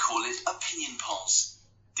 We call it opinion polls.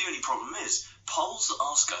 The only problem is, polls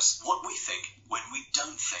ask us what we think when we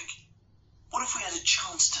don't think. What if we had a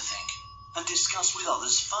chance to think and discuss with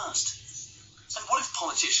others first? And what if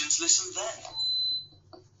politicians listened then?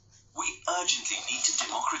 We urgently need to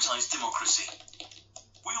democratize democracy.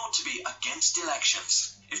 We ought to be against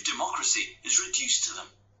elections if democracy is reduced to them.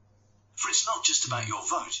 For it's not just about your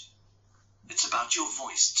vote, it's about your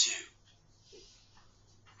voice too.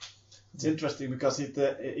 It's interesting because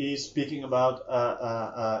he's speaking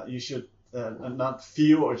about you should not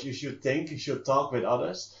feel or you should think, you should talk with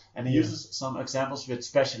others. And he uses some examples with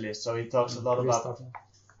specialists. So he talks a lot about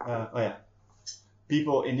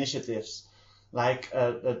people initiatives. Like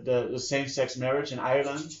the same-sex marriage in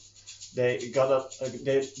Ireland, they got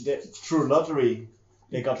through lottery,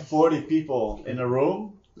 they got 40 people in a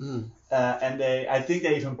room, and I think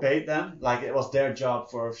they even paid them, like it was their job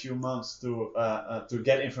for a few months to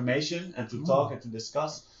get information and to talk and to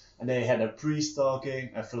discuss. And they had a priest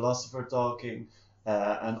talking, a philosopher talking,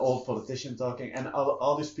 an old politician talking, and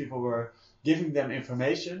all these people were giving them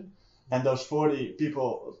information. And those 40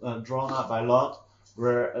 people drawn up by lot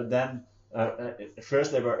were then.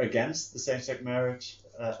 First they were against the same-sex marriage,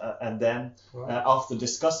 and then after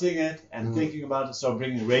discussing it and thinking about it, so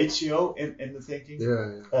bringing ratio in the thinking,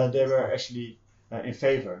 they were actually in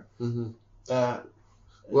favor.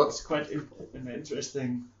 It's quite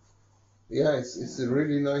interesting. Yeah, it's a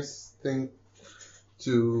really nice thing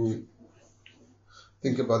to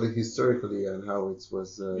think about it historically and how it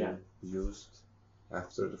was used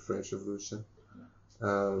after the French Revolution.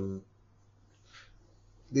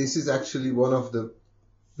 This is actually one of the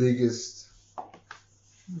biggest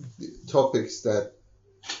topics that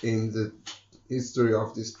in the history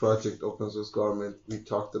of this project, Open Source Government, we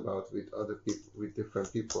talked about with other people, with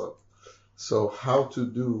different people. So how to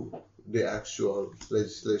do the actual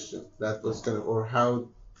legislation, that was kind of, or how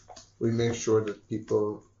we make sure that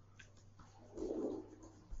people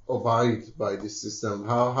abide by this system,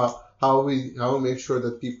 how we make sure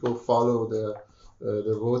that people follow the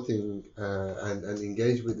voting and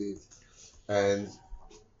engage with it, and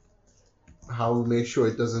how we make sure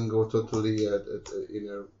it doesn't go totally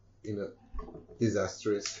in a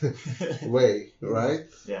disastrous way, right?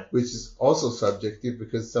 Yeah. Which is also subjective,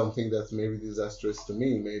 because something that's maybe disastrous to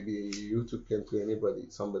me, maybe you took to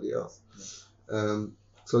somebody else. Yeah.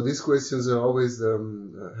 So these questions are always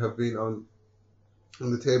have been on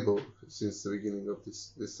the table since the beginning of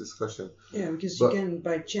this discussion. Yeah, because you can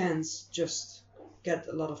by chance just get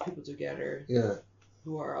a lot of people together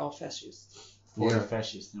who are all fascists.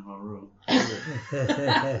 Fascists in one room.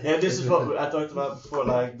 This is what I talked about before,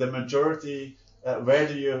 like the majority, where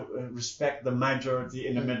do you respect the majority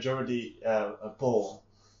in a majority poll?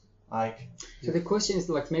 So the question is,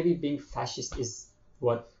 like, maybe being fascist is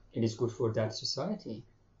what it is good for that society.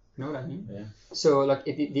 You know what I mean? Yeah. So like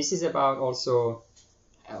this is about also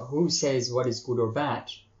who says what is good or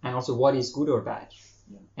bad, and also what is good or bad,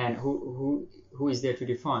 and who is there to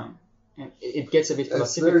define. And it gets a bit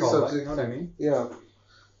philosophical, right? You know what I mean? Yeah.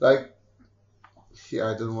 Like,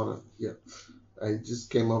 I don't want to. Yeah. I just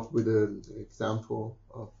came up with an example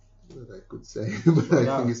of what I could say, but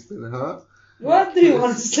I think it's been, What do you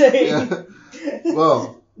want to say? Yeah.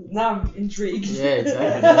 Well. Now I'm intrigued. Yeah,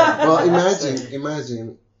 exactly. Well,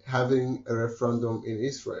 imagine having a referendum in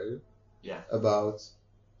Israel about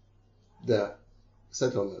the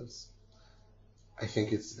settlements. I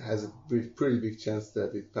think it has a pretty big chance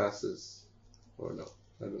that it passes, or no,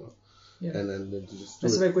 I don't know. Yeah. And then they just do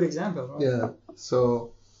That's it. a very good example, right? Yeah.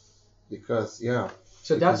 So, because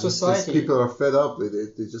So that society. People are fed up with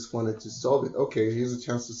it. They just wanted to solve it. Okay, here's a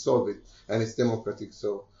chance to solve it, and it's democratic.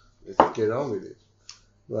 So let's get on with it,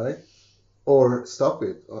 right? Or stop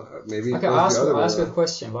it. Or maybe. Okay, I'll ask you a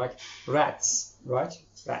question. Like rats, right?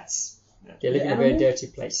 Rats. They live in a very dirty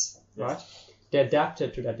place, right? They're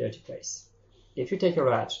adapted to that dirty place. If you take a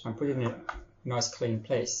rat and put it in a nice clean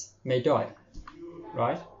place, it may die,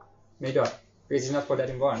 right? May die because it's not for that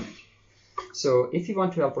environment. So if you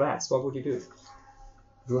want to help rats, what would you do?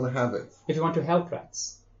 You want to have it. If you want to help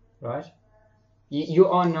rats, right? You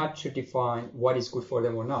are not to define what is good for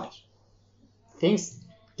them or not. Things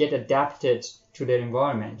get adapted to their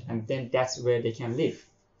environment, and then that's where they can live.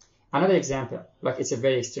 Another example, like it's a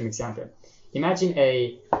very extreme example. Imagine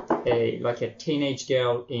a teenage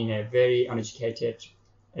girl in a very uneducated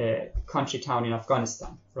country town in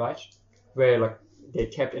Afghanistan, right? Where like they're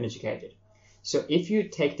kept uneducated. So if you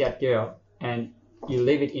take that girl and you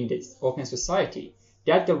live it in this open society,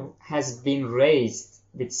 that girl has been raised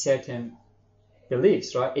with certain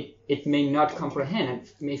beliefs, right? It may not comprehend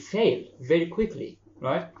and may fail very quickly,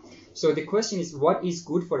 right? So the question is, what is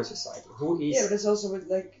good for the society? Who is? Yeah, but it's also with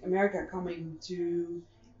like America coming to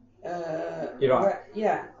Iran.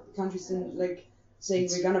 Countries in, like saying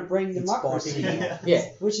we're gonna bring democracy.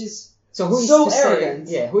 Which is so who is so to arrogant.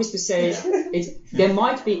 Say? Yeah, who is to say? There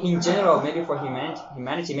might be in general, maybe for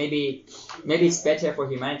humanity, maybe it's better for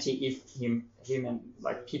humanity if human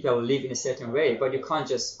like people live in a certain way, but you can't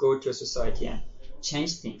just go to a society and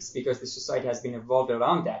change things because the society has been evolved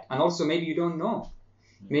around that, and also maybe you don't know.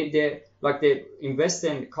 Maybe in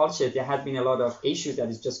Western culture, there had been a lot of issues that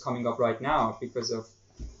is just coming up right now because of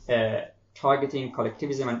targeting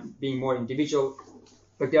collectivism and being more individual.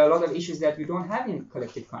 But there are a lot of issues that you don't have in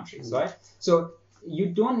collective countries, right? So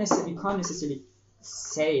you can't necessarily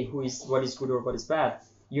say what is good or what is bad.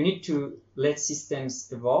 You need to let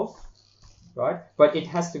systems evolve, right? But it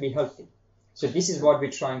has to be healthy. So this is what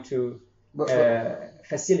we're trying to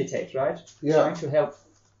facilitate, right? Yeah. Trying to help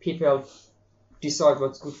people decide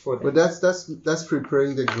what's good for them. But that's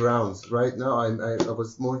preparing the grounds. Right now, I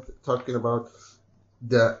was more talking about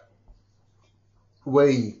the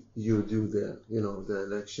way you do the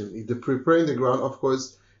election. The preparing the ground, of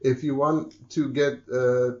course, if you want to get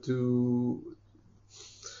the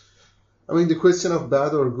question of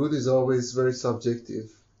bad or good is always very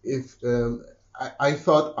subjective. If I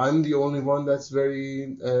thought I'm the only one that's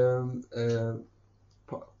very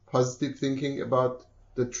positive thinking about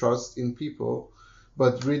the trust in people,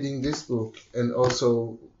 but reading this book and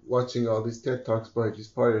also watching all these TED Talks by these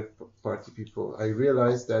party people, I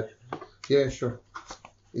realized that, yeah, sure,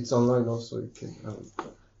 it's online also, you can.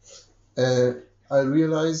 I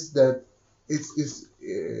realized that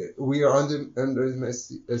we are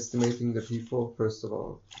underestimating the people, first of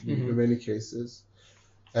all, in many cases,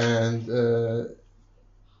 and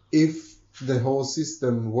if the whole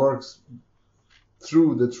system works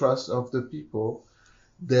through the trust of the people,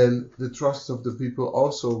 then the trust of the people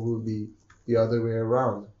also will be the other way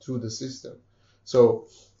around to the system. So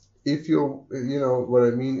if you know what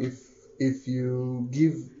I mean, if you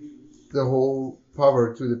give the whole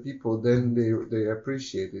power to the people, then they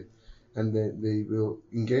appreciate it, and they will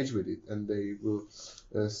engage with it, and they will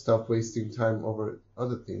stop wasting time over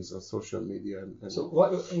other things on social media. And so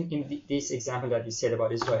what in this example that you said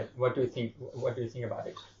about Israel, what do you think about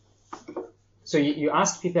it? So you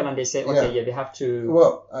ask people and they say, okay, we have to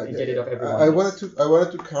get rid of everyone. I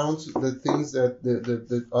wanted to count the things that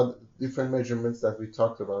the other different measurements that we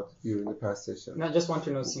talked about here in the past session. No, I just want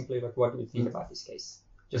to know simply what do you think about this case?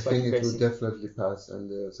 Just I think it would definitely pass, and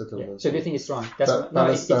the settlement. Yeah. So do you think it's wrong?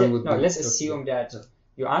 Let's assume that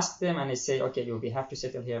you ask them and they say, okay, we have to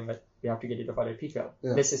settle here, but we have to get rid of other people.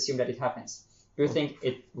 Yeah. Let's assume that it happens. Do you think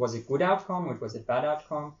it was a good outcome or it was a bad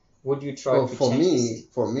outcome? Would you try to change this?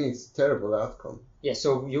 For me, it's a terrible outcome. Yeah,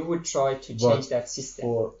 so you would try to change that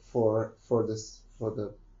system. For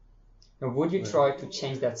the. Now, would you try to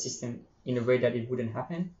change that system in a way that it wouldn't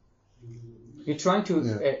happen? you're trying to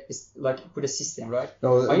like put a system, right?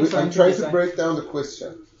 No, I'm trying to break down the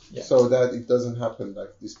question so that it doesn't happen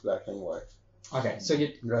like this black and white. Okay, so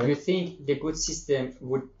you think the good system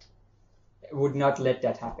would not let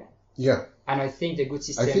that happen? Yeah. And I think the good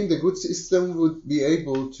system. I think the good system would be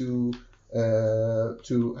able to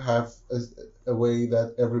have a way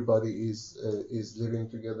that everybody is living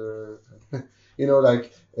together. You know,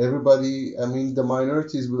 like everybody. I mean, the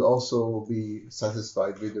minorities will also be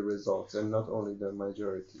satisfied with the results, and not only the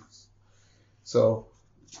majorities. So,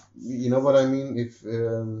 you know what I mean? If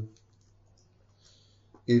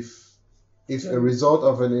a result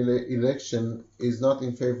of an election is not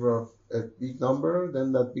in favor of a big number,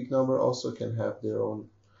 then that big number also can have their own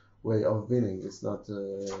way of winning. It's not,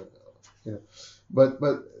 But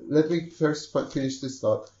let me first finish this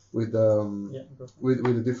thought with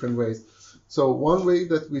the different ways. So one way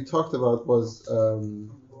that we talked about was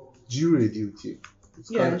jury duty.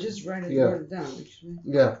 I just wrote it down actually.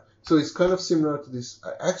 Yeah. So it's kind of similar to this.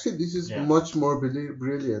 Actually, this is much more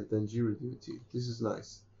brilliant than jury duty. This is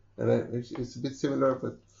nice. And it's a bit similar,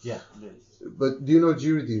 but But do you know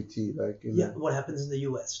jury duty? Like what happens in the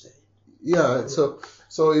U.S. today? Yeah. So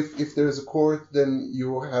if there's a court, then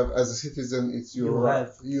you have, as a citizen, it's your right.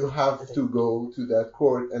 You have to go to that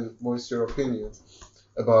court and voice your opinion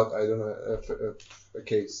about, I don't know, a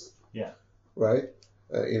case. Yeah. Right.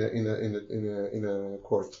 In a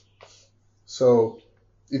court. So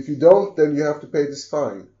if you don't, then you have to pay this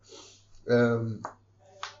fine.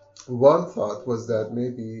 One thought was that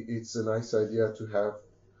maybe it's a nice idea to have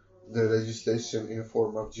the legislation in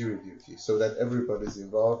form of jury duty, so that everybody's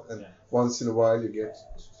involved, and once in a while you get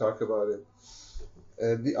to talk about it.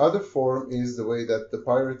 The other form is the way that the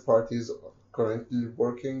Pirate Party is currently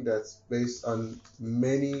working, that's based on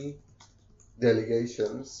many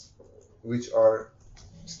delegations, which are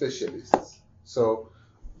specialists. So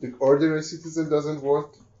the ordinary citizen doesn't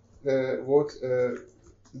vote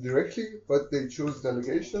directly, but they choose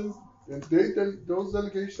delegations, and those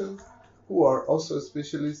delegations who are also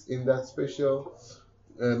specialists in that special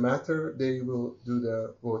matter, they will do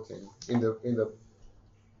the voting in the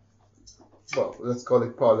well, let's call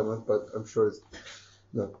it parliament, but I'm sure it's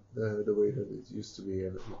not the way that it used to be,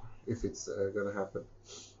 if it's going to happen.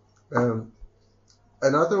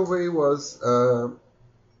 Another way was a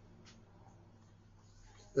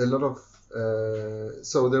lot of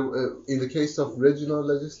so there, in the case of regional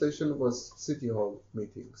legislation, was city hall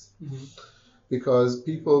meetings. Mm-hmm. Because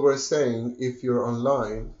people were saying, if you're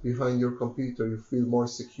online behind your computer, you feel more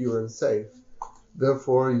secure and safe.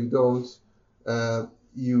 Therefore, you don't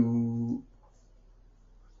you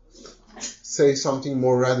say something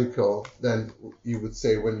more radical than you would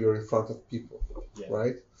say when you're in front of people,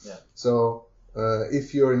 right? Yeah. So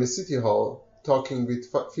if you're in a city hall talking with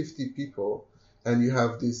 50 people, and you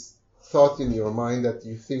have this thought in your mind that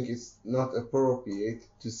you think it's not appropriate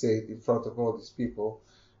to say it in front of all these people,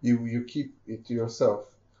 you keep it to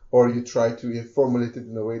yourself, or you try to formulate it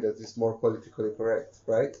in a way that is more politically correct,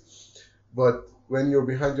 right? But when you're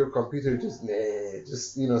behind your computer, just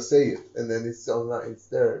say it, and then it's online, it's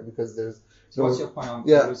there, because there's no. What's your point on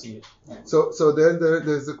losing it? Yeah. So then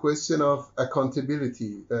there's a question of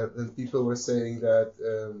accountability, and people were saying that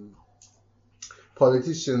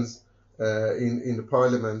politicians in the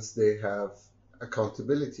parliaments, they have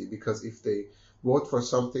accountability, because if they vote for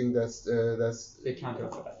something that's they can't go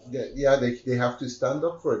for that. They have to stand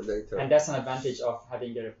up for it later. And that's an advantage of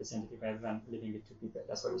having a representative rather than living with two people.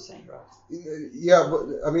 That's what you're saying, right? Yeah,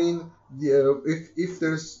 but I mean, if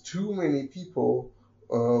there's too many people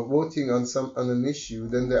voting on an issue,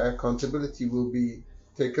 then the accountability will be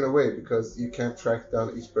taken away, because you can't track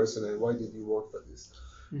down each person and why did you vote for this,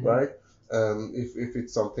 right? If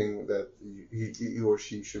it's something that he or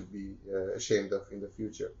she should be ashamed of in the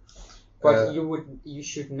future. But there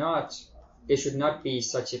should not be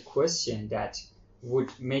such a question that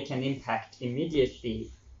would make an impact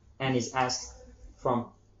immediately and is asked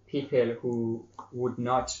from people who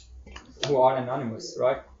are anonymous,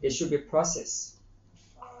 right? There should be a process.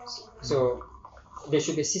 So there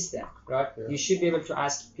should be a system, right? Yeah. You should be able to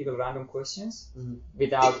ask people random questions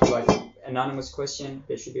without anonymous question.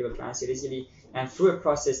 They should be able to answer easily, and through a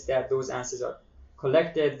process that those answers are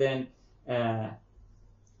collected, then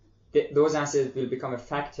those answers will become a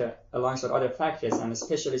factor alongside other factors, and the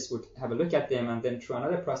specialists would have a look at them, and then through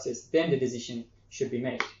another process, then the decision should be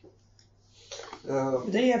made.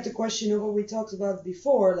 But then you have the question of what we talked about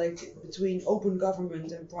before, like between open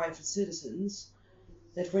government and private citizens.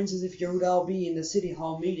 That, for instance, if you would all be in the city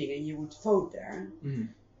hall meeting and you would vote there,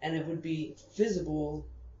 and it would be visible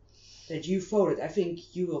that you voted, I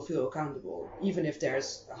think you will feel accountable, even if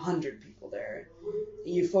there's 100 people there.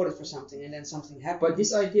 you voted for something and then something happened. But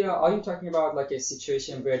this idea, are you talking about like a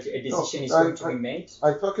situation where a decision is going to be made?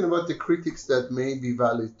 I'm talking about the critics that may be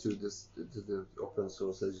valid to the open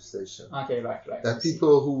source legislation. Okay, right. That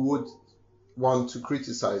people who would want to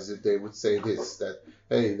criticize it, they would say this, that,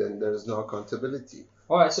 hey, then there's no accountability.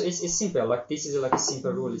 Alright, so it's simple, like this is like a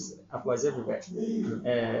simple rule, it applies everywhere.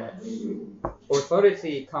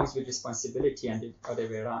 Authority comes with responsibility and the other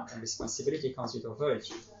way around, and responsibility comes with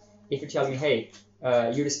authority. If you tell me, hey,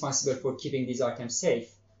 you're responsible for keeping these items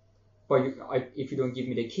safe, but if you don't give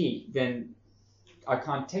me the key, then I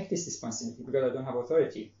can't take this responsibility because I don't have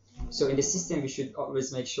authority. So in the system, we should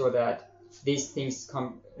always make sure that these things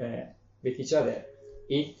come with each other.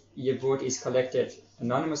 If your vote is collected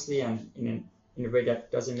anonymously and in a way that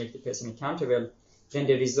doesn't make the person accountable, then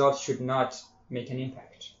the result should not make an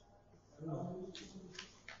impact. You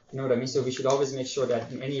know what I mean? So we should always make sure that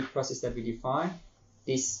in any process that we define,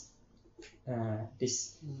 this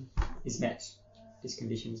is met. This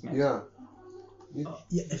condition is met. Yeah.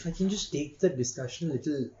 If I can just take the discussion a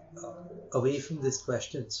little away from this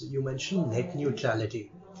question. So you mentioned net neutrality.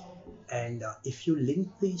 And if you link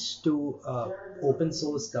these to open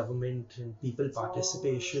source government and people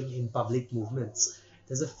participation in public movements,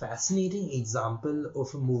 there's a fascinating example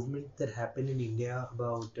of a movement that happened in India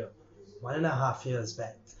about 1.5 years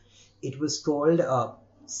back. It was called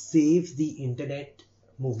Save the Internet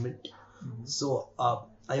movement. Mm-hmm. So are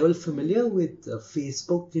you all familiar with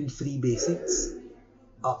Facebook and free basics?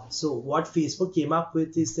 So what Facebook came up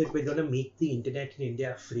with is that we're going to make the internet in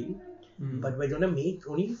India free, but we're going to make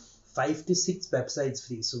only 5 to 6 websites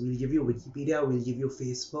free. So we'll give you Wikipedia, we'll give you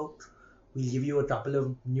Facebook, we'll give you a couple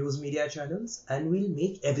of news media channels, and we'll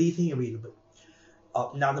make everything available.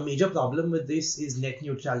 Now the major problem with this is net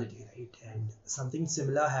neutrality, right? And something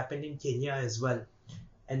similar happened in Kenya as well.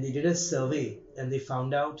 And they did a survey and they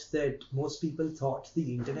found out that most people thought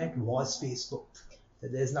the internet was Facebook.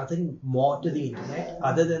 That there's nothing more to the internet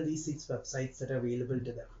other than these 6 websites that are available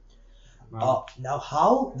to them. Wow. Now,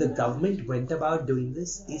 how the government went about doing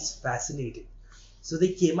this is fascinating. So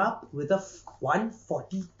they came up with a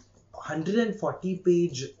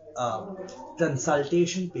 140-page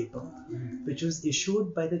consultation paper, which was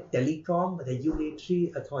issued by the Telecom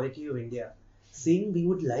Regulatory Authority of India, saying we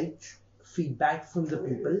would like feedback from the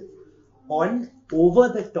people on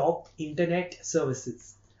over-the-top internet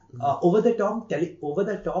services. Over-the-top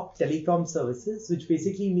telecom services, which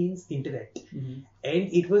basically means internet.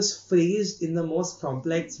 And it was phrased in the most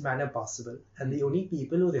complex manner possible. And the only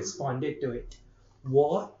people who responded to it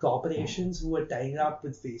were corporations who were tying up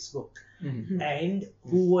with Facebook and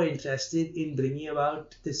who were interested in bringing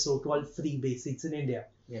about the so-called free basics in India.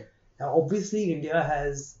 Yeah. Now, obviously, India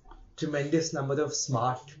has tremendous number of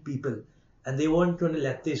smart people and they weren't going to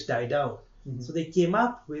let this die down. So they came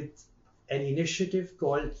up with an initiative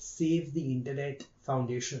called Save the Internet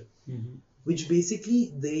Foundation, which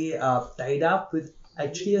basically they tied up with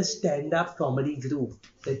actually a stand-up comedy group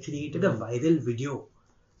that created a viral video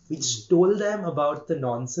which told them about the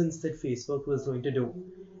nonsense that Facebook was going to do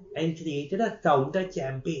and created a counter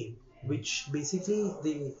campaign, which basically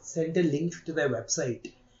they sent a link to their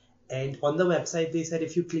website. And on the website, they said,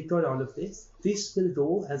 if you click on all of this, this will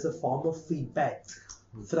go as a form of feedback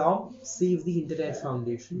from Save the Internet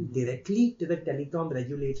Foundation directly to the Telecom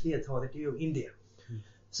Regulatory Authority of India.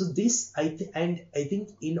 So this, I think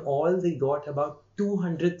in all they got about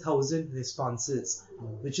 200,000 responses,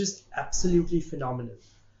 which is absolutely phenomenal.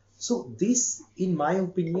 So this, in my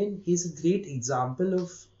opinion, is a great example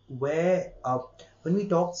of where when we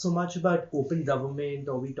talk so much about open government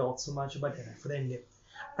or we talk so much about referendum,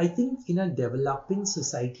 I think in a developing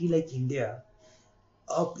society like India,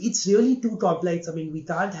 it's really too complex. I mean, we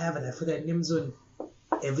can't have referendums on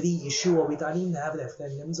every issue, or we can't even have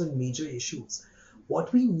referendums on major issues.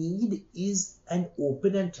 What we need is an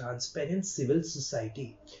open and transparent civil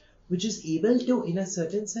society, which is able to, in a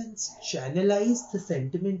certain sense, channelize the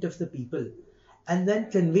sentiment of the people and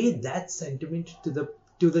then convey that sentiment to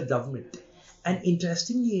the government. And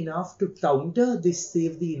interestingly enough, to counter this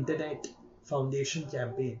Save the Internet Foundation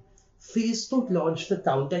campaign, Facebook launched a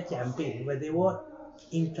counter campaign where they were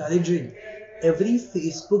encouraging every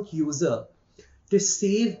Facebook user to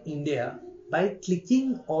save India by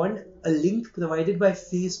clicking on a link provided by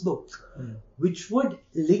Facebook, which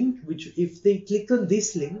if they click on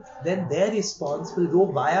this link, then their response will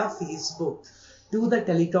go via Facebook to the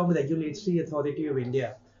Telecom Regulatory Authority of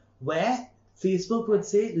India, where Facebook would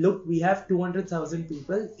say, look, we have 200,000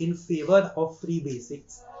 people in favor of free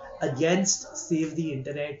basics, against Save the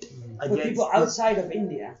Internet, against people outside of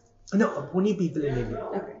India. No, only people in India.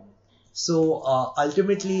 Okay. So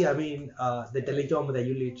ultimately, I mean, the Telecom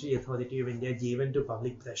Regulatory Authority of India gave into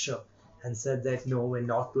public pressure and said that no, we're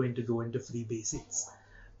not going to go into free basics.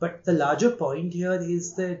 But the larger point here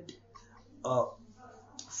is that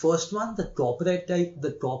first one, the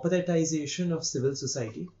corporatization of civil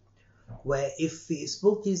society, where if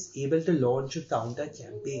Facebook is able to launch a counter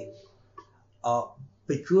campaign,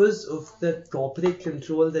 because of the corporate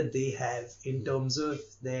control that they have in terms of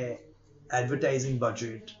their advertising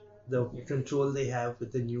budget, the control they have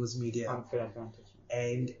with the news media,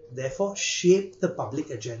 and therefore shape the public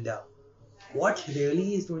agenda. What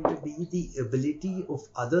really is going to be the ability of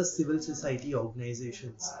other civil society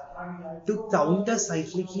organizations to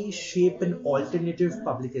counter-cyclically shape an alternative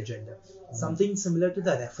public agenda? Something similar to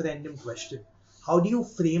the referendum question. How do you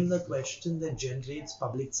frame the question that generates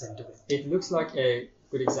public sentiment? It looks like a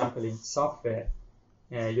good example in software.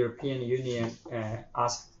 European Union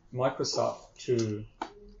asked Microsoft to,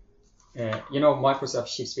 Microsoft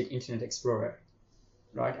ships with Internet Explorer,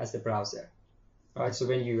 right, as the browser. Right, so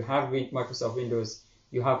when you have Microsoft Windows,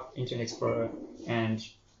 you have Internet Explorer, and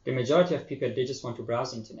the majority of people, they just want to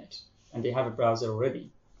browse internet, and they have a browser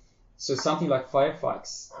already. So something like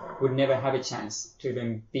Firefox would never have a chance to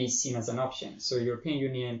even be seen as an option. So European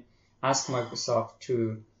Union asked Microsoft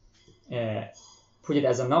to put it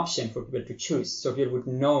as an option for people to choose, so people would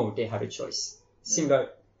know they have a choice. Similar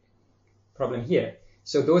problem here.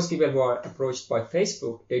 So those people who are approached by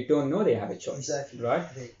Facebook, they don't know they have a choice, exactly, right?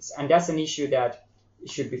 And that's an issue that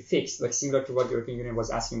should be fixed, like similar to what the European Union was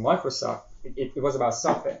asking Microsoft. It was about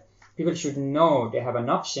software. People should know they have an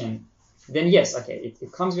option. Then yes, okay,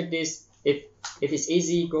 it comes with this. If it's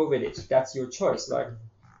easy, go with it. That's your choice, right?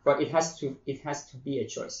 But it has to be a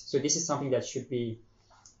choice. So this is something that should be.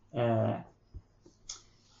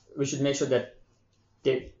 We should make sure that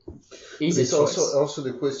the easy it's choice. also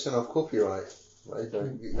the question of copyright. Right,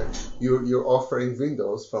 you're offering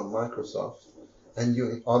Windows from Microsoft, and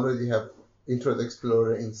you already have Internet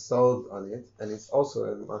Explorer installed on it, and it's also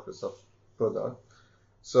a Microsoft product.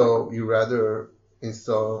 So you rather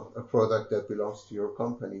install a product that belongs to your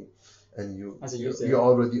company, and you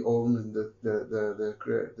already own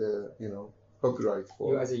the copyright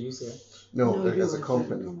for. You as a user? No, as a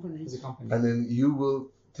company. As a company. And then you will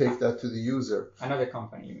take that to the user. Another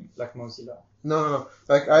company, you mean, like Mozilla? No.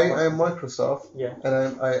 Like I am Microsoft, yeah,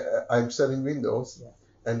 and I'm selling Windows, yeah.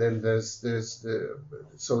 And then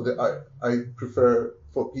I prefer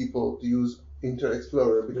for people to use Internet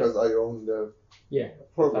Explorer because I own the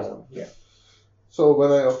program. Yeah. So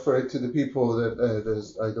when I offer it to the people, that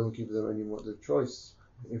I don't give them any more the choice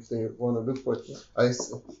if they want to look for it. Yeah.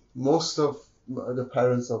 Most of the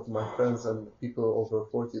parents of my friends and people over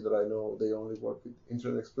 40 that I know, they only work with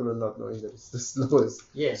Internet Explorer, not knowing that it's the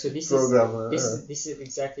slowest program. This is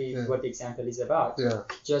exactly what the example is about. Yeah.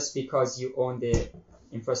 Just because you own the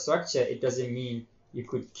infrastructure, it doesn't mean you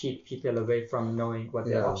could keep people away from knowing what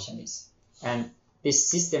their option is. And this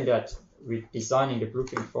system that we're designing the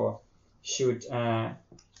blueprint for should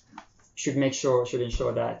ensure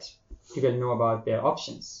that people know about their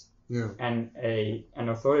options. Yeah. And an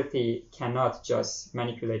authority cannot just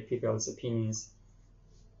manipulate people's opinions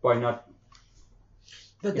by not.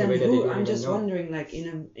 But then I'm just wondering, like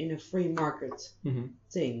in a free market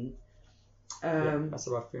thing. That's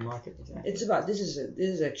about free market. Exactly. It's about this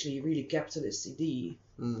is actually a really capitalist idea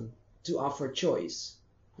to offer choice,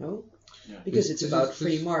 no? Yeah. Because it's about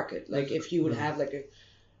free market. Like if you would have like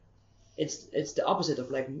it's the opposite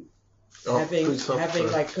of like having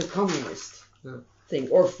like a communist. Yeah. Thing,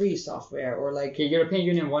 or free software, or like the European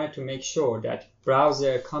Union wanted to make sure that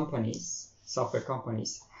browser companies, software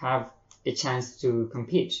companies, have the chance to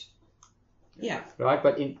compete. Yeah. Right,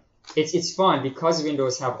 but it's fine because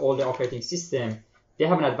Windows have all the operating system. They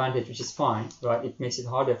have an advantage, which is fine. Right, it makes it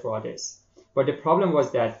harder for others. But the problem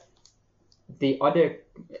was that they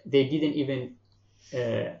didn't even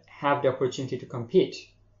have the opportunity to compete.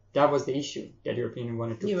 That was the issue that the European Union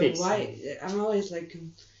wanted to fix. But why? I'm always like.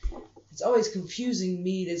 It's always confusing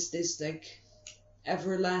me, this like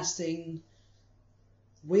everlasting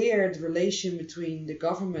weird relation between the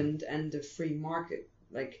government and the free market.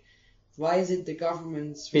 Like, why is it the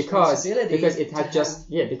government's responsibility? Because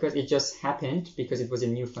it just happened, because it was a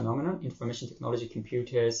new phenomenon. Information technology,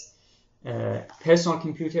 computers, personal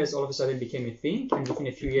computers all of a sudden became a thing, and within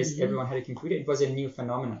a few years everyone had a computer. It was a new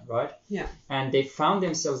phenomenon, right? Yeah. And they found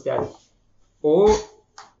themselves that all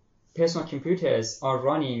personal computers are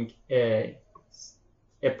running a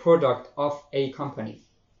product of a company,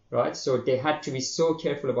 right? So they had to be so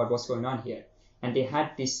careful about what's going on here, and they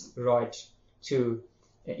had this right to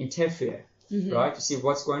interfere, right? To see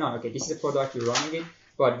what's going on. Okay, this is a product, you're running it,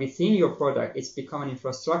 but within your product, it's become an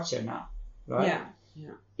infrastructure now, right? Yeah.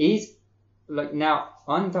 Yeah. Is like now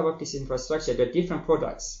on top of this infrastructure, there are different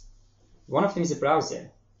products. One of them is a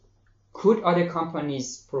browser. Could other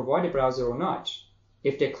companies provide a browser or not?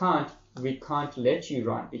 If they can't, we can't let you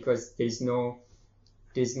run because there's no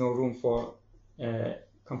room for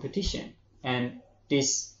competition, and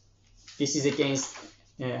this is against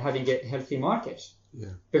having a healthy market.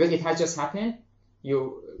 Yeah. Because it has just happened.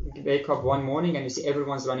 You wake up one morning and you see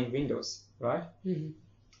everyone's running Windows, right? Mm-hmm.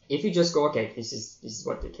 If you just go, okay, this is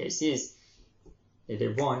what the case is,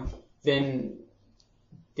 they won, then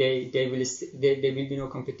there will be no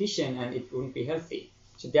competition and it wouldn't be healthy.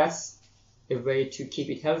 So that's a way to keep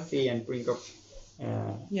it healthy and bring up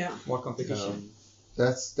more competition.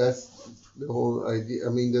 That's the whole idea.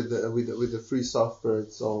 I mean, with the free software,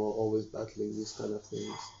 it's always battling these kind of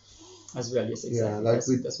things. As well, yes, exactly. Yeah, like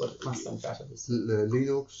that's what the constant battle is.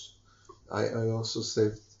 Linux, I also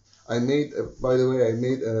saved. I made a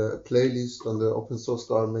playlist on the Open Source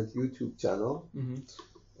Government YouTube channel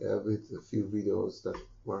with a few videos that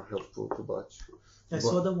were helpful to watch. I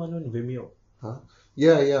saw the one on Vimeo. Huh?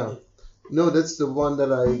 Yeah. No, that's the one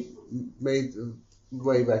that I made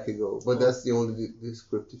way back ago, but that's the only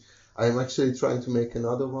descriptive. I'm actually trying to make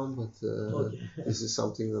another one, but this is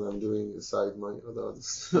something that I'm doing aside my other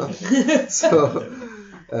stuff. So,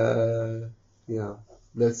 yeah.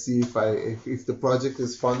 Let's see if the project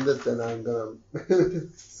is funded, then I'm gonna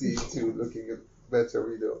see to looking at better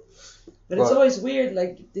video. But it's always weird,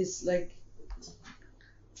 like this, like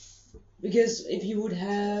because if you would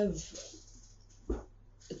have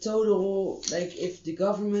a total, like if the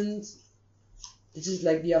government, this is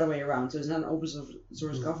like the other way around. So it's not an open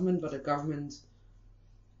source government, but a government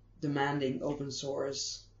demanding open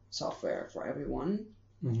source software for everyone.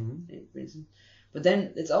 For instance. But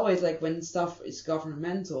then it's always like when stuff is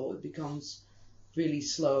governmental, it becomes really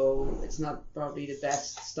slow. It's not probably the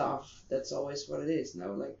best stuff. That's always what it is.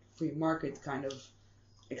 No, like free market kind of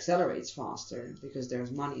accelerates faster because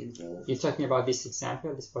there's money involved. You're talking about this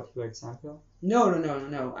particular example? No.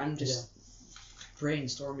 I'm just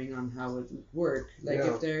brainstorming on how it would work. Like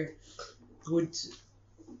if there would,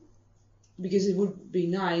 because it would be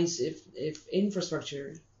nice if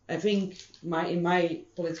infrastructure. I think in my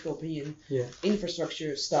political opinion,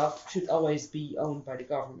 infrastructure stuff should always be owned by the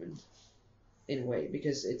government in a way,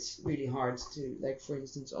 because it's really hard to, like, for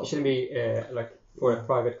instance, it shouldn't be like for a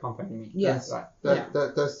private company. Yes,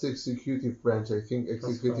 that's the executive branch. I think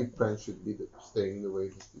executive branch should be staying the way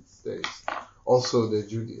that it stays. Also,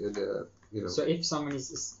 So if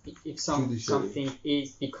something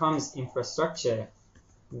becomes infrastructure,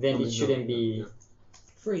 then it shouldn't be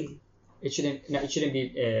free. It shouldn't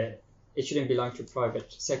belong to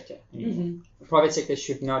private sector anymore. The private sector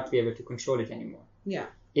should not be able to control it anymore. Yeah.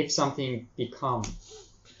 If something becomes,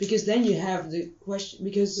 because then you have the question,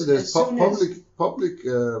 because there's public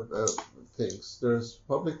things. There's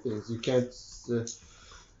public things. You can't.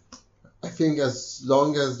 I think as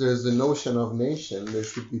long as there's the notion of nation, there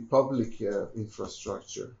should be public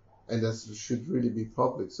infrastructure, and that should really be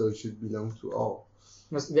public. So it should belong to all.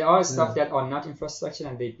 There are stuff that are not infrastructure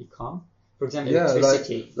and they become, for example,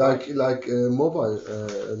 electricity. like mobile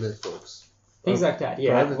networks. Things like that,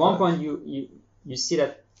 yeah. At one point you see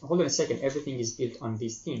that, hold on a second, everything is built on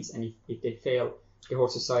these things, and if they fail, the whole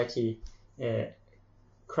society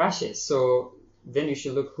crashes. So then you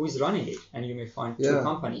should look who's running it, and you may find two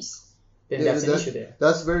companies. Then that's an issue there.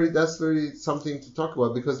 That's very something to talk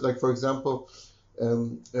about, because, like, for example,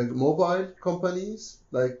 mobile companies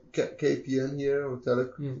like KPN here or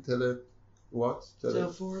Telfort,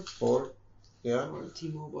 or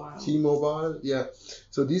T-Mobile. T-Mobile, yeah.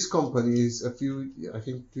 So these companies, I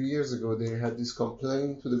think 2 years ago, they had this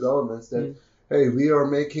complaint to the governments that, hey, we are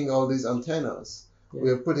making all these antennas,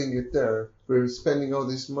 we are putting it there, we're spending all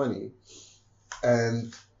this money,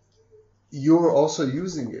 and you're also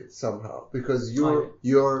using it somehow, because you're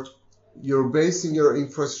basing your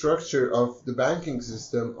infrastructure of the banking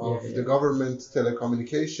system of the government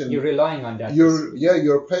telecommunication. You're relying on that.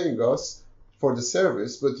 You're paying us for the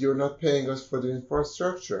service, but you're not paying us for the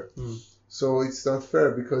infrastructure. So it's not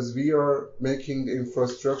fair, because we are making the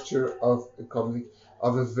infrastructure of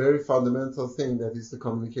a very fundamental thing, that is the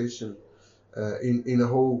communication in a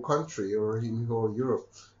whole country or in whole Europe,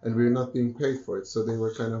 and we're not being paid for it. So they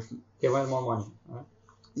were kind of... They want more money, right?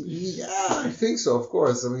 Yeah, I think so. Of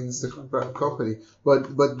course, I mean, it's the company, but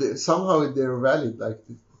somehow they're valid. Like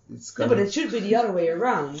it's kind but it should be the other way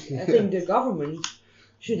around. I think the government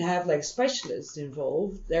should have like specialists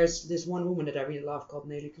involved. There's this one woman that I really love called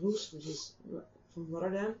Nelly Kroes, which is from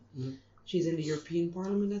Rotterdam. She's in the European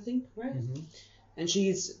Parliament, I think, right? and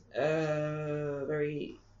she's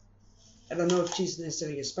very. I don't know if she's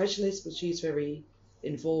necessarily a specialist, but she's very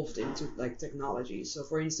involved into like technology. So,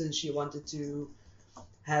 for instance, she wanted to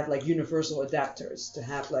have like universal adapters to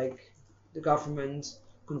have like the government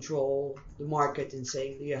control the market and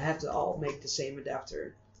saying you have to all make the same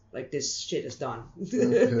adapter. Like this shit is done.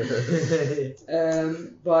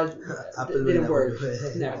 But it didn't work.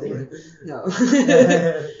 No.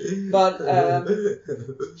 But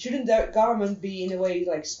shouldn't the government be in a way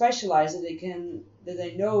like specialized that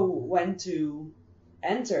they know when to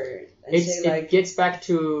enter and say like it gets back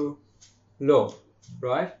to law,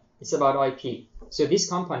 right? It's about IP. So these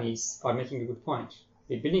companies are making a good point.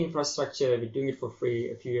 We're building infrastructure, we're doing it for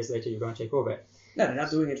free. A few years later, you're going to take over. No, they're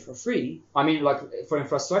not doing it for free. I mean, like for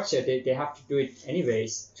infrastructure, they have to do it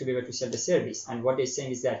anyways to be able to sell the service. And what they're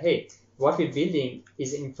saying is that, hey, what we're building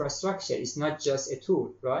is an infrastructure. It's not just a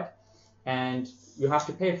tool, right? And you have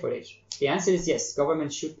to pay for it. The answer is yes,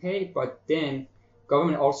 government should pay, but then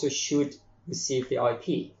government also should receive the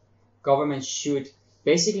IP. Government should,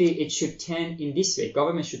 basically, it should tend in this way.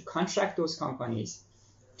 Government should contract those companies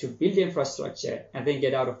to build the infrastructure and then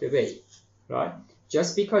get out of the way, right?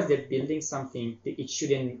 Just because they're building something, it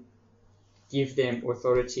shouldn't give them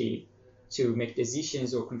authority to make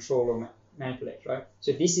decisions or control or manipulate, right?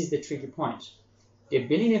 So this is the tricky point. They're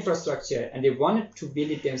building infrastructure and they wanted to build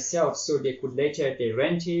it themselves so they could later, they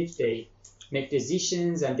rent it, they make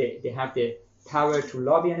decisions, and they have the power to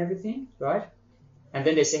lobby and everything, right? And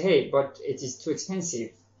then they say, hey, but it is too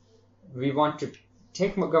expensive. We want to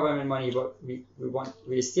take more government money, but we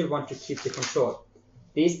still want to keep the control.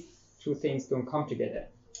 These two things don't come together.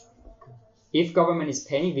 If government is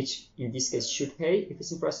paying, which in this case should pay if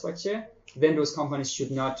it's infrastructure, then those companies should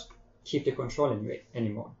not keep the control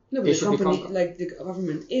anymore. No, but the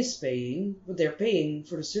government is paying, but they're paying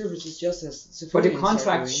for the services just as civilians. But the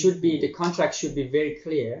contract should be very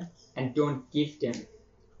clear and don't give them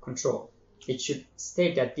control. It should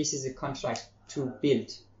state that this is a contract to build.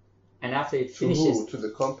 And after it finishes... To who? To the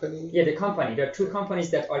company? Yeah, the company. There are two companies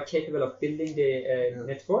that are capable of building the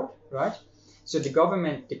network, right? So the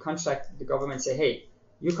government say, hey,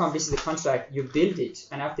 you come, this is the contract, you build it.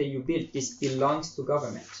 And after you build, this belongs to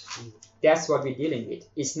government. That's what we're dealing with.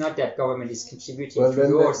 It's not that government is contributing to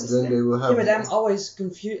your system. Then they will have... Yeah, but I'm always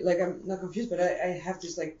confused. Like, I'm not confused, but I have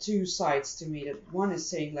this, like, two sides to me. That one is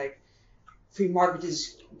saying, like, free market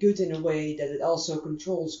is good in a way that it also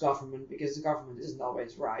controls government because the government isn't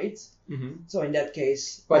always right. Mm-hmm. So in that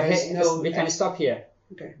case, but we can stop here.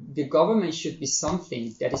 Okay. The government should be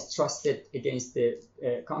something that is trusted against the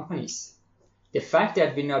companies. The fact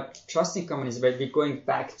that we're not trusting companies, but we're going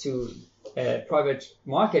back to private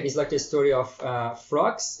market is like the story of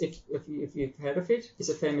frogs. If you've heard of it, it's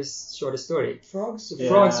a famous short story. Frogs? The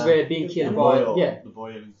frogs were being killed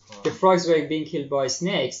the frogs were being killed by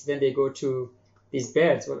snakes. Then they go to these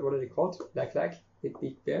birds. What are they called? Black,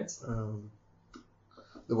 big birds.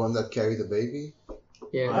 The one that carry the baby.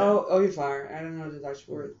 Yeah. Ooievaar. I don't know the Dutch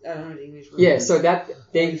word. I don't know the English word. Yeah. So that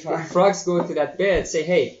the frogs go to that bird, say,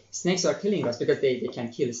 hey, snakes are killing us because they can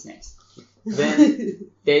kill snakes. Then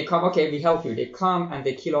they come, okay, we help you. They come and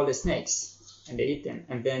they kill all the snakes and they eat them.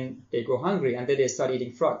 And then they go hungry and then they start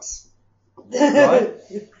eating frogs. Right?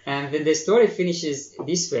 And then the story finishes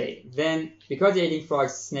this way. Then, because they're eating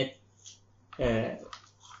frogs, snake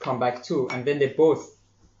come back too. And then they're both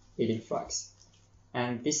eating frogs.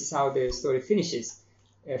 And this is how the story finishes.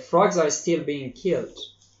 Frogs are still being killed.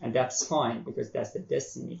 And that's fine because that's the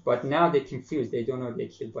destiny. But now they're confused. They don't know they're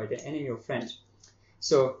killed by the enemy or friend.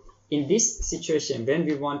 So, in this situation, when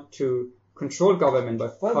we want to control government,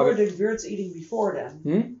 what were the birds eating before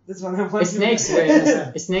then? That's what I want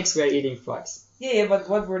snakes were eating frogs. Yeah, but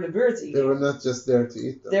what were the birds eating? They were not just there to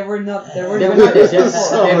eat them. They were not there. They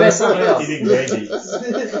were somewhere else. Eating babies.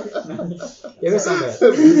 They were somewhere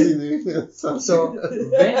else. So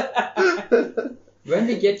when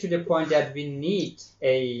we get to the point that we need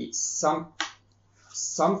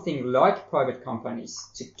something like private companies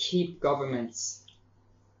to keep governments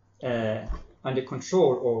under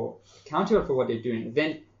control or accountable for what they're doing,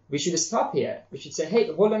 then we should stop here. We should say,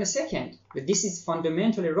 hey, hold on a second. But this is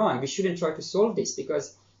fundamentally wrong. We shouldn't try to solve this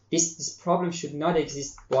because this problem should not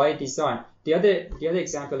exist by design. The other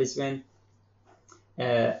example is when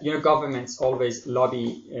governments always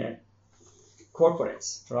lobby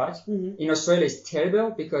corporates, right? Mm-hmm. In Australia, it's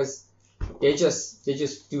terrible because they just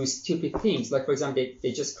do stupid things. Like, for example,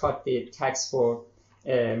 they just cut the tax for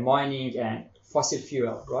mining and fossil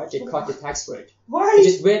fuel, right? They cut the tax for it. Why?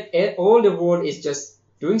 Just when all the world is just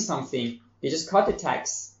doing something, they just cut the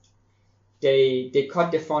tax. They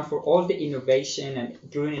cut the fund for all the innovation and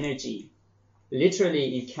green energy.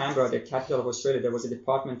 literally in Canberra, the capital of Australia, there was a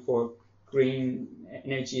department for green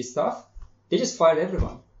energy stuff. They just fired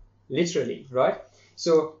everyone, literally, right?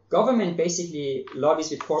 So government basically lobbies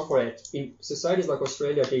with corporate. In societies like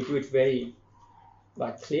Australia, they do it very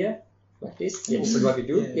clear, like this. Yeah, this is what we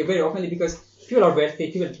do. Yeah, very openly, because people are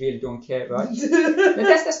wealthy. People really don't care, right? And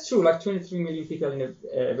that's true. Like 23 million people in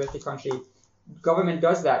a wealthy country, government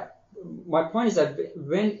does that. My point is that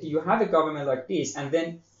when you have a government like this, and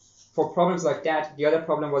then for problems like that, the other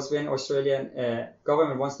problem was when Australian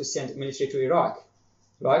government wants to send military to Iraq,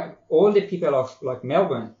 right? All the people of like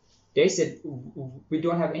Melbourne, they said, we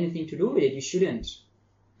don't have anything to do with it. You shouldn't,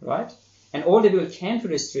 right? And all the people came to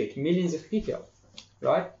the street, millions of people,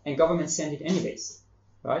 right? And government sent it anyways,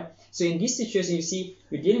 right? So in this situation, you see,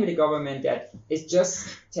 we're dealing with a government that is just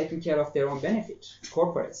taking care of their own benefit,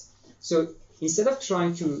 corporates. So instead of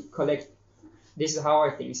trying to collect, this is how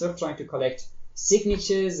I think, instead of trying to collect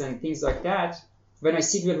signatures and things like that, when I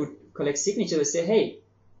see people who collect signatures, I say, hey,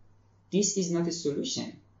 this is not a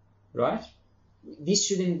solution, right?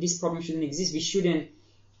 This problem shouldn't exist.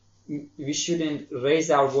 We shouldn't raise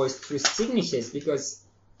our voice through signatures, because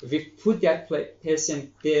we put that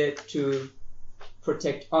person there to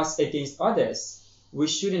protect us against others. We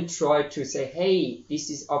shouldn't try to say, hey, this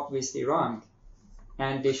is obviously wrong,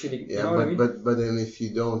 and they should. Yeah, but then if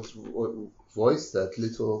you don't voice that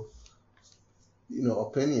little,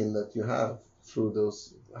 opinion that you have through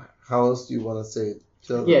those, how else do you want to say it?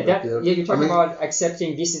 You're talking about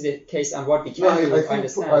accepting this is the case and what we can do. I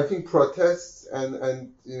understand. I think protests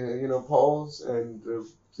and polls and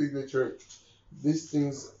signature, these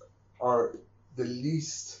things are the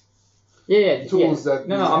least tools that.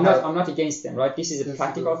 No, I'm not against them, right? This is a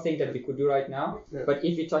practical thing that we could do right now. Yeah. But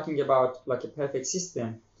if you're talking about like a perfect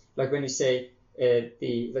system, like when you say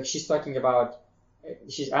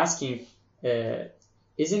she's asking,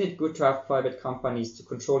 isn't it good to have private companies to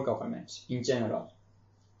control government in general?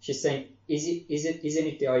 She's saying, isn't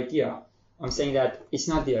it the idea? I'm saying that it's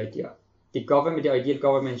not the idea. The ideal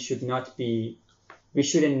government should not be, we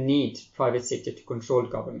shouldn't need private sector to control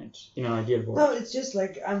government in an ideal world. No, it's just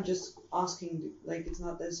like, I'm just asking, like, it's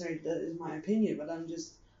not necessarily that is my opinion, but I'm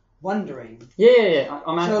just wondering. Yeah.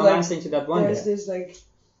 I'm answering to that wonder. There's this like...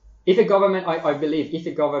 If a government, I believe, if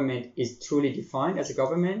a government is truly defined as a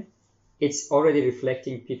government, it's already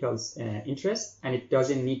reflecting people's interests, and it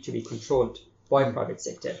doesn't need to be controlled by private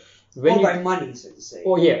sector. By money, so to say.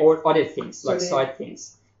 Or other things, side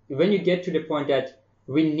things. When you get to the point that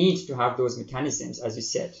we need to have those mechanisms, as you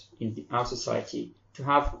said, in our society, to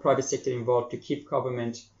have private sector involved, to keep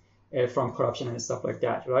government from corruption and stuff like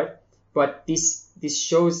that, right? But this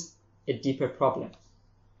shows a deeper problem.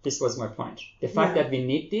 This was my point. The fact that we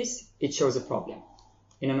need this, it shows a problem.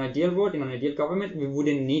 In an ideal world, in an ideal government, we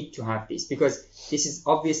wouldn't need to have this, because this is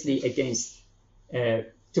obviously against,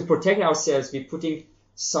 to protect ourselves, we're putting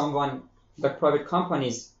someone, like private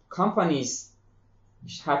companies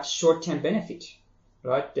have short-term benefit,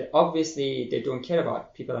 right? They don't care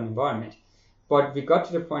about people and environment. But we got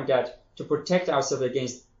to the point that to protect ourselves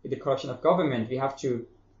against the corruption of government, we have to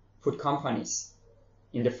put companies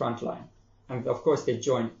in the front line. And of course, they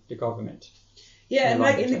join the government. Yeah, and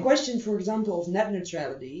like in the question, for example, of net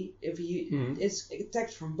neutrality, it's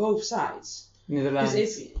attacked from both sides. Netherlands,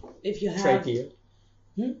 if you have trade deal.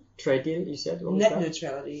 Trade deal, you said? Net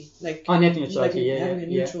neutrality, like net neutrality, having a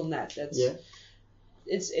neutral net.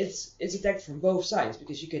 It's attacked from both sides,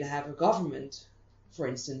 because you could have a government, for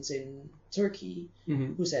instance, in Turkey,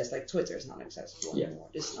 who says like Twitter is not accessible anymore.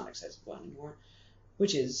 This is not accessible anymore,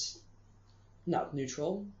 which is not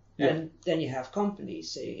neutral. And then you have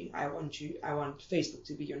companies saying, I want Facebook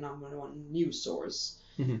to be your number one news source,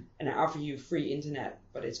 and I offer you free internet,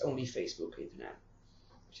 but it's only Facebook internet,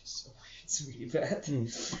 which is it's really bad.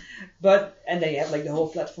 And they have like the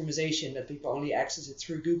whole platformization that people only access it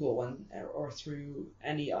through Google or through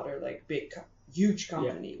any other like big, huge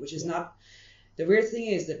company, which is not. The weird thing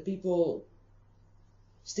is that people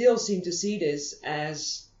still seem to see this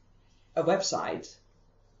as a website,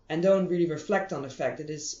 and don't really reflect on the fact that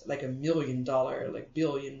it's like $1 million, like $1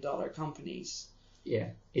 billion companies. Yeah,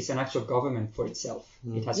 it's an actual government for itself.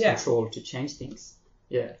 It has control to change things.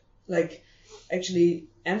 Yeah. Like, actually,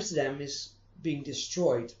 Amsterdam is being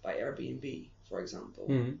destroyed by Airbnb, for example.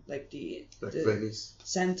 Like the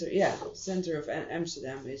center of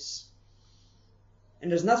Amsterdam is,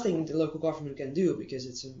 and there's nothing the local government can do, because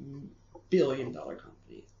it's $1 billion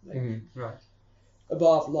company. Like, right.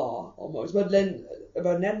 Above law almost. But then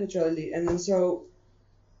about net neutrality, and then so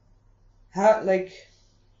how, like,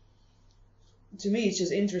 to me it's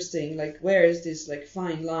just interesting, like, where is this like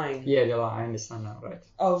fine line? Yeah, I understand now, right?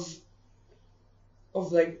 Of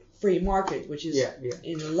of like free market, which is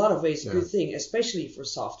in a lot of ways a good thing, especially for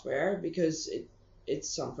software, because it's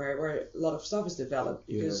somewhere where a lot of stuff is developed,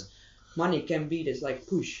 because money can be this like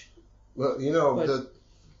push. Well,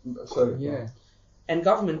 sorry. And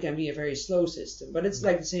government can be a very slow system, but it's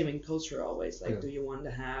like the same in culture always. Like, do you want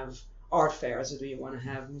to have art fairs or do you want to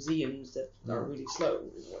have museums that are really slow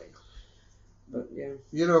in a way? But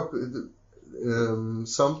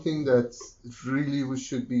something that really we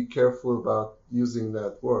should be careful about using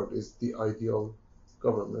that word is the ideal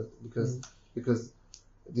government, because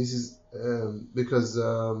this is because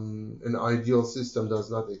an ideal system does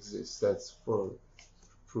not exist. That's for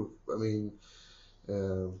proof. I mean,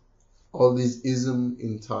 all these ism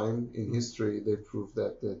in time in history, they prove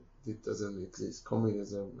that it doesn't exist.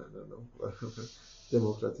 Communism, I don't know,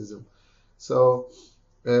 democratism. So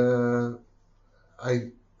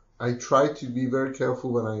I try to be very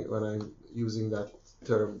careful when I'm using that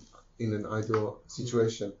term in an ideal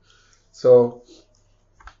situation. So,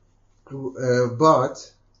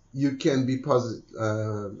 but you can be positive,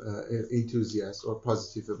 enthusiastic or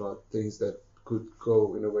positive about things that could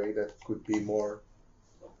go in a way that could be more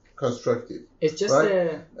constructive. It's just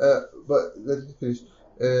right? But let me finish.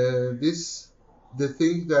 The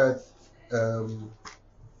thing that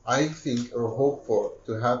I think or hope for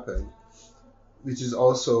to happen, which is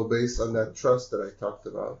also based on that trust that I talked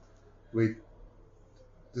about, with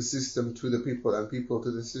the system to the people and people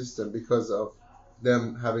to the system, because of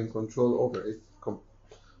them having control over it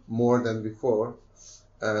more than before,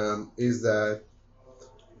 is that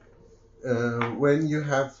when you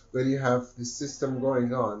have the system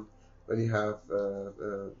going on, when you have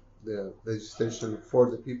the legislation for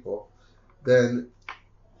the people, then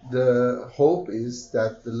the hope is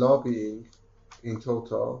that the lobbying in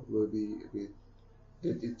total will be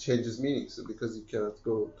it changes meaning. So because you cannot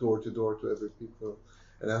go door to door to every people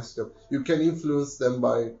and ask them, you can influence them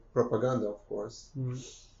by propaganda, of course,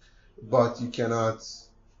 but you cannot.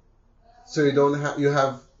 So you don't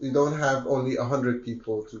have only 100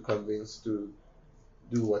 people to convince to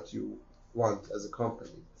do what you want as a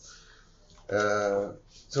company.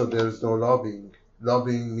 So there's no lobbying.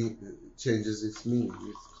 Lobbying changes its meaning.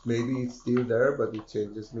 Maybe it's still there, but it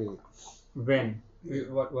changes meaning. When?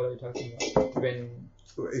 What are you talking about? When?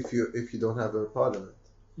 If you don't have a parliament,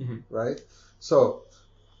 right? So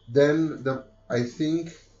then I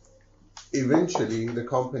think eventually the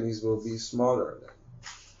companies will be smaller then,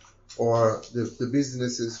 or the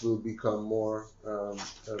businesses will become more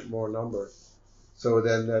numbered. So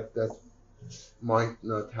then that might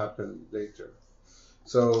not happen later.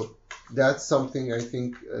 So that's something I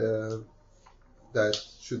think that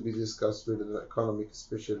should be discussed with an economic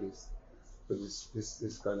specialist for this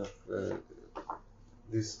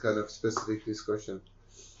kind of specific discussion.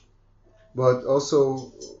 But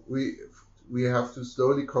also we have to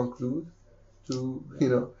slowly conclude to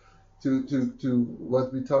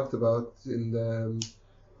what we talked about in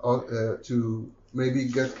to maybe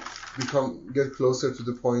get closer to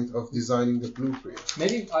the point of designing the blueprint.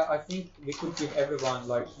 Maybe I think we could give everyone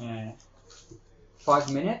like 5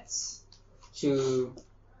 minutes to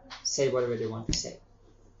say whatever they want to say.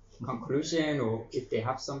 Conclusion, or if they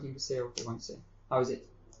have something to say or they want to say. How is it?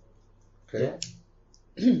 Okay.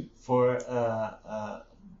 Yeah. For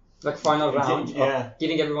like final round.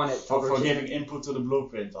 Giving everyone a for giving input to the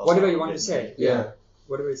blueprint. Also. Whatever you want to say. Yeah.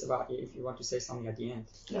 Whatever it's about. If you want to say something at the end.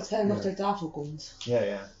 Dat hij nog ter tafel komt.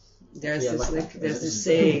 Yeah. There's this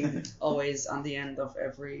saying always on the end of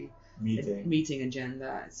every meeting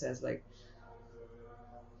agenda. It says like,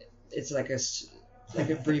 it's like a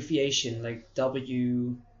abbreviation, like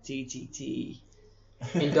WTTT.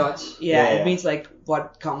 In Dutch. Yeah, it means like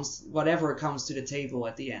whatever comes to the table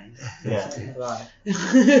at the end. Yeah. Right.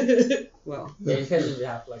 Well. Yeah, in Finland we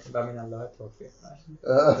have like Bamina Lord or right?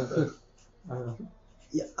 I don't know.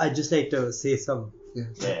 Yeah, I'd just like to say some.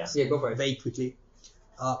 Yeah, go for it. Very quickly.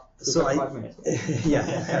 So 5 minutes.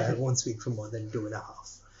 I won't speak for more than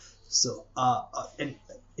 2.5. So, an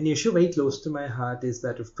issue very close to my heart is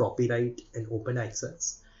that of copyright and open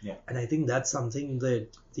access. Yeah. And I think that's something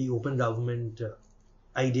that the open government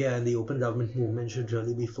idea and the open government movement should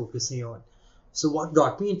really be focusing on. So what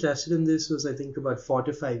got me interested in this was, I think about 4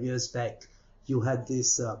 to 5 years back, you had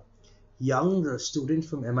this young student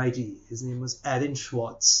from MIT. His name was Aaron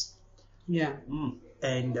Swartz. Yeah.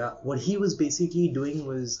 And what he was basically doing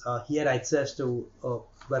was he had access to a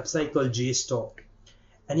website called JSTOR.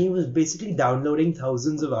 And he was basically downloading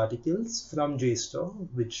thousands of articles from JSTOR,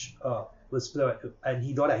 which and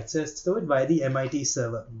he got access to it via the MIT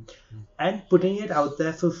server, and putting it out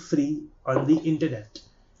there for free on the internet.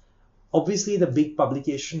 Obviously, the big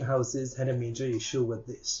publication houses had a major issue with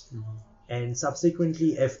this. And subsequently,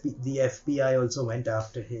 the FBI also went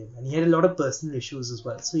after him, and he had a lot of personal issues as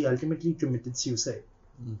well. So he ultimately committed suicide.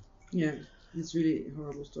 Yeah, it's really a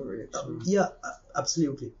horrible story, actually. Yeah,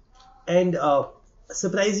 absolutely. And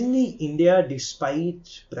surprisingly, India,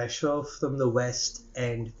 despite pressure from the West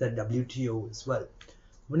and the WTO as well,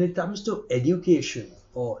 when it comes to education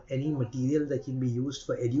or any material that can be used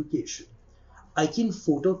for education, I can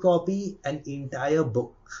photocopy an entire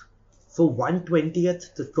book for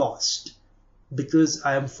 1/20th the cost because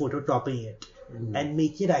I am photocopying it and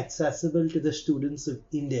make it accessible to the students of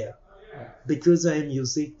India because I am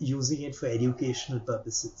using it for educational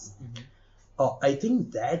purposes. I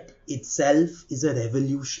think that itself is a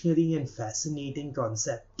revolutionary and fascinating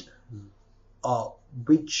concept,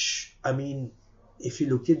 which, I mean, if you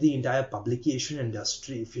look at the entire publication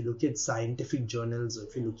industry, if you look at scientific journals, or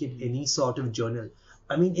if you look at any sort of journal,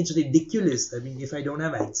 I mean, it's ridiculous. I mean, if I don't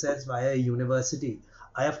have access via a university,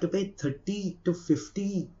 I have to pay 30 to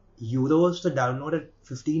 50 euros to download a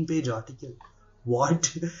 15-page article. What?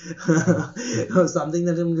 Something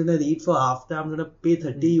that I'm going to read for half time, I'm going to pay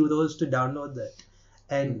 30 euros to download that.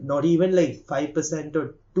 And not even like 5%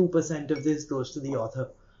 or 2% of this goes to the author.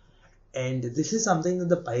 And this is something that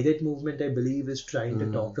the pirate movement, I believe, is trying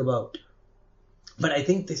to talk about. But I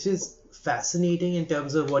think this is fascinating in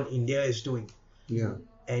terms of what India is doing. Yeah.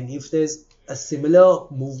 And if there's a similar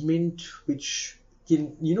movement which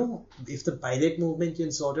can, if the pirate movement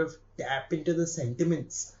can sort of tap into the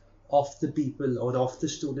sentiments of the people or of the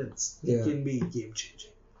students, it can be game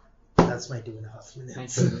changing. That's my 2.5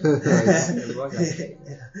 minutes.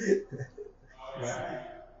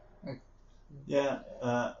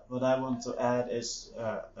 What I want to add is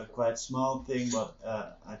a quite small thing, but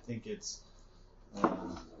I think it's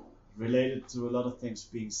related to a lot of things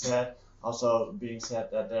being said. Also being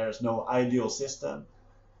said that there is no ideal system,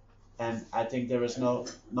 and I think there is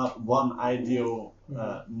not one ideal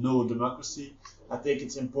no democracy. I think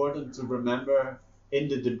it's important to remember in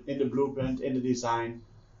the blueprint, in the design,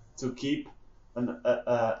 to keep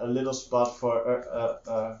a little spot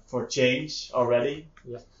for change already.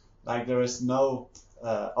 Yeah. Like there is no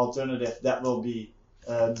alternative that will be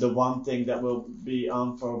the one thing that will be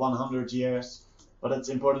on for 100 years. But it's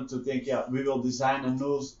important to think, we will design a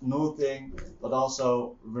new thing, but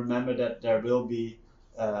also remember that there will be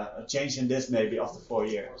a change in this maybe after 4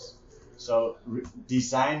 years. So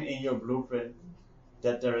design in your blueprint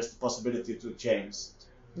that there is the possibility to change.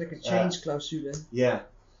 Like a change clausule. Yeah,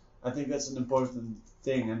 I think that's an important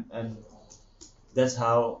thing, and that's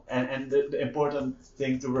how, and the important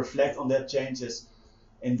thing to reflect on that change is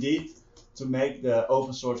indeed to make the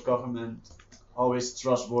open source government always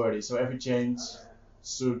trustworthy. So every change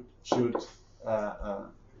should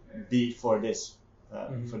be for this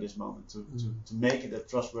moment to make it a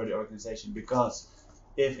trustworthy organization, because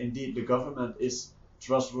if indeed the government is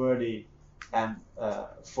trustworthy and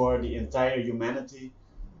for the entire humanity,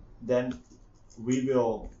 then we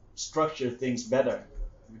will structure things better,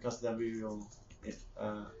 because then we will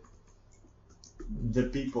the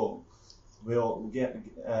people will get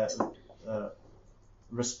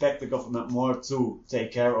respect the government more to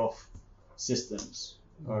take care of systems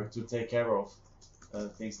or to take care of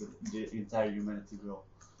things that the entire humanity will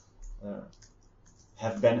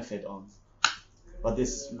have benefit on. But this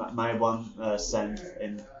is my 1 cent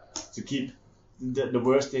in to keep the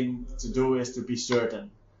worst thing to do is to be certain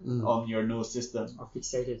on your new system. Or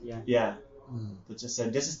fixated, Yeah. To just say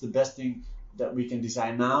this is the best thing that we can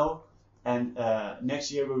design now, and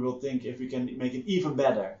next year we will think if we can make it even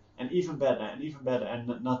better and even better and even better, and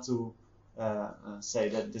not to say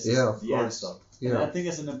that this is the answer. And I think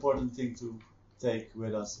it's an important thing to take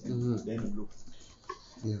with us in the blueprint.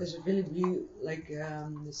 Yeah. There's a really blue,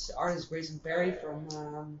 this artist Grayson Perry from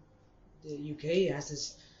the UK has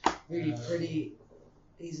this really pretty,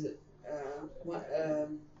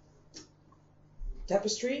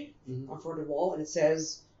 tapestry for the wall, and it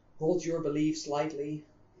says, "Hold your beliefs lightly."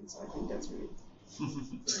 And so I think that's really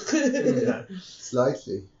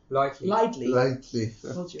Lightly.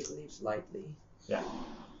 Hold your beliefs lightly. Yeah.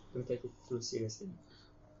 Don't take it too seriously.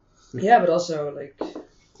 Yeah, but also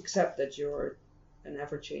accept that you're an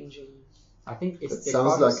ever-changing. I think it's. It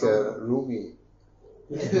sounds like a Rumi.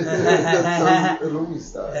 That sounds Rumi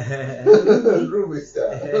style. Rumi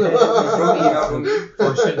style.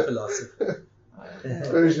 Persian philosopher.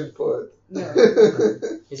 Persian poet. No.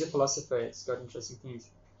 He's a philosopher. It's got interesting things.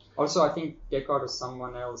 Also, I think Descartes or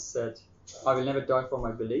someone else said, "I will never die for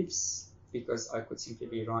my beliefs because I could simply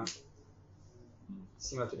be wrong."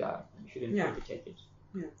 Similar to that, you shouldn't really take it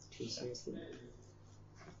too seriously.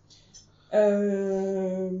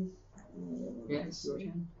 Yeah, it's your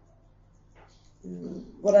turn.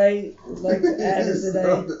 What I would like to add is that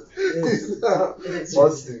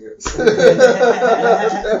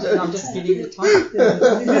I'm just feeding the time.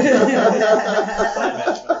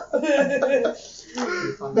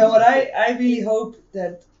 But what I really hope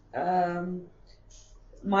that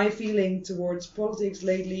my feeling towards politics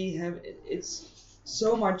lately it's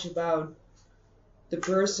so much about the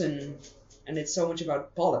person, and it's so much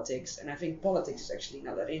about politics, and I think politics is actually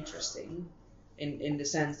not that interesting in the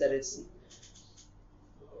sense that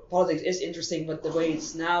politics is interesting, but the way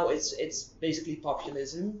it's now, it's basically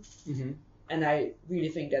populism, and I really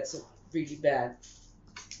think that's a really bad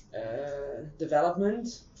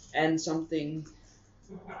development, and something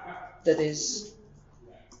that is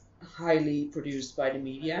highly produced by the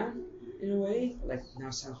media in a way. Like, now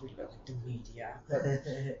sounds really bad, like the media.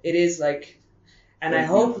 It is like, and I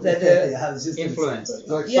hope that the influence,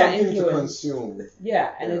 like something to consume.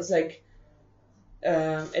 Yeah, and it's like,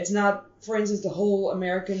 it's not, for instance, the whole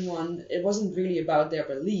American one, it wasn't really about their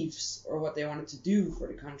beliefs or what they wanted to do for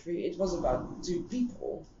the country. It was about two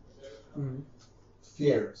people.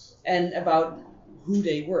 Fears. And about who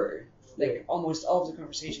they were. Like, almost all of the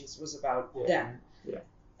conversations was about them. Yeah.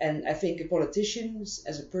 And I think a politician,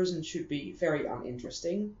 as a person, should be very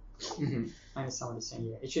uninteresting. I understand what you're saying.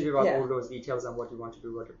 Yeah, it should be about all those details and what you want to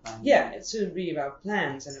do, what you plan. Yeah, it should be about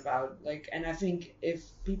plans and about and I think if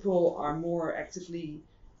people are more actively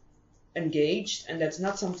engaged, and that's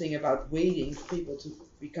not something about waiting for people to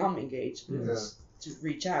become engaged, but to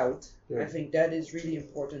reach out. I think that is really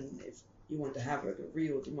important if you want to have like a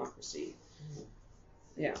real democracy.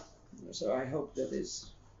 Yeah. So I hope that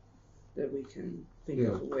we can think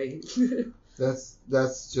of a way.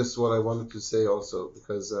 That's just what I wanted to say also,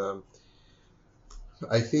 because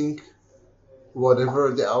I think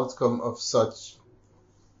whatever the outcome of such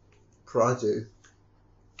project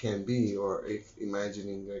can be, or if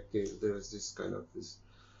imagining like there's this kind of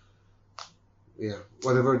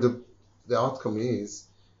whatever the outcome is,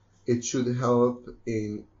 it should help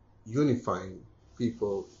in unifying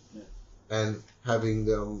people and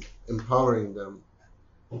empowering them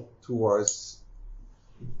towards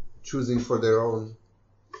choosing for their own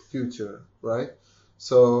future, right?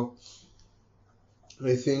 So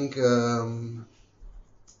I think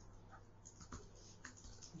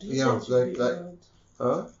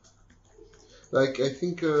I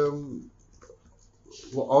think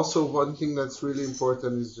also one thing that's really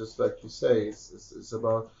important is just like you say, it's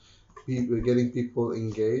about getting people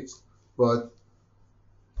engaged, but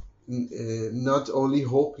not only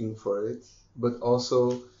hoping for it, but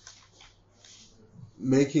also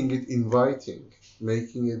making it inviting,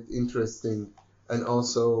 making it interesting, and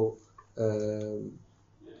also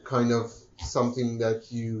kind of something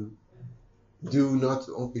that you do not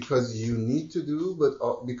because you need to do,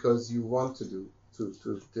 but because you want to do,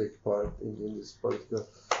 to take part in this particular.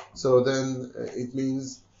 So then it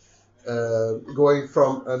means going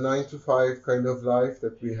from a 9-to-5 kind of life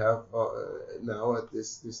that we have now at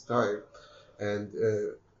this time, and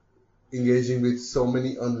engaging with so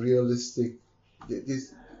many unrealistic.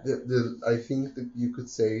 I think that you could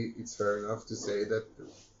say it's fair enough to say that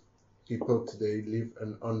people today live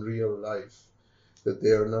an unreal life, that they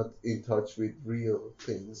are not in touch with real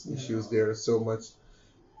things, issues. They are so much,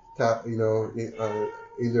 in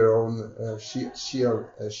their own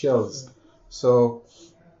shells. So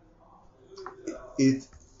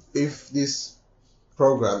if this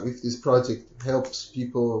project helps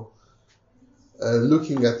people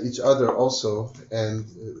looking at each other also and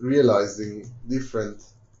realizing different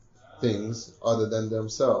things other than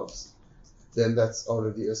themselves, then that's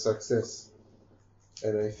already a success.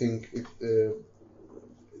 And I think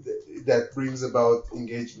that brings about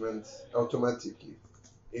engagement automatically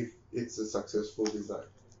if it's a successful design.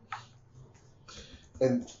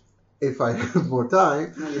 And if I have more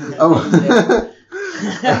time,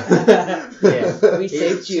 we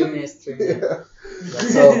saved you.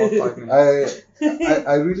 So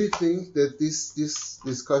I really think that this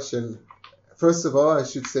discussion, first of all, I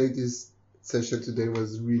should say this session today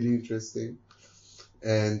was really interesting,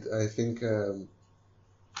 and I think I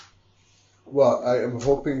am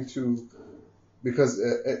hoping to, because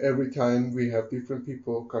every time we have different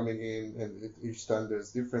people coming in, and each time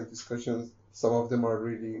there's different discussions. Some of them are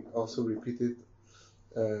really also repeated.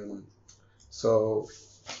 So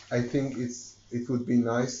I think it would be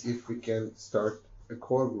nice if we can start a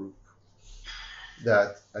core group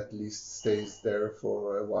that at least stays there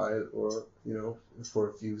for a while, or for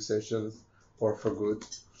a few sessions, or for good.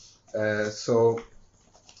 So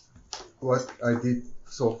what I did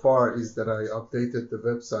so far is that I updated the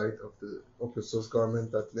website of the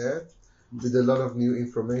opensourcegovernment.net with a lot of new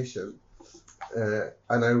information,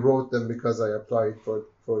 and I wrote them because I applied for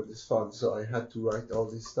this fund, so I had to write all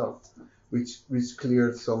this stuff, which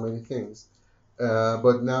cleared so many things.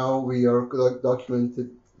 But now we are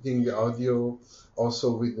documenting the audio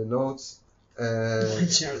also with the notes.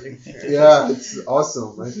 Yeah, it's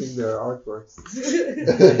awesome. I think they're artworks.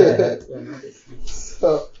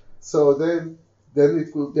 So then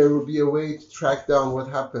there will be a way to track down what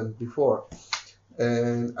happened before,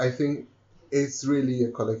 and I think it's really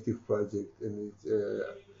a collective project, and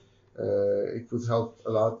it would help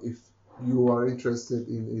a lot if you are interested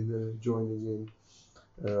in joining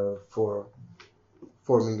in for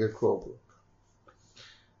forming a core group.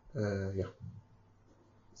 Yeah,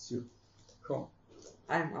 it's you. Cool.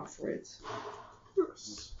 I'm up for it.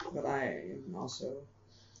 Yes. But I am also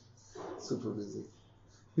super busy.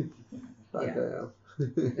 Like I am.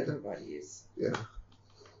 Everybody is. Yeah.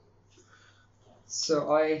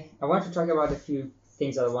 So I want to talk about a few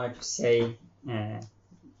things that I wanted to say when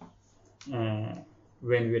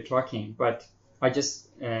we were talking, but I just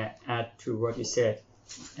add to what you said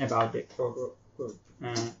about the core group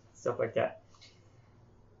stuff like that.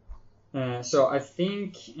 So I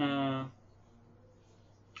think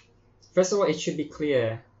first of all, it should be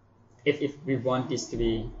clear if we want this to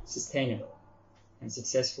be sustainable and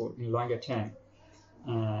successful in longer term.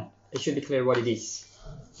 It should be clear what it is.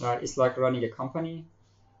 Right? It's like running a company,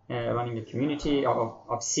 running a community.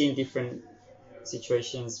 I've seen different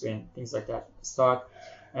situations when things like that start.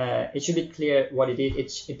 It should be clear what it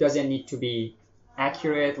is. It doesn't need to be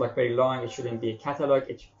accurate, like very long. It shouldn't be a catalog.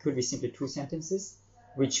 It could be simply 2 sentences,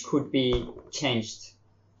 which could be changed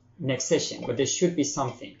next session. But there should be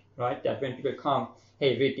something, right? That when people come,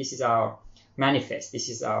 hey, read, this is our manifest. This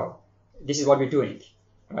is what we're doing.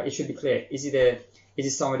 Right? It should be clear. Is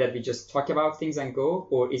it somewhere that we just talk about things and go,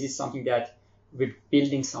 or is it something that we're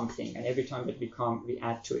building something, and every time that we come, we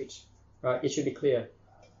add to it? Right? It should be clear.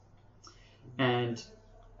 And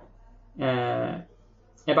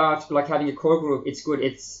about like having a core group, it's good.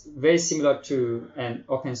 It's very similar to an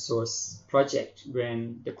open source project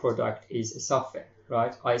when the product is a software,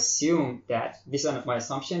 right? I assume that, this is not my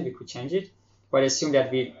assumption, we could change it, but I assume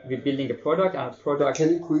that we're building a product, and a product... Can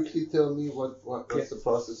you quickly tell me what's the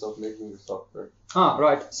process of making the software?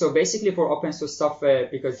 Right. So basically for open source software,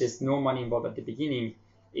 because there's no money involved at the beginning,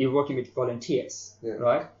 you're working with volunteers,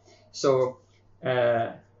 right? So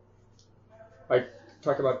I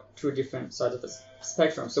talk about 2 different sides of the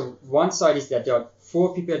spectrum. So one side is that there are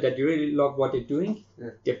 4 people that really love what they're doing.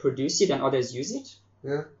 They produce it and others use it,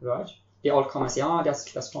 right? They all come and say,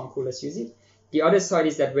 that's fun, cool, let's use it. The other side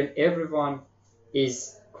is that when everyone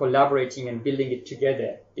is collaborating and building it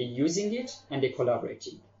together, they're using it and they're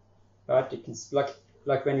collaborating, right? You can,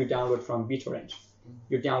 like when you download from BitTorrent,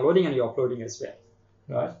 you're downloading and you're uploading as well,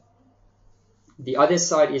 right? The other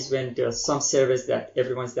side is when there are some servers that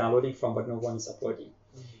everyone's downloading from, but no one is uploading.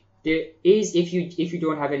 There is, if you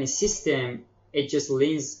don't have any system, it just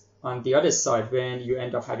leans on the other side when you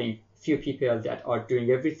end up having few people that are doing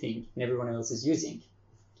everything and everyone else is using,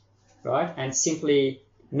 right? And simply,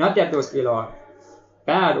 not that those people are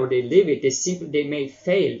bad or they live it, they may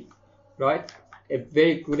fail, right? A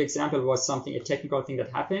very good example was a technical thing that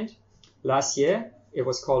happened last year. It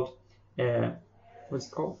was called,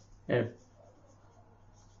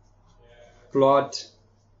 blood,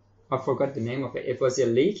 I forgot the name of it. It was a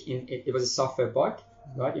leak, it was a software bug,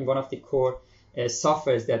 right? In one of the core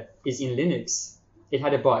softwares that is in Linux, it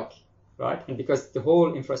had a bug, right? And because the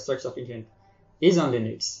whole infrastructure of internet is on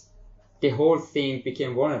Linux, the whole thing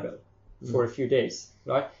became vulnerable for a few days,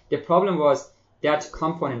 right? The problem was that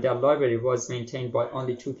component, that library, was maintained by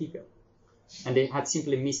only 2 people. And they had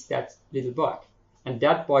simply missed that little bug. And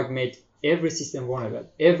that bug made every system vulnerable,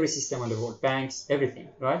 every system on the world, banks, everything,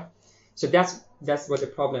 right? So that's what the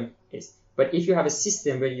problem is. But if you have a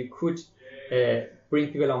system where you could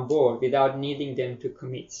bring people on board without needing them to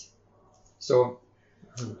commit. So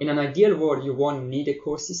in an ideal world, you won't need a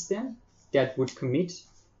core system that would commit.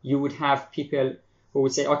 You would have people who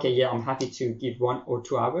would say, okay, yeah, I'm happy to give 1 or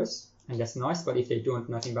 2 hours, and that's nice, but if they don't,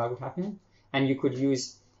 nothing bad would happen. And you could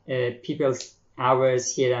use people's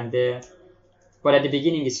hours here and there, but at the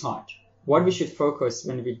beginning it's hard. What we should focus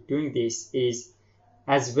when we're doing this is,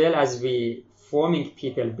 as well as we forming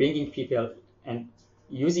people, bringing people and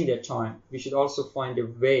using their time, we should also find a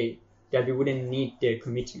way that we wouldn't need their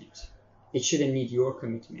commitment. It shouldn't need your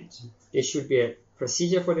commitment. There should be a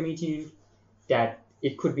procedure for the meeting that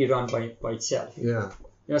it could be run by itself. Yeah.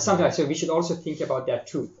 Sometimes, so we should also think about that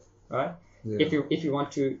too, right? Yeah. If you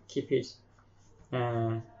want to keep it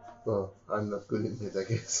Well, I'm not good in it, I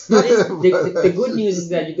guess. The good news is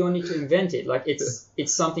that you don't need to invent it. Like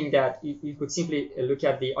it's something that you could simply look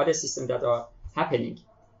at the other systems that are happening.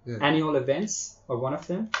 Yeah. Annual events are one of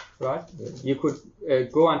them, right? Yeah. You could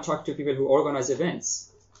go and talk to people who organize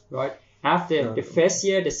events, right? After the first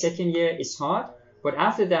year, the second year is hard, but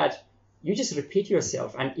after that, you just repeat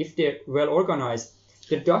yourself. And if they're well organized,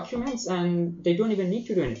 the documents, and they don't even need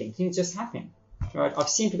to do anything. Things just happen, right? I've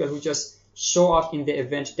seen people who just show up in the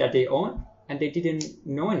event that they own, and they didn't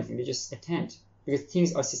know anything. They just attend because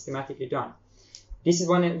things are systematically done. This is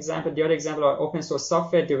one example. The other example are open source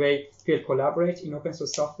software, the way people collaborate in open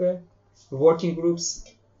source software, working groups.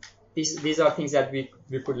 These are things that we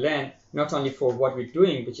could learn, not only for what we're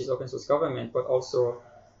doing, which is open source government, but also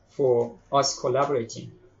for us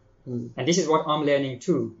collaborating. And this is what I'm learning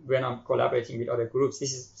too when I'm collaborating with other groups.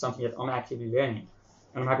 This is something that I'm actively learning,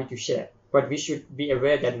 and I'm happy to share. But we should be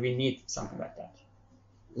aware that we need something like that.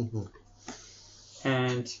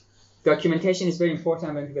 And documentation is very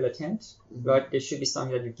important when people attend, right? There should be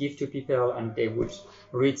something that you give to people and they would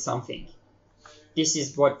read something. This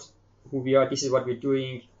is who we are, this is what we're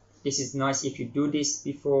doing, this is nice if you do this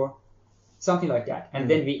before, something like that. And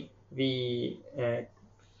then we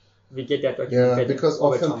get that documented. Yeah, because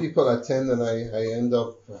often people attend and I end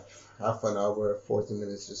up half an hour, 40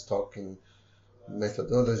 minutes just talking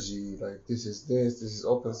methodology, like this is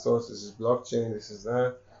open source, this is blockchain, this is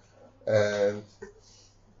that. And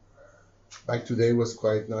like today was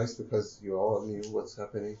quite nice because you all knew what's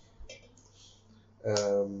happening.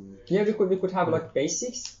 We could have like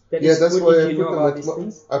basics. That's why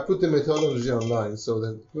I put the methodology online so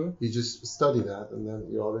that you just study that and then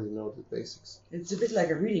you already know the basics. It's a bit like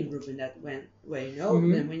a reading group in that way, no?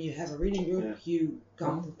 And when you have a reading group, you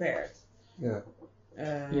come prepared.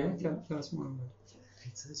 Tell us more about it.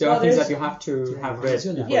 There are things that you have to have read.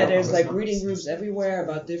 Yeah, there's like reading groups everywhere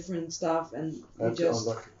about different stuff, and there's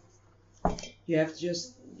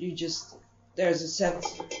a set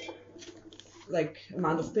like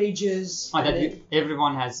amount of pages that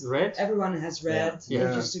everyone has read. Everyone has read. You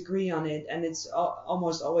just agree on it, and it's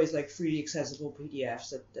almost always like freely accessible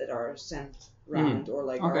PDFs that are sent around or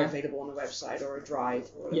like are available on a website or a drive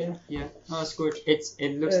or whatever. Yeah. Oh, that's good.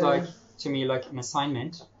 It looks like to me like an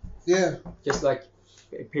assignment. Yeah. Just like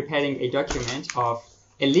preparing a document of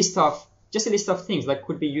a list of things, like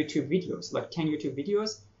could be YouTube videos, like 10 YouTube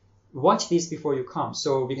videos. Watch these before you come.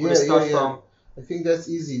 So we could start from. I think that's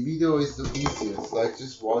easy. Video is the easiest. Like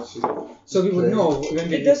just watch it. So we would know when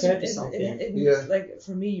we refer to something. Like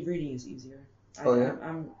for me, reading is easier.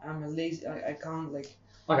 I'm a lazy. I can't like.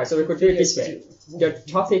 Okay, so we could do it this way. There are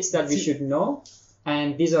topics that we should know,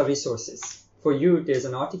 and these are resources. For you, there's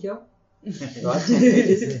an article. Right?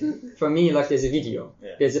 For me, like there's a video,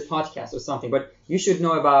 there's a podcast or something, but you should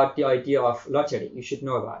know about the idea of lottery. You should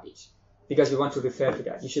know about it because we want to refer to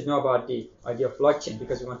that. You should know about the idea of blockchain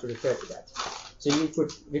because we want to refer to that. So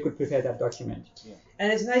we could prepare that document.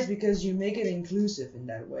 And it's nice because you make it inclusive in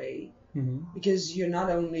that way, because you're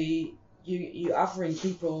not only you offering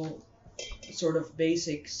people sort of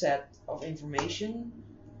basic set of information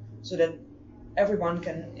so that everyone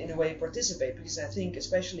can, in a way, participate, because I think,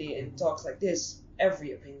 especially in talks like this,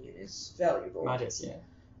 every opinion is valuable. Matters,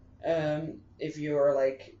 if you're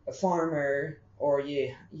like a farmer or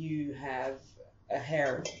you have a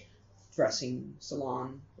hairdressing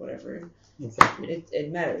salon, whatever, exactly,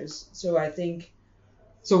 it matters. So I think.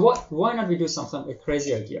 So why not we do a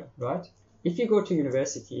crazy idea, right? If you go to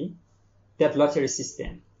university, that lottery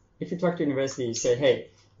system. If you talk to university, you say,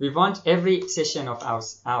 hey, we want every session of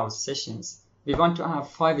our sessions. We want to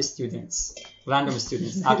have 5 students, random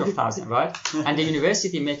students out of 1,000, right? And the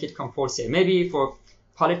university make it compulsory. Maybe for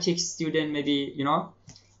politics student, maybe,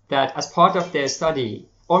 that as part of their study,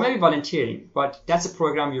 or maybe volunteering, but that's a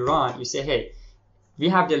program you run. You say, hey, we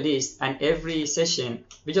have the list, and every session,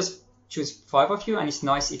 we just choose 5 of you, and it's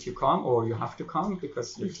nice if you come, or you have to come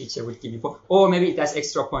because your teacher would give you, or maybe that's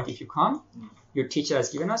extra point if you come, your teacher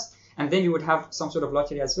has given us, and then you would have some sort of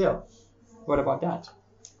lottery as well. What about that?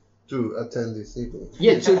 To attend this evening.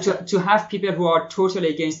 Yeah, to have people who are totally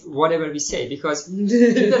against whatever we say, because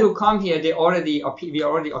people who come here, we are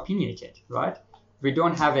already opinionated, right? We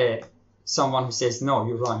don't have someone who says, no,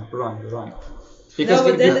 you're wrong. Because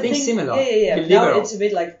we think similar. Yeah. Now it's a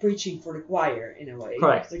bit like preaching for the choir in a way.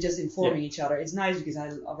 Correct. We're just informing each other. It's nice because I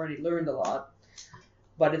already learned a lot.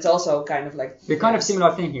 But it's also kind of like... We're kind of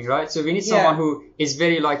similar thinking, right? So we need someone who is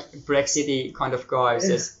very like Brexit-y kind of guy who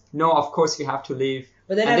says, no, of course we have to leave.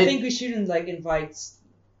 But then I think we shouldn't invite...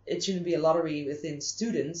 It shouldn't be a lottery within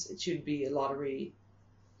students. It should be a lottery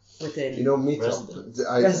within. You know, Meetup.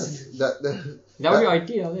 That would be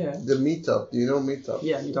ideal, yeah. The Meetup. Do you know Meetup?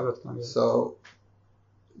 Yeah, Meetup.com. Yeah. So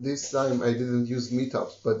this time I didn't use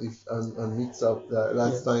Meetup, but if on Meetup,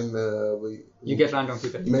 last time you get random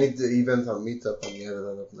people. Made the event on Meetup, and we had a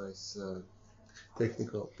lot of nice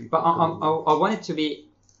technical people. But I want it to be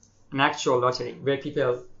an actual lottery where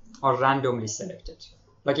people are randomly selected.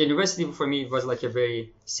 Like university for me was like a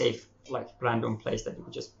very safe, like random place that you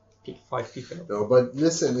could just pick 5 people. No, but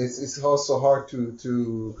listen, it's also hard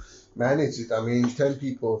to manage it. I mean, 10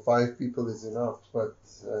 people, 5 people is enough, but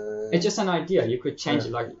it's just an idea. You could change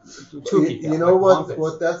it like to 2 people. You know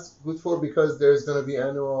what that's good for? Because there's going to be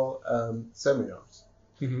annual seminars.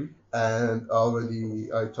 Mm-hmm. And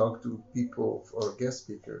already I talked to people or guest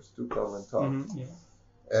speakers to come and talk. Mm-hmm, yeah.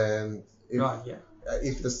 And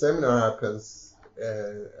if the seminar happens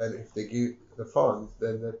and if they give the funds,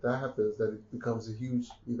 then that happens, that it becomes a huge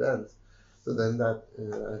event. So then that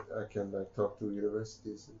I can like talk to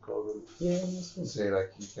universities and call them and say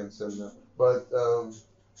like you can send that. But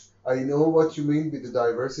I know what you mean with the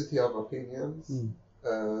diversity of opinions.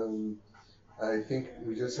 I think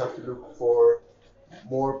we just have to look for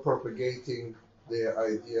more propagating the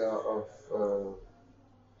idea of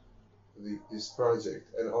this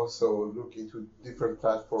project, and also look into different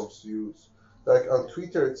platforms to use. Like on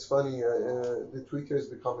Twitter, it's funny. The Twitter is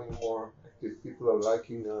becoming more active. People are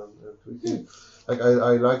liking Twitter. Like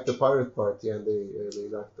I like the Pirate Party, and they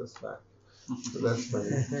liked us back. So that's funny.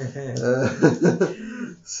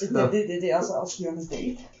 Did they also ask you on a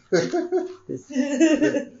date?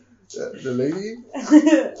 The lady?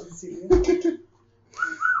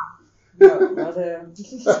 No, but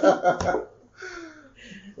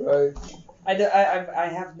right. I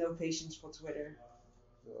have no patience for Twitter.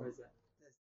 What is that?